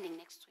person standing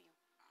next to you.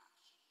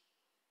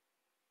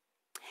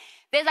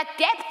 There's a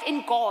depth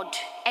in God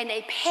and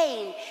a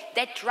pain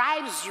that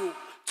drives you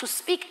to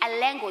speak a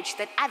language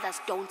that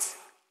others don't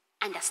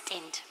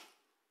understand.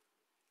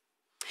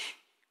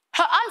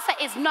 Her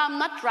answer is, no, I'm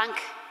not drunk,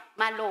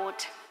 my Lord,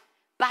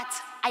 but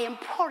I am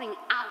pouring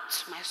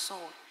out my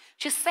soul.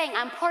 She's saying,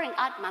 I'm pouring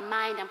out my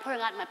mind, I'm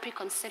pouring out my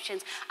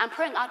preconceptions, I'm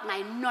pouring out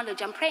my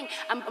knowledge, I'm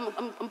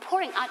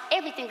pouring out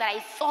everything that I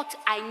thought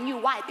I knew.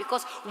 Why?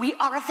 Because we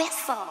are a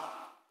vessel,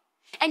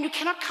 and you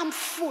cannot come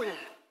full.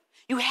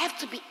 You have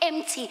to be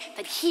empty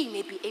that he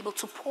may be able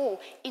to pour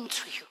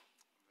into you.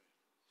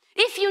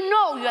 If you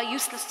know, you are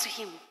useless to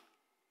him.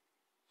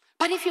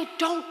 But if you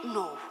don't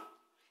know,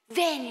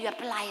 then you are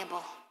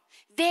pliable.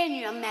 Then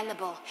you are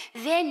malleable.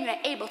 Then you are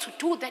able to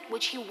do that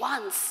which he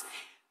wants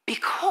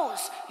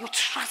because you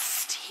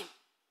trust him.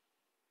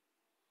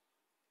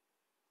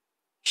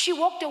 She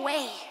walked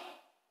away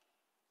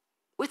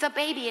with a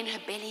baby in her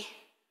belly.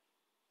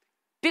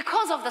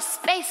 Because of the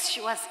space she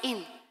was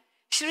in,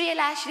 she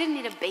realized she didn't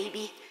need a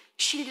baby.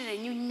 She needed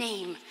a new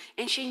name,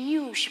 and she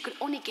knew she could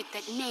only get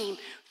that name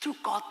through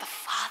God the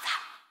Father.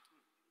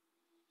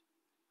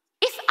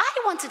 If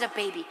I wanted a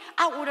baby,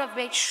 I would have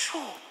made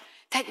sure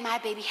that my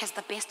baby has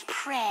the best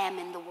pram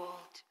in the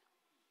world,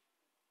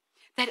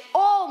 that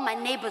all my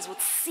neighbors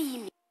would see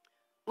me.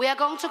 We are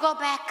going to go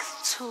back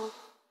to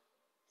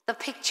the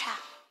picture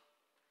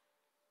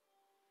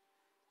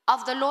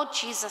of the Lord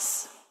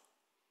Jesus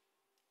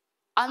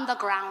on the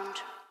ground,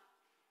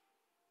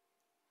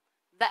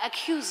 the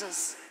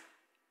accusers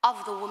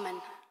of the woman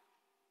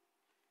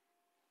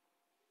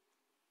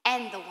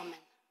and the woman.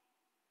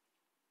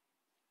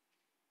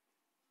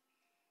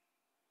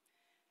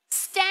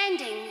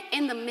 Standing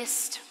in the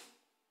midst,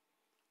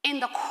 in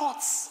the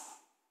courts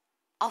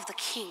of the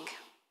king.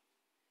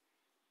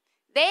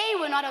 They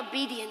were not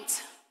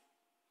obedient.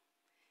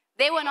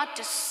 They were not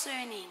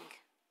discerning.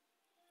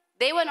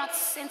 They were not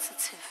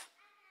sensitive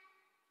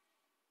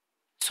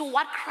to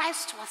what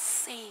Christ was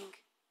saying,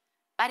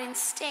 but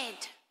instead,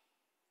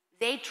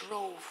 they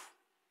drove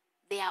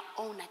their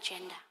own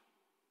agenda.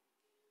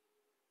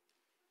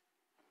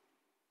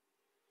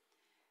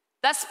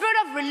 The spirit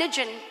of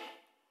religion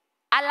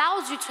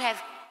allows you to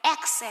have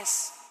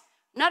access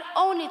not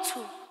only to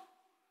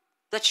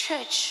the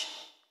church,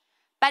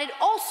 but it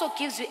also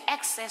gives you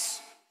access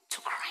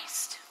to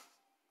Christ.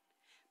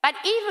 But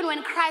even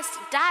when Christ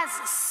does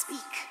speak,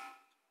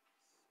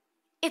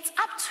 it's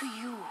up to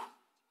you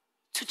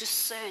to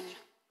discern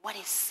what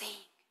he's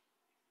saying.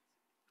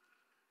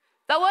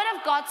 The word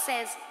of God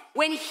says,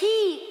 when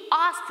he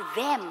asked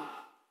them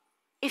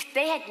if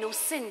they had no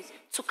sin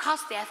to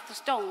cast their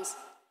stones,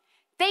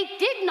 they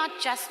did not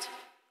just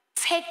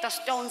take the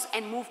stones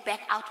and move back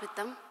out with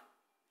them.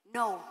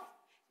 No,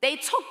 they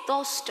took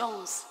those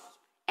stones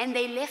and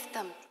they left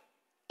them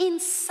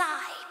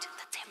inside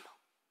the temple.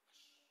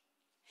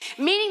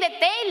 Meaning that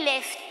they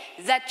left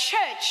the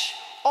church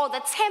or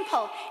the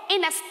temple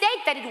in a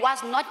state that it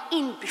was not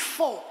in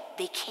before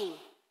they came.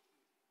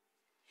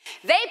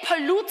 They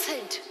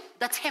polluted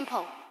the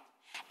temple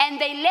and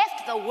they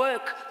left the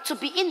work to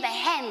be in the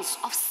hands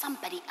of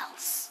somebody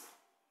else.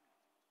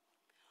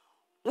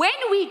 When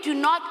we do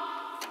not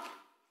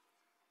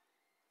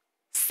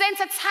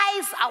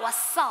sensitize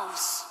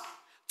ourselves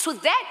to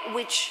that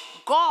which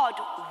God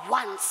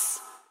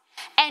wants,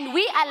 and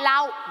we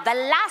allow the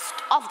lust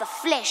of the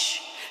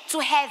flesh to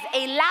have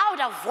a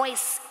louder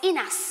voice in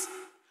us,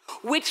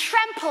 we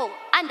trample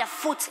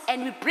underfoot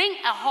and we bring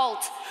a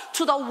halt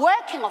to the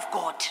working of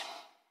God.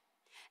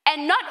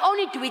 And not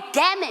only do we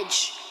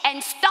damage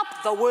and stop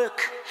the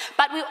work,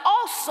 but we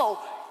also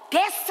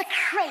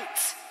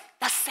desecrate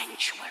the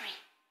sanctuary.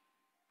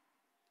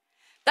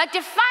 The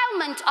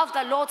defilement of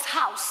the Lord's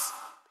house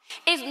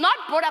is not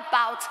brought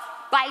about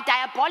by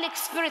diabolic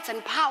spirits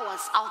and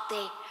powers out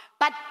there,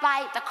 but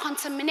by the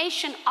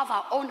contamination of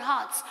our own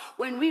hearts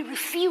when we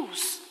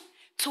refuse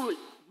to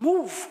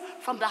move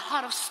from the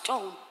heart of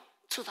stone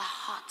to the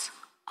heart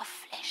of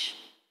flesh.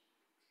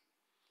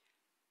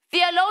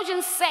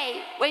 Theologians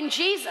say when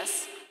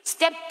Jesus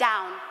stepped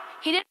down,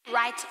 he didn't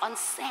write on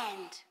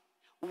sand.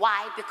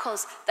 Why?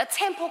 Because the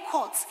temple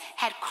courts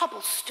had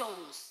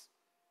cobblestones.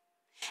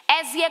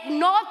 As he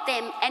ignored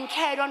them and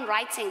carried on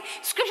writing,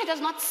 Scripture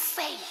does not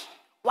say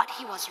what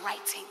he was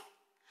writing.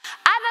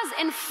 Others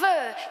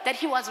infer that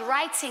he was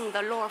writing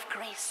the law of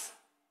grace,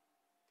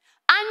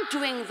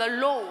 undoing the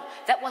law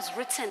that was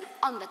written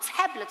on the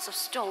tablets of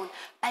stone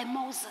by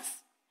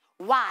Moses.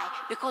 Why?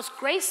 Because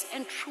grace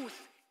and truth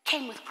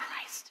came with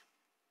Christ.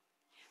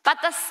 But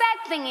the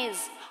sad thing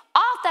is,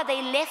 after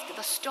they left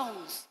the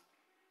stones,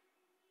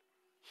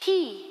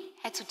 he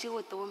had to deal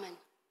with the woman.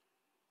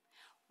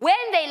 When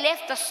they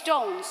left the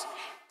stones,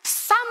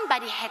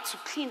 somebody had to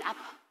clean up.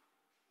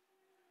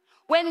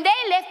 When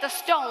they left the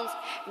stones,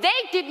 they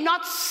did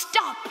not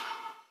stop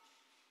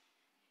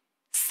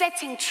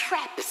setting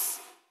traps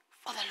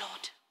for the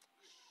Lord.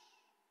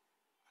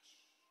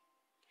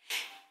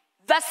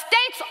 The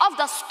state of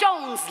the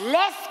stones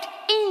left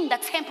in the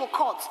temple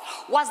courts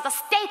was the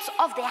state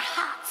of their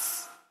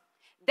hearts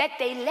that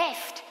they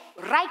left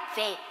right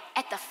there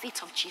at the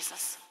feet of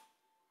Jesus.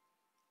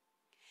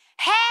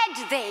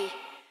 Had they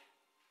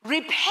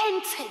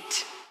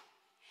repented,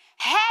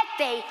 had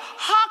they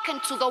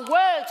hearkened to the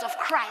words of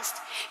Christ,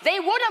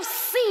 they would have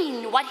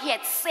seen what he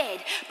had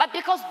said. But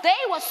because they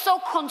were so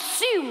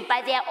consumed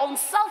by their own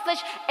selfish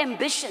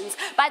ambitions,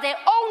 by their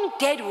own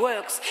dead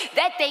works,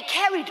 that they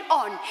carried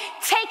on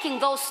taking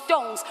those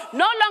stones,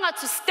 no longer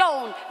to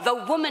stone the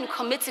woman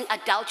committing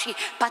adultery,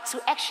 but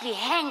to actually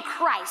hang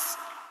Christ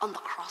on the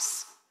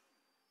cross.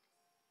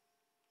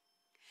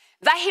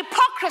 The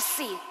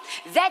hypocrisy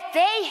that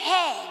they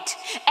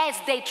had as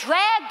they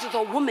dragged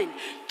the woman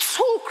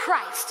to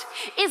Christ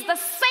is the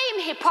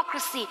same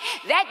hypocrisy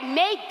that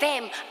made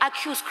them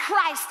accuse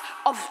Christ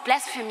of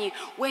blasphemy,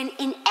 when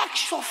in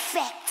actual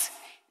fact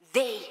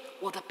they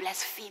were the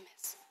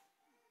blasphemers.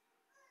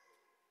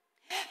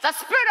 The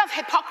spirit of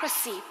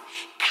hypocrisy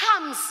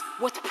comes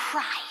with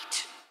pride.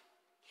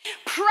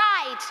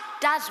 Pride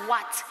does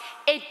what?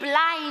 It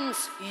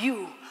blinds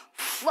you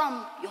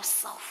from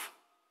yourself.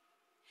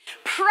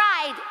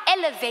 Pride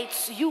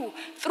elevates you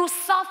through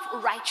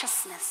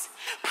self-righteousness.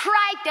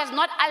 Pride does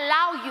not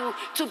allow you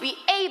to be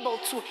able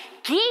to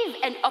give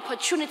an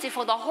opportunity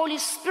for the Holy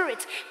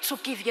Spirit to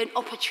give you an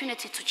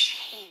opportunity to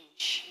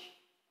change.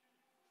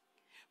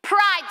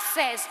 Pride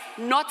says,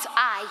 not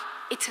I,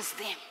 it is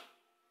them.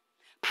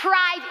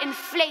 Pride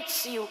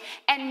inflates you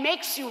and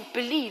makes you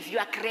believe you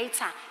are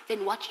greater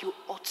than what you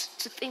ought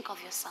to think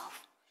of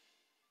yourself.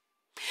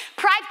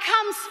 Pride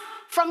comes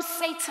from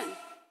Satan,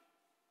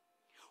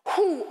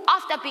 who,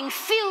 after being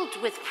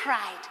filled with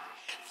pride,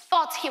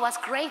 thought he was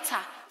greater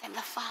than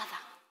the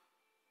Father,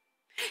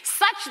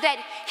 such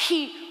that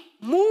he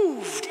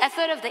moved a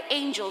third of the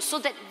angels so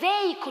that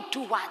they could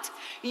do what?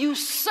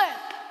 Usurp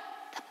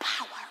the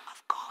power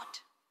of God.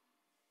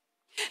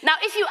 Now,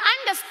 if you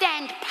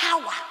understand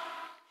power,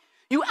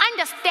 you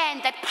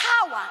understand that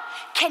power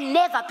can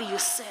never be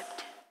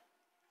usurped.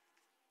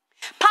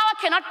 Power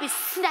cannot be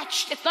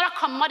snatched. It's not a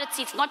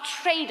commodity. It's not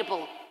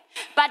tradable.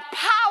 But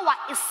power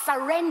is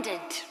surrendered.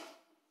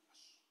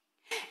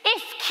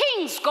 If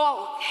kings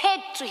go head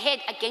to head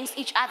against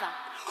each other,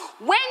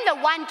 when the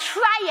one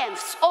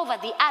triumphs over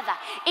the other,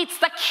 it's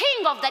the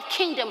king of that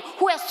kingdom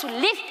who has to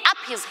lift up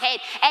his head,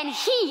 and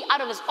he,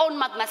 out of his own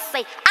mouth, must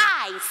say,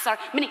 I, sir,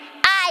 meaning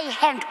I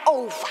hand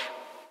over.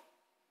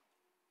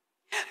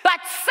 But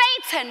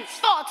Satan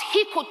thought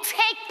he could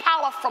take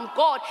power from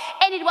God,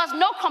 and it was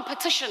no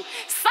competition,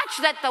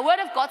 such that the word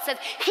of God said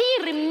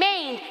he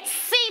remained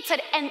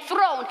seated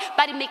enthroned,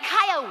 but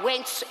Micaiah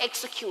went to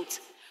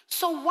execute.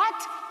 So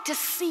what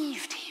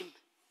deceived him?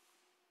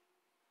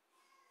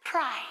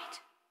 Pride.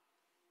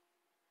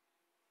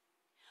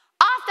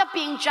 After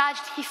being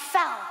judged, he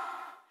fell.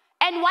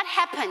 And what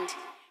happened?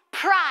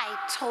 Pride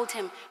told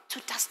him to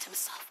dust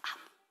himself up.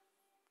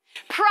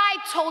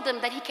 Pride told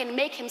him that he can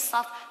make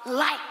himself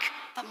like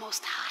the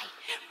Most High.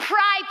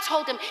 Pride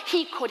told him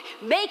he could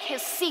make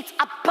his seat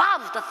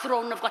above the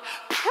throne of God.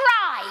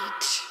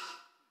 Pride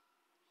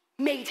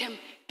made him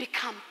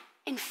become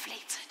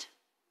inflated.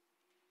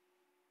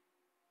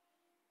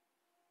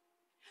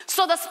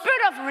 So the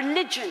spirit of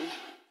religion,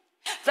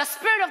 the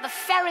spirit of the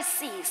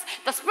Pharisees,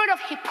 the spirit of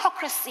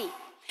hypocrisy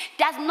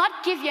does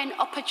not give you an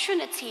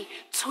opportunity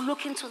to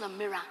look into the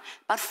mirror,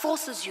 but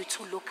forces you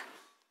to look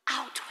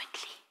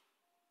outwardly.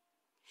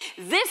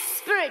 This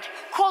spirit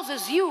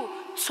causes you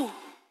to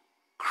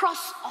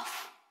cross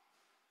off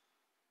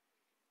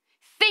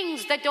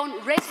things that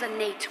don't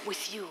resonate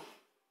with you.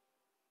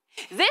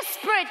 This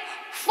spirit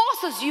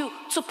forces you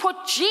to put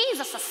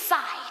Jesus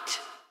aside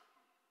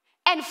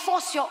and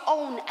force your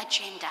own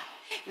agenda.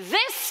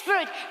 This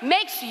spirit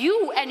makes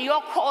you and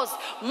your cause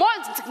more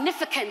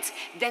significant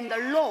than the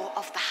law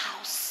of the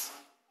house.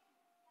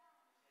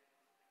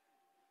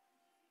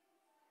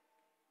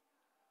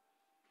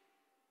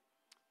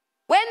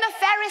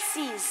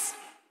 Pharisees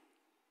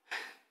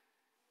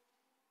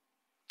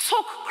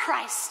took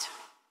Christ.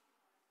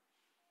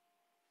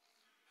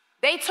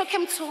 They took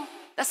him to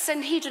the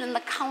Sanhedrin and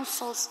the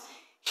councils.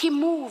 He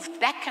moved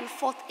back and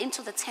forth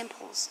into the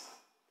temples.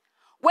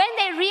 When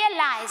they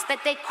realized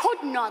that they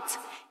could not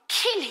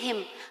kill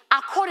him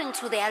according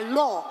to their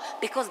law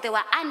because they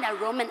were under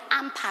Roman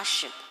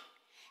emperorship,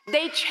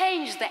 they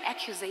changed the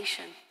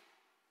accusation.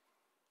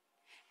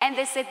 And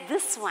they said,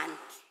 this one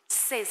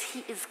says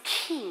he is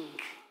king.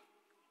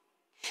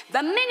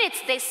 The minute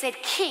they said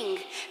king,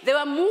 they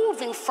were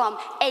moving from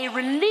a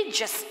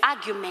religious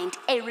argument,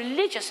 a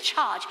religious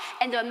charge,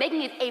 and they were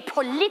making it a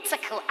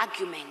political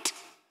argument.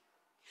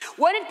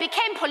 When it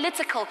became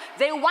political,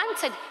 they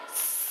wanted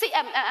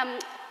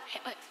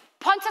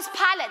Pontius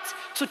Pilate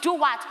to do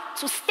what?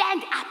 To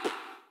stand up.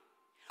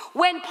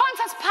 When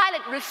Pontius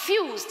Pilate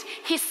refused,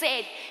 he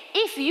said,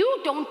 if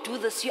you don't do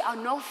this, you are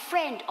no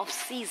friend of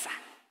Caesar.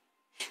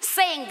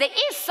 Saying there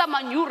is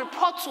someone you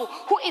report to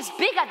who is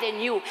bigger than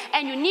you,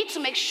 and you need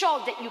to make sure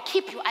that you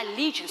keep your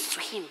allegiance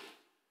to him.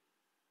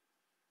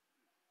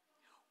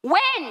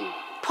 When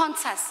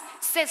Pontius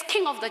says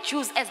king of the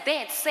Jews, as they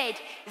had said,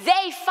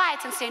 they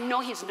fight and say,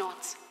 no, he's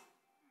not.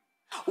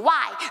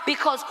 Why?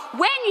 Because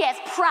when you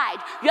have pride,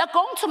 you are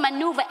going to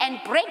maneuver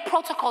and break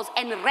protocols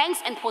and ranks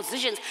and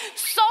positions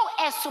so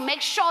as to make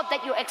sure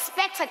that your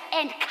expected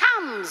end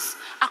comes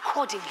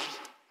accordingly.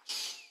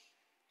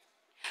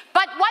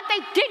 But what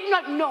they did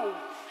not know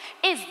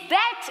is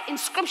that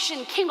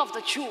inscription, King of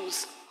the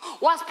Jews,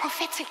 was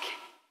prophetic.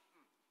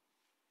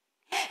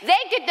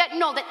 They did not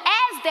know that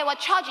as they were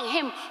charging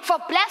him for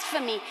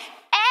blasphemy,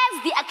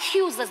 as the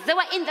accusers, they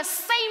were in the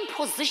same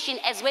position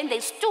as when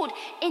they stood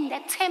in the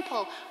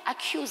temple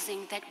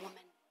accusing that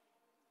woman.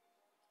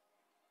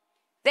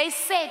 They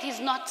said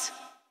he's not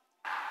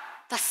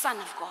the Son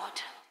of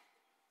God,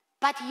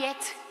 but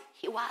yet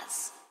he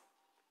was.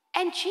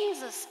 And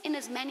Jesus, in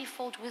his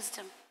manifold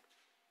wisdom,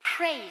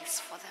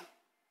 prays for them.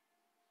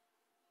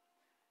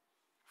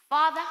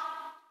 Father,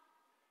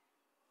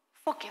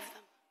 forgive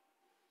them,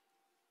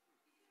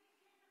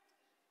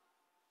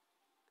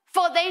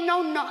 for they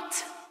know not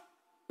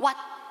what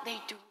they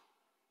do.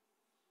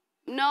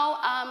 No,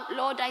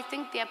 Lord, I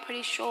think they're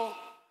pretty sure.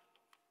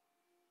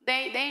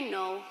 They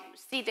know.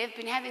 See, they've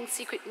been having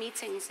secret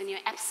meetings in your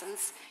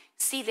absence.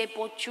 See, they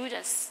bought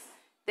Judas.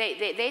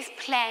 They've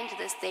planned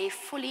this. They're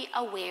fully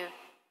aware.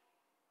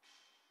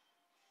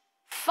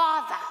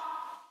 Father,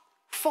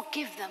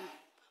 forgive them,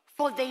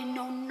 for they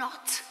know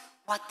not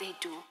what they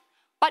do.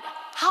 But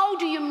how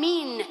do you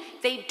mean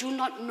they do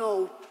not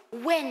know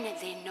when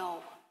they know?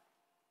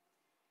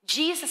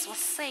 Jesus was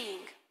saying,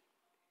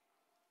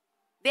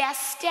 they are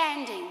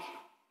standing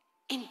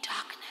in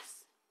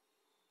darkness.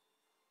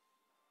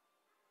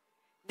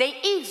 There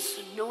is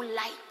no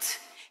light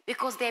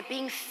because they're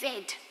being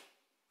fed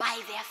by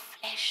their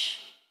flesh.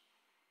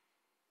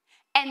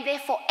 And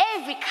therefore,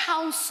 every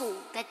counsel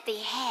that they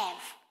have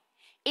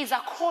is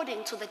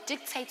according to the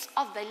dictates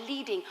of the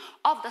leading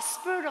of the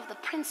spirit of the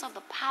prince of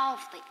the power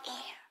of the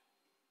air.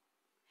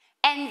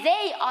 And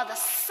they are the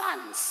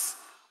sons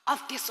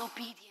of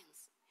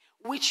disobedience,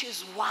 which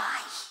is why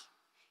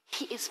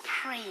he is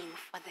praying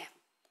for them.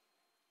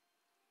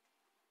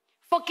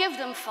 Forgive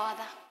them,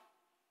 Father,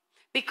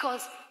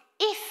 because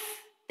if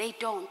they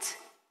don't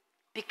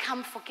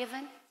become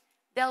forgiven,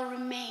 they'll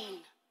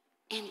remain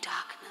in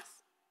darkness.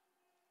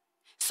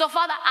 So,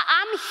 Father,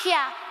 I'm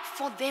here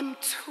for them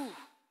too.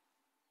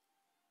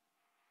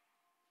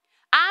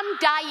 I'm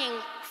dying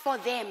for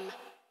them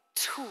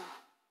too.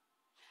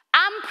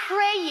 I'm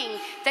praying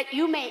that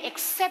you may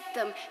accept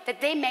them, that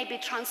they may be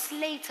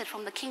translated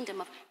from the kingdom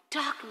of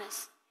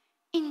darkness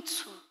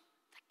into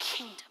the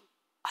kingdom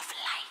of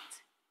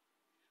light.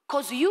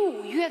 Because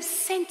you have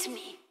sent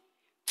me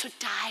to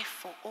die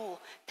for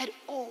all, that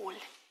all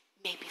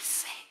may be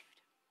saved.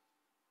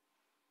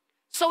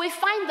 So we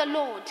find the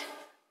Lord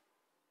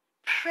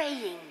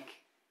praying.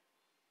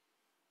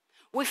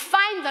 We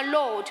find the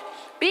Lord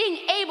being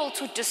able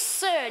to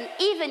discern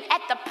even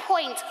at the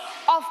point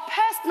of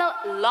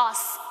personal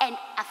loss and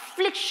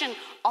affliction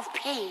of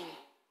pain.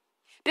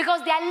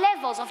 Because there are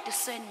levels of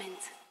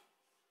discernment.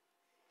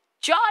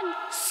 John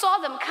saw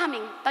them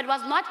coming but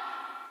was not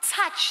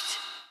touched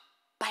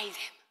by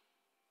them.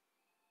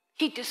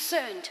 He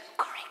discerned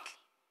correctly.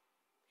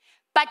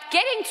 But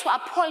getting to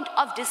a point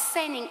of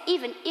discerning,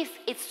 even if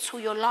it's to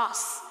your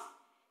loss,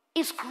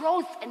 is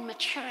growth and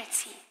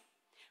maturity.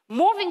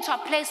 Moving to a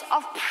place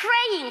of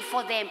praying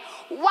for them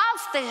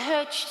whilst they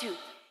hurt you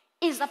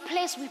is a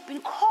place we've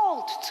been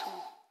called to.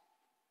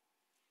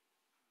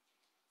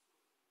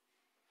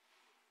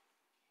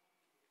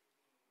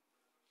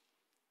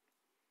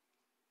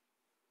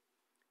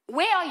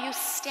 Where are you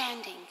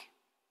standing?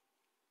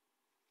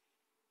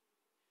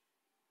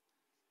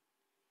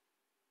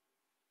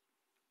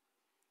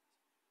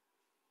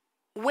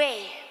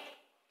 Where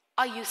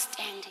are you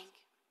standing?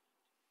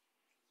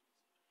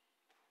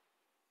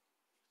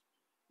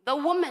 The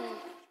woman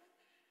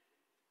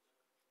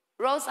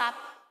rose up,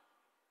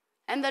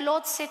 and the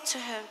Lord said to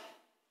her,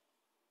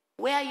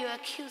 "Where are your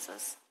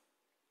accusers?"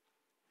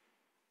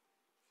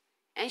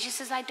 And she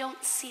says, I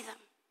don't see them.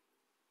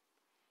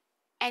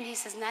 And he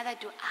says, neither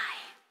do I.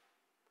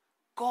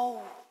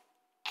 Go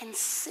and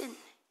sin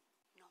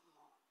no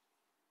more.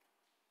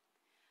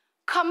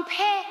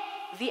 Compare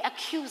the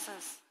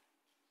accusers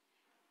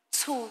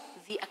to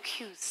the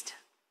accused.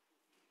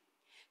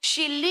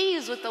 She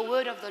lives with the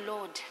word of the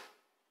Lord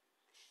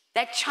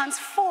that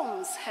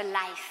transforms her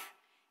life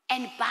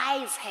and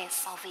buys her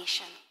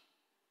salvation.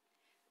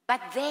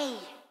 But they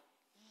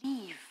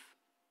leave,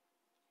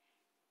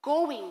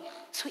 going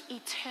to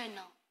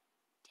eternal